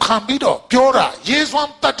င်းဘုံခံပြီးတော့ပြောတာယေစွမ်း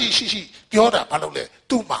တတ္တိရှိရှိပြောတာဘာလို့လဲ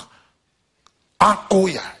သူ့မှာအာကို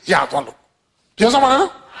ရသွားလို့ပြောစမ်းပါလား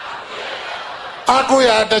အာကိုရ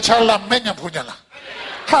တခြားလားမဲ့ညာဖုန်ညာလား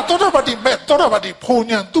ဟာတောတော်ပါတိမဲ့တောတော်ပါတိဖုန်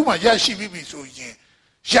ညာသူ့မှာရရှိပြီဆိုရင်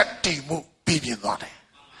ယက်တီမှုပြီးပြင်းသွားတယ်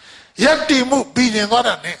ယက်တီမှုပြီးပြင်းသွား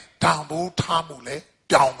တာနဲ့တံပိုးထားမှုလည်း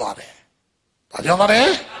ပြောင်းသွားတယ်ဘာပြောင်းသွားတယ်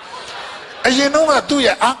အရင်တော့ကသူ့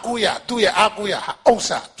ရဲ့အာကိုရဟာဥစ္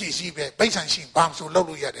စာပစ္စည်းပဲပိဿံရှင်ဘာမှမဆိုလုပ်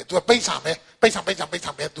လို့ရတယ်သူကပိဿံ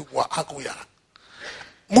ပဲသူကအာကိုရ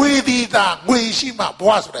ငွေဒီတာငွေရှိမှ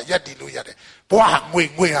ဘွားဆိုတာယက်တီလို့ရတယ်ဘွားဟာငွေ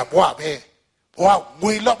ဟာဘွားပဲဘွား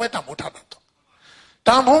ငွေလောက်ပဲတံပိုးထားတာ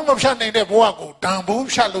တံပိုးမဖြတ်နိုင်တဲ့ဘွားကိုတံပိုး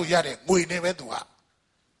ဖြတ်လို့ရတဲ့ငွေနဲ့ပဲသူက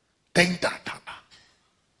ဒိမ့်တာထားတာ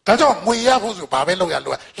ဒါကြောင့်ငွေရဖို့ဆိုဘာပဲလုပ်ရ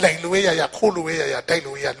လို့လိန်လို့ရခိုးလို့ရတိုက်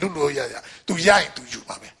လို့ရလွတ်လို့ရသူရရင်သူယူ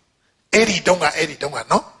မှာပဲအဲ့ဒီတုန်းက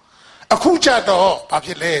နော်အခုကြတော့ဘာဖြ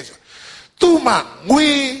စ်လဲဆိုသူ့မှာငွေ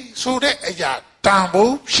ဆိုတဲ့အရာတံ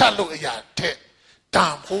ပိုးဖြတ်လို့အရာထက်တံ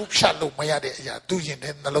ပိုးဖြတ်လို့မရတဲ့အရာသူရင်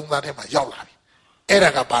တဲ့နှလုံးသားထဲမှာရောက်လာပြီအဲ့ဒါ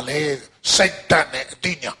ကဘာလဲစိတ်ဓာတ်နဲ့အ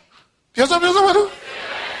တိညာပြောစမ်းပါလို့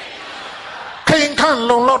ခိုင်ခန့်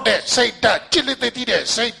လုံလောက်တဲ့စိတ်ဓာတ်จิตလိတ္တိတဲ့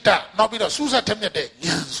စိတ်ဓာတ်နောက်ပြီးတော့စူးစက်ထက်မြက်တဲ့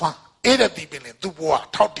ဉာဏ်စွမ်းအဲ့ဒါဒီပင်လေသူ့ဘဝ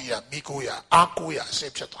ထောက်တည်ရမိကိုရအားကိုရအစ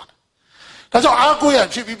စ်ဖြစ်သွားတယ်ဒါကြောင့်အားကိုရ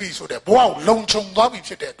ဖြစ်ပြီးပြီဆိုတဲ့ဘဝကိုလုံခြုံသွားပြီ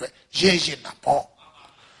ဖြစ်တဲ့အတွက်ရဲရင်တာပေါ့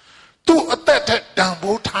သူ့အသက်ထက်တန်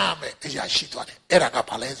ဖိုးထားမယ်အရာရှိသွားတယ်အဲ့ဒါက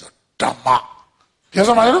ဘာလဲဆိုဓမ္မပြောစ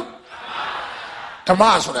မ်းပါလို့ဓမ္မ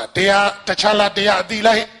ဆိုတာတရားတခြားလားတရားအတိ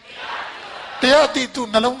လားတရားအတိသူ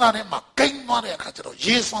နှလုံးသားထဲမှာကိန်းသွားတဲ့အခါကျတော့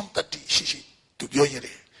ယေစွမ်းတတိရှိသူပြောရတ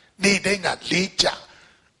ယ်နေတိုင်းကလေးကြ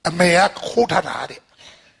အမေကခိုးထားတာတဲ့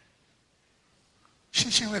ရှ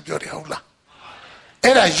င်းပဲပြောတယ်ဟုတ်လား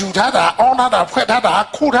အဲ့ဒါယူထားတာအောင်းထားတာဖွဲ့ထားတာ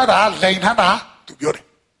ခိုးထားတာလိန်ထားတာသူပြောတယ်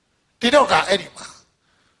ဒီတော့ကအဲ့ဒီမှာ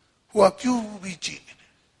ဟိုကပြူပြီးကြည့်နေတယ်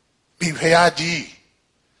မိဖုရားကြီး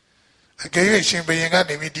အကယ်၍ရှင်ဘုရင်က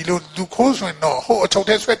နေပြီးဒီလိုလူခိုးဆိုရင်တော့ဟိုအချုပ်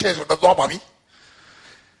ထဲဆွဲထဲဆိုတော့သွားပါပြီ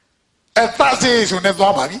အဲ့သားစေဆိုနေ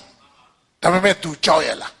သွားပါပြီဒါပေမဲ့ तू ကြောက်ရ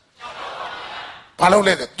လားဘာလို့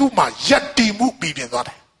လဲသူ့မှာယက်တီမှုပြီးပြင်သွားတ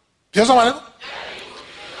ယ်ပြောစမ်းပါလေ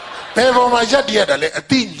ဘယ်ပေါ်မှာယက်တီရတာလဲအ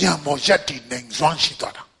တိညာမောယက်တီနိုင်စွမ်းရှိ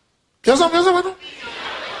သွားတာပြောစမ်းပါလို့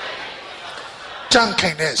ကြံ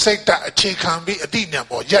ခိုင်တဲ့စိတ်ဓာတ်အခြေခံပြီးအတိညာ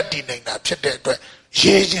မောယက်တီနိုင်တာဖြစ်တဲ့အတွက်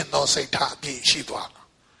ရေးခြင်းသောစိတ်ဓာတ်အပြည့်ရှိသွားတာ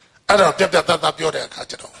အဲ့တော့ပြတ်သားပြောတဲ့အခါ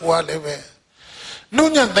ကျတော့ဟိုကလည်းပဲနု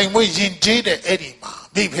ညံ့သိမ်မွေးရင်ကျေးတဲ့အဲ့ဒီမှာ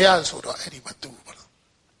မိဖုရားဆိုတော့အဲ့ဒီမှာသူ့ဘာလို့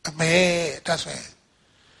အမေဒါဆိုရင်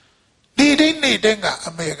နေတိုင်းက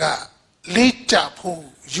အမေကလေးကြဖို့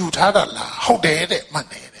ယူထားတာလားဟုတ်တယ်တဲ့မှန်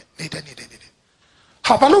တယ်တဲ့နေတိုင်း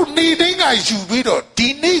ဟာဘာလို့နေတိုင်းကယူပြီးတော့ဒီ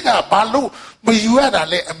နေ့ကဘာလို့မယူရတာ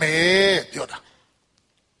လဲအမေပြောတာ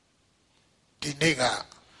ဒီနေ့က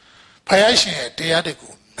ဘုရားရှင်ရဲ့တရားတွေ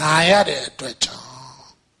ကိုနာရတဲ့အတွက်ကြောင့်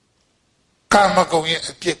ကာမဂုဏ်ရဲ့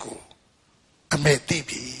အပြစ်ကိုအမေသိ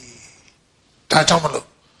ပြီဒါကြောင့်မလို့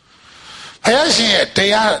ဘုရားရှင်ရဲ့တ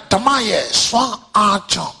ရားဓမ္မရဲ့စွမ်းအား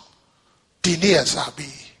ကြောင့်ဒီနေ့ကစား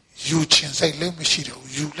ပြီးယူခြင်းစိတ်လည်းမရှိတော့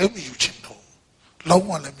ယူလည်းမယူခြင်းတော့လုံး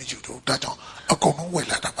ဝလည်းမယူတော့ဒါကြောင့်အကုန်လုံးဝယ်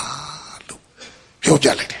လာတာပါလို့ပြောကြ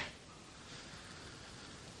လိုက်တယ်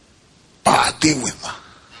ပါတိဝင်ပါ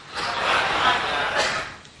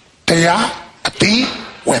တရားအတိ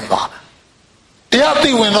ဝင်ပါတရားအ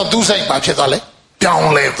တိဝင်တော့သူစိတ်ပါဖြစ်သွားလဲပြော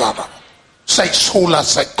င်းလဲသွားတာစိတ်ဆိုးလား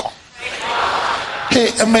စိတ်ကော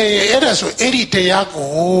ဟေးအမေအဲ့ဒါဆိုအဲ့ဒီတရားကို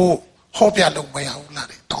ဟောပြလို့မရဘူးလား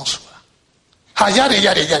တောင်းဆိုတာဟာရတယ်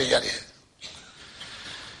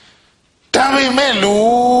ဒါပေမဲ့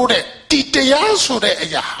လို့တဲ့ဒီတရားဆိုတဲ့အ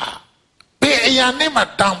ရာဟာဘယ်အရာနဲ့မှ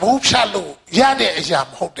တန်ဖိုးဖြတ်လို့ရတဲ့အရာ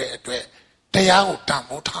မဟုတ်တဲ့အတွက်တရားကိုတန်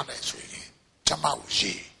ဖိုးထားတယ်ဆိုရင်ကျမကို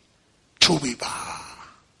ရှိချိုးပေးပါ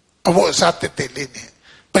အဖို့အစားတက်လေးနဲ့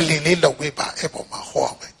ပလင်လေးလုပ်ပေးပါအဲ့ပေါ်မှာဟော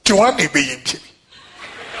မယ်ကြွားနေပြီရင်ဖြစ်ပြီ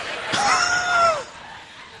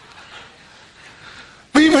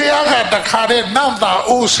မိဖုရားကတခါတည်းနမ်တာ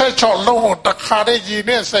အိုဆက်ချော့လုံးကိုတခါတည်းရေ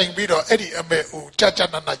နဲ့ဆိုင်ပြီးတော့အဲ့ဒီအမေအိုကြ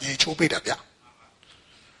နာရေချိုးပေးတာဗျ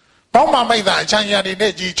ဘောင်းမမိတ်တာအချမ်းရနေ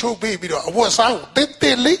နဲ့ရေချိုးပေးပြီးတော့အဝတ်စားကိုတ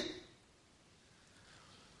စ်လေး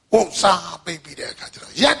ဝတ်စားပေးပြီးတဲ့အခါကျ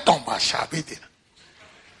တော့ရက်တောင်ပါရှာပေးတယ်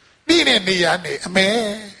နေ့နဲ့နေရနေအ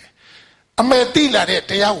မေတိလာတဲ့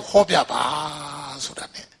တရားကိုဟောပြပါဆိုတာ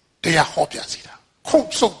နဲ့တရားဟောပြစီတာ ခု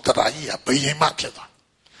တ်ဆုပ်တရာကြီးကဘယင်မဖြစ်သွား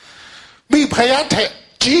မိဖယားထက်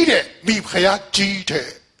ကြီးတဲ့မိဖယားကြီးတဲ့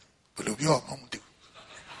ဘယ်လိုပြောမှမသိဘူး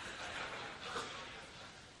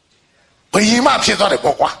ဘယင်မဖြစ်သွားတယ်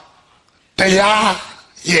ပေါ့ကွာတရား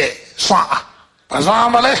ရဲ့စွမ်းအားဘာစွမ်း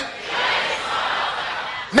အားမလဲ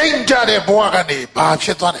နိုင်ကြတဲ့ဘဝကနေဘာဖြ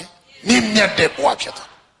စ်သွားတယ်မြင့်မြတ်တဲ့ဘဝဖြစ်သွား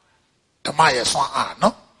ဓမ္မရဲ့စွမ်းအား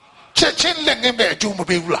နော်ချက်ချင်းလက်ငင်းပဲအကျိုးမ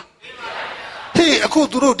ပေးဘူးလားဟေးအခု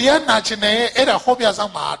သူတို့တရားနာခြင်းနဲ့အဲ့ဒါဟောပြဆော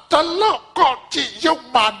င်မှာတလောက်ကော့ကြည့်ရုပ်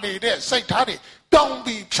မာနေတဲ့စိတ်ထားတွေတောင်း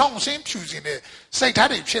ပြီးဖြောင်းစင်းဖြူစင်တဲ့စိတ်ထား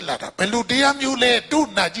တွေဖြစ်လာတာဘယ်လိုတရားမျိုးလဲတို့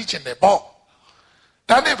နာကြည့်ခြင်းနဲ့ပေါ့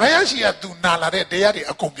ဒါနဲ့ဘုရားရှိခိုးသူနာလာတဲ့တရားတွေ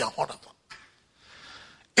အကုန်ပြန်ဟောတာပေါ့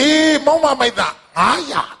အေးမောင်မမိတ်သား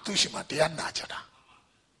900သူရှိမှတရားနာကြတာ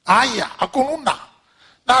900အကုန်လုံး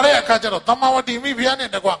နာတဲ့အခါကျတော့တမဝတိမိဘုရားနဲ့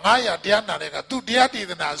တကွ900တရားနာတဲ့အခါသူတရားတည်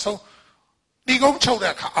သနာအဆုံးဒီကုန်းချုပ်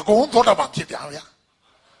တဲ့အခါအကုန်သောတာပန်ဖြစ်ပြန်ဗျာ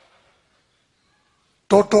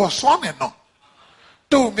တော်စွမ်းနေနော်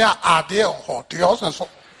တို့မြအာတဲ့အောင်ဟောတရားဆက်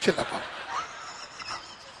ဆုံးဖြစ်လာပါ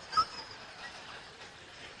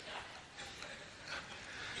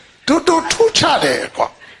တို့ထူးခြားတယ်ကွာ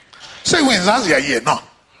စိတ်ဝင်စားစရာကြီးနော်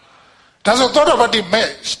ဒါဆိုသောတာပတိမဲ့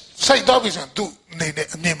စိတ်တော့ပြီဆိုရင်သူနေနဲ့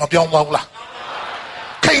အမြင်မပြောင်းသွားဘူးလား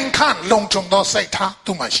ခိန်ခန့်လုံခြုံသောစိတ်ထား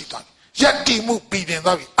သူ့မှာရှိသွားပြီယက်တီမှုပြည်တင်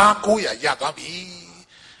သွားပြီအာကိုရရသွားပြီ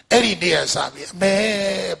အဲ့ဒီနေ့ရစားပြီအမေ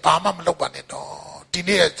ဘာမှမလုပ်ပါနဲ့တော့ဒီ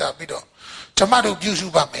နေ့ရစားပြီးတော့ဓမ္မတို့ပြုစု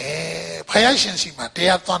ပါမယ်ဖယားရှင်စီမှာတ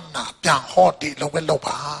ရားသွားနာပြန်ဟောဒီလုံးပဲလုပ်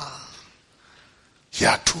ပါရ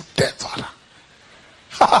ထူးတက်သွားတာ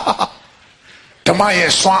ဓမ္မ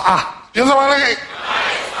ရဲ့စွမ်းအားပြောစမ်းပါလေ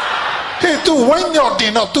ဟဲ့သူဝိုင်းညော့တ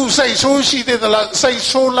င်တော့သူစိတ်ဆိုးရှိသေးသလားစိတ်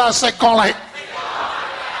ဆိုးလားစိတ်ကောင်းလိုက်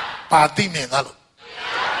ပါသိမြင်သားလို့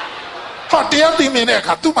ဟောတရားသိမြင်တဲ့အ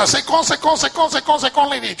ခါသူ့မှာစိတ်ကောင်း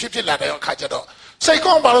လိုက်နေဖြစ်လာတဲ့အခါကျတော့စိတ်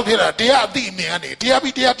ကောင်းဘာလို့ဖြစ်လာတရားအသိအမြင်ကနေတရား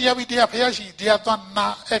ပြီးတရားဖျားရှိတရားသွားနာ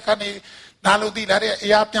အခါနေနာလို့သိလာတဲ့အ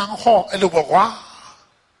ရာပြန်ဟောအဲ့လိုပေါ့ကွာ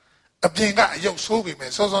အပြင်ကအယုတ်ဆိုးပြီမ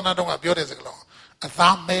ယ်စောစောနာတော့ကပြောတဲ့စကားလုံးအ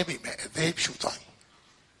သားမဲပြီမယ်အသေးဖြူသွားပြီ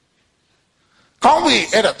ကောင်းပြီ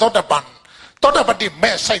အဲ့ဒါသောတပတိ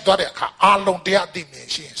မဲ့စိုက်သွားတဲ့အခါအာလုံးတရားအသိမြင်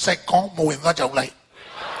ရှိရင်စိတ်ကောင်းမဝင်သွားကြဘူးလိုက်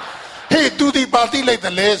ဟေးသူဒီပါတိလိုက်တ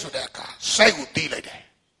ယ်လဲဆိုတဲ့အခါစိတ်ကိုတီးလိုက်တယ်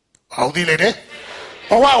ဟောတီးလိုက်တယ်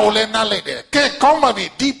ဘဝကိုလည်းနားလိုက်တယ်ကဲကောင်းပါပြီ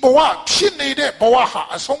ဒီဘဝဖြစ်နေတဲ့ဘဝဟာ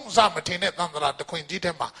အဆုံးအစမထင်တဲ့သံဃာတခွင်ကြီး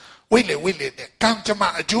ထဲမှာဝိလေနဲ့ကံကြမ္မာ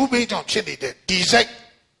အကျိုးပေးကြောင့်ဖြစ်နေတဲ့ဒီစိတ်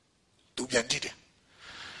သူပြန်ကြည့်တယ်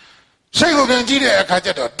စိတ်ကိုပြန်ကြည့်တဲ့အခါကျ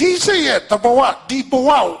တော့ဒီစိတ်ရဲ့သဘောဝဒီဘဝ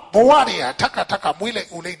တွေဟာထက်ကမွေးလိုက်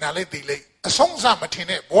ဦးလိုက်နားလိုက်သိလိုက်အဆုံးအစမထင်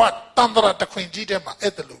တဲ့ဘဝတန်ត្រာတခွင်ကြီးထဲမှာ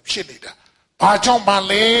အဲ့ဒါလိုဖြစ်နေတာဘာကြောင့်ပါ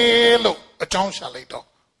လဲလို့အကြောင်းရှာလိုက်တော့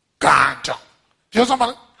ကံကြောင့်ပြောစမ်းပါ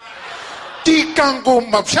လားဒီကံကို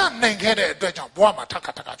မဖြတ်နိုင်ခဲ့တဲ့အတွက်ကြောင့်ဘဝမှာထက်က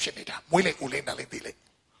ဖြစ်နေတာမွေးလိုက်ဦးလိုက်နားလိုက်သိလိုက်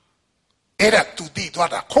အဲ့ဒါသူသိသွား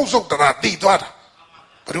တာခုံးစုပ်တရာသိသွားတာ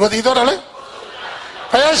ဘယ်လိုသိသွားတာလဲ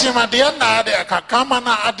ဘုရားရှင်မှာတရားနာတဲ့အခါကာမ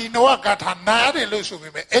နာအတိနောဂါထာနာရတယ်လို့ဆိုပေ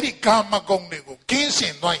မဲ့အဲ့ဒီကာမဂုဏ်တွေကိုကင်းစ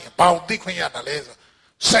င်သွားရင်ဘာကိုသိခွင့်ရတာလဲဆို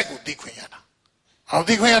စိတ်ကိုသိခွင့်ရတာဟော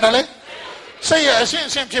သိခွင့်ရတာလဲစိတ်ရဲ့အရှ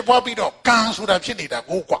င်းဖြစ်ပွားပြီးတော့ကံဆိုတာဖြစ်နေတာ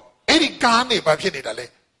ကိုကွာအဲ့ဒီကံနေဘာဖြစ်နေတာလဲ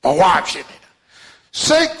ဘဝဖြစ်နေတာ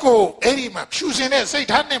စိတ်ကိုအဲ့ဒီမှာဖြူစင်တဲ့စိတ်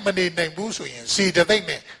ထားနဲ့မနေနိုင်ဘူးဆိုရင်စေတသိက်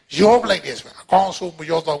နဲ့ရောပလိုက်တယ်ဆိုတာအကောင်းဆုံးမ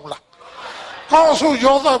ရောတော့ဘူးလားကောင်းဆို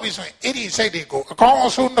ရောသွားပြီဆိုရင်အဲ့ဒီစိတ်တွေကိုအကောင်းအ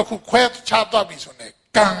ဆိုးနှစ်ခုခွဲခြားသွားပြီဆိုရင်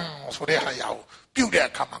ကံဆိုတဲ့ဟာကိုပြုတ်တဲ့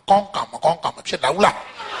အခါမှာကောင်းကံမကောင်းကံမဖြစ်တော့ဘူးလား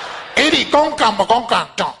အဲ့ဒီကောင်းကံမကောင်းကံ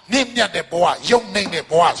တောင်မြင့်မြတ်တဲ့ဘဝယုံနေတဲ့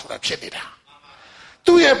ဘဝဆိုတာဖြစ်နေတာ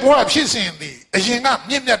သူ့ရဲ့ဘဝဖြစ်စဉ်ဒီအရင်က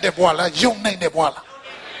မြင့်မြတ်တဲ့ဘဝလားယုံနေတဲ့ဘဝလား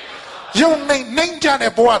ယုံနိုင်ကြ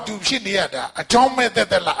တဲ့ဘဝသူဖြစ်နေရတာအကြောင်းမဲ့သ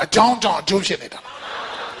က်လားအကြောင်းကြောင့်အကျိုးဖြစ်နေတာ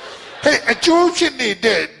ဟဲ့အကျိုးဖြစ်နေ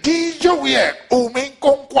တဲ့ဒီရုပ်ရဲ့အိုမင်း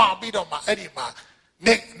ကုန်းကွာပြီးတော့မှအဲ့ဒီမှာ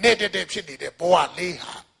နေတဲ့ဖြစ်နေတဲ့ဘဝလေး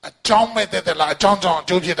ဟာအကြောင်းမဲ့တဲ့လားအကြောင်းကြောင့်အ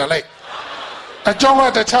ကျိုးဖြစ်တယ်လေအကြောင်းက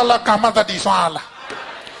တခြားလားကာမတတိဆွမ်းလား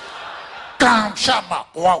ကံဖြတ်မှာ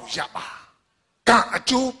ဘဝကိုရမှာကံအ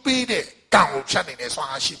ကျိုးပေးတဲ့ကံကိုဖြတ်နေတဲ့ဆွမ်း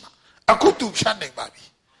အားရှိမှာအခုသူဖြတ်နိုင်ပါပြီ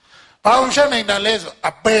ဘာလို့ဖြတ်နိုင်တယ်လဲဆို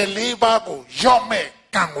အပယ်လေးပါးကိုရော့မဲ့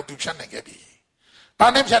ကံကိုသူဖြတ်နိုင်ခဲ့ပြီဘာ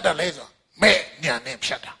နဲ့ဖြတ်တယ်လဲဆိုမဲ့ညာနဲ့ဖြ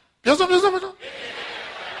တ်တာပြောစမ်း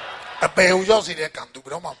အပယ်ကိုရောက်စေတဲ့ကံသူဘ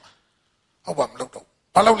ယ်တော့မှဟုတ်ပါမလုပ်တော့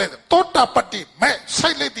ဘာလို့လဲသောတာပတ္တိမဲ့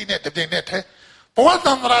ဆိုင်လိုက်တဲ့တပြိုင်နက်တည်းဘဝတ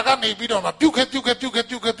န္တရာကနေပြီးတော့မှပြုတ်ခဲ့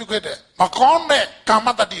တဲ့မကောင်းတဲ့ကာမ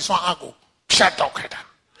တတိဆွမ်းအားကိုဖြတ်တော့ခဲ့တာ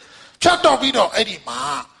ဖြတ်တော့ပြီးတော့အဲ့ဒီမှာ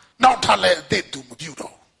နောက်ထပ်လည်းအသက်သူမပြုတ်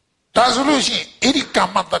တော့ဒါဆိုလို့ရှိရင်အဲ့ဒီကာ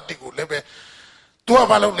မတတိကိုလည်းပဲသူက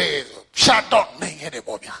ဘာလို့လဲဖြတ်တော့နိုင်ခဲ့တယ်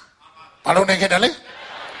ပေါ့ဗျာဘာလို့နိုင်ခဲ့တယ်လဲ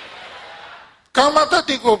ကာမတ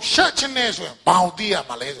တိကိုဖြတ်ခြင်းနဲ့ဆိုရင်ဘာလို့သိရ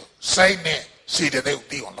မှာလဲဆိုစိတ်နဲ့ စီတဲ့တဲ့ကို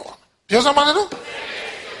သိအောင်လုပ်ရမယ်ပြောစမ်းပါလေနော်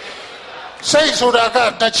စိတ်ဆိုတာက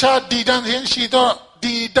တခြားဒီတန်ခြင်းရှိတော့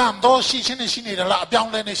ဒီတန်တော့ရှိချင်းနဲ့ရှိနေတာလားအပြော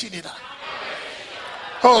င်းလဲနဲ့ရှိနေတာ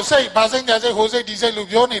ဟုတ်စိတ်ဘာစိတ်ညာစိတ်ဟိုစိတ်ဒီစိတ်လို့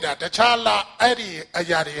ပြောနေတာတခြားလားအဲ့ဒီအ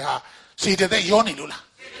ရာတွေဟာစီတဲ့တဲ့ရောနေလို့လား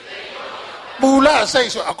မူလစိတ်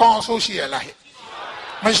ဆိုအကောင်အဆိုးရှိရလားဟဲ့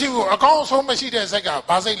မရှိဘူးအကောင်အဆိုးမရှိတဲ့စိတ်က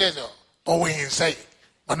ဘာစိတ်လဲဆိုဘဝဉ္စိတ်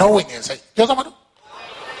မနောဝိညာဉ်စိတ်ပြောစမ်းပါတော့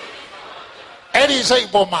အဲ့ဒီစိတ်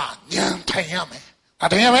ပေါ်မှာဉာဏ်ထိုင်ရမယ်အ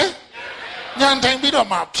ထိုင်ရမယ်ဉာဏ်ထိုင်ပြီးတော့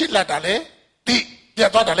မှဖြစ်လာတာလေတိပြ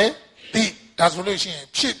တ်သွားတာလေတိဒါဆိုလို့ရှိရင်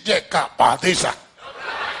ဖြစ်ပြက်ကဘာသစ္စာ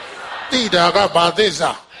တိတာကဘာသစ္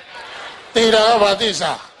စာတိတာကဘာသစ္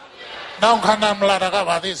စာနောက်ခန္ဓာမလာတာက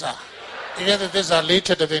ဘာသစ္စာဒီကဲသစ္စာ၄ချ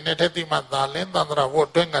က်တည်းနဲ့တည်းမှသာလင်းသန္တရာဝတ်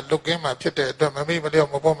တွင်းကလုတ်ကင်းမှဖြစ်တဲ့အတွက်မမေ့မလျော့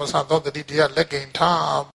မပေါ်မဆသောတတိတရားလက်ကိန်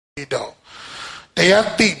ထားပြီးတော့တရား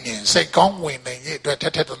သိမြင်စိတ်ကောင်းဝင်နေရဲ့အတွက်ထ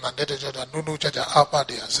က်ထက်တန်တန်တဲ့ကြောင့်နုနုချာချာအပ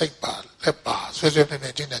တရားစိတ်ပါလက်ပါဆွဲဆွဲနေနေ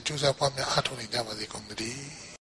ချင်းနဲ့ကျူးစားပွားများအားထုတ်နေကြပါစေကုန်သတည်း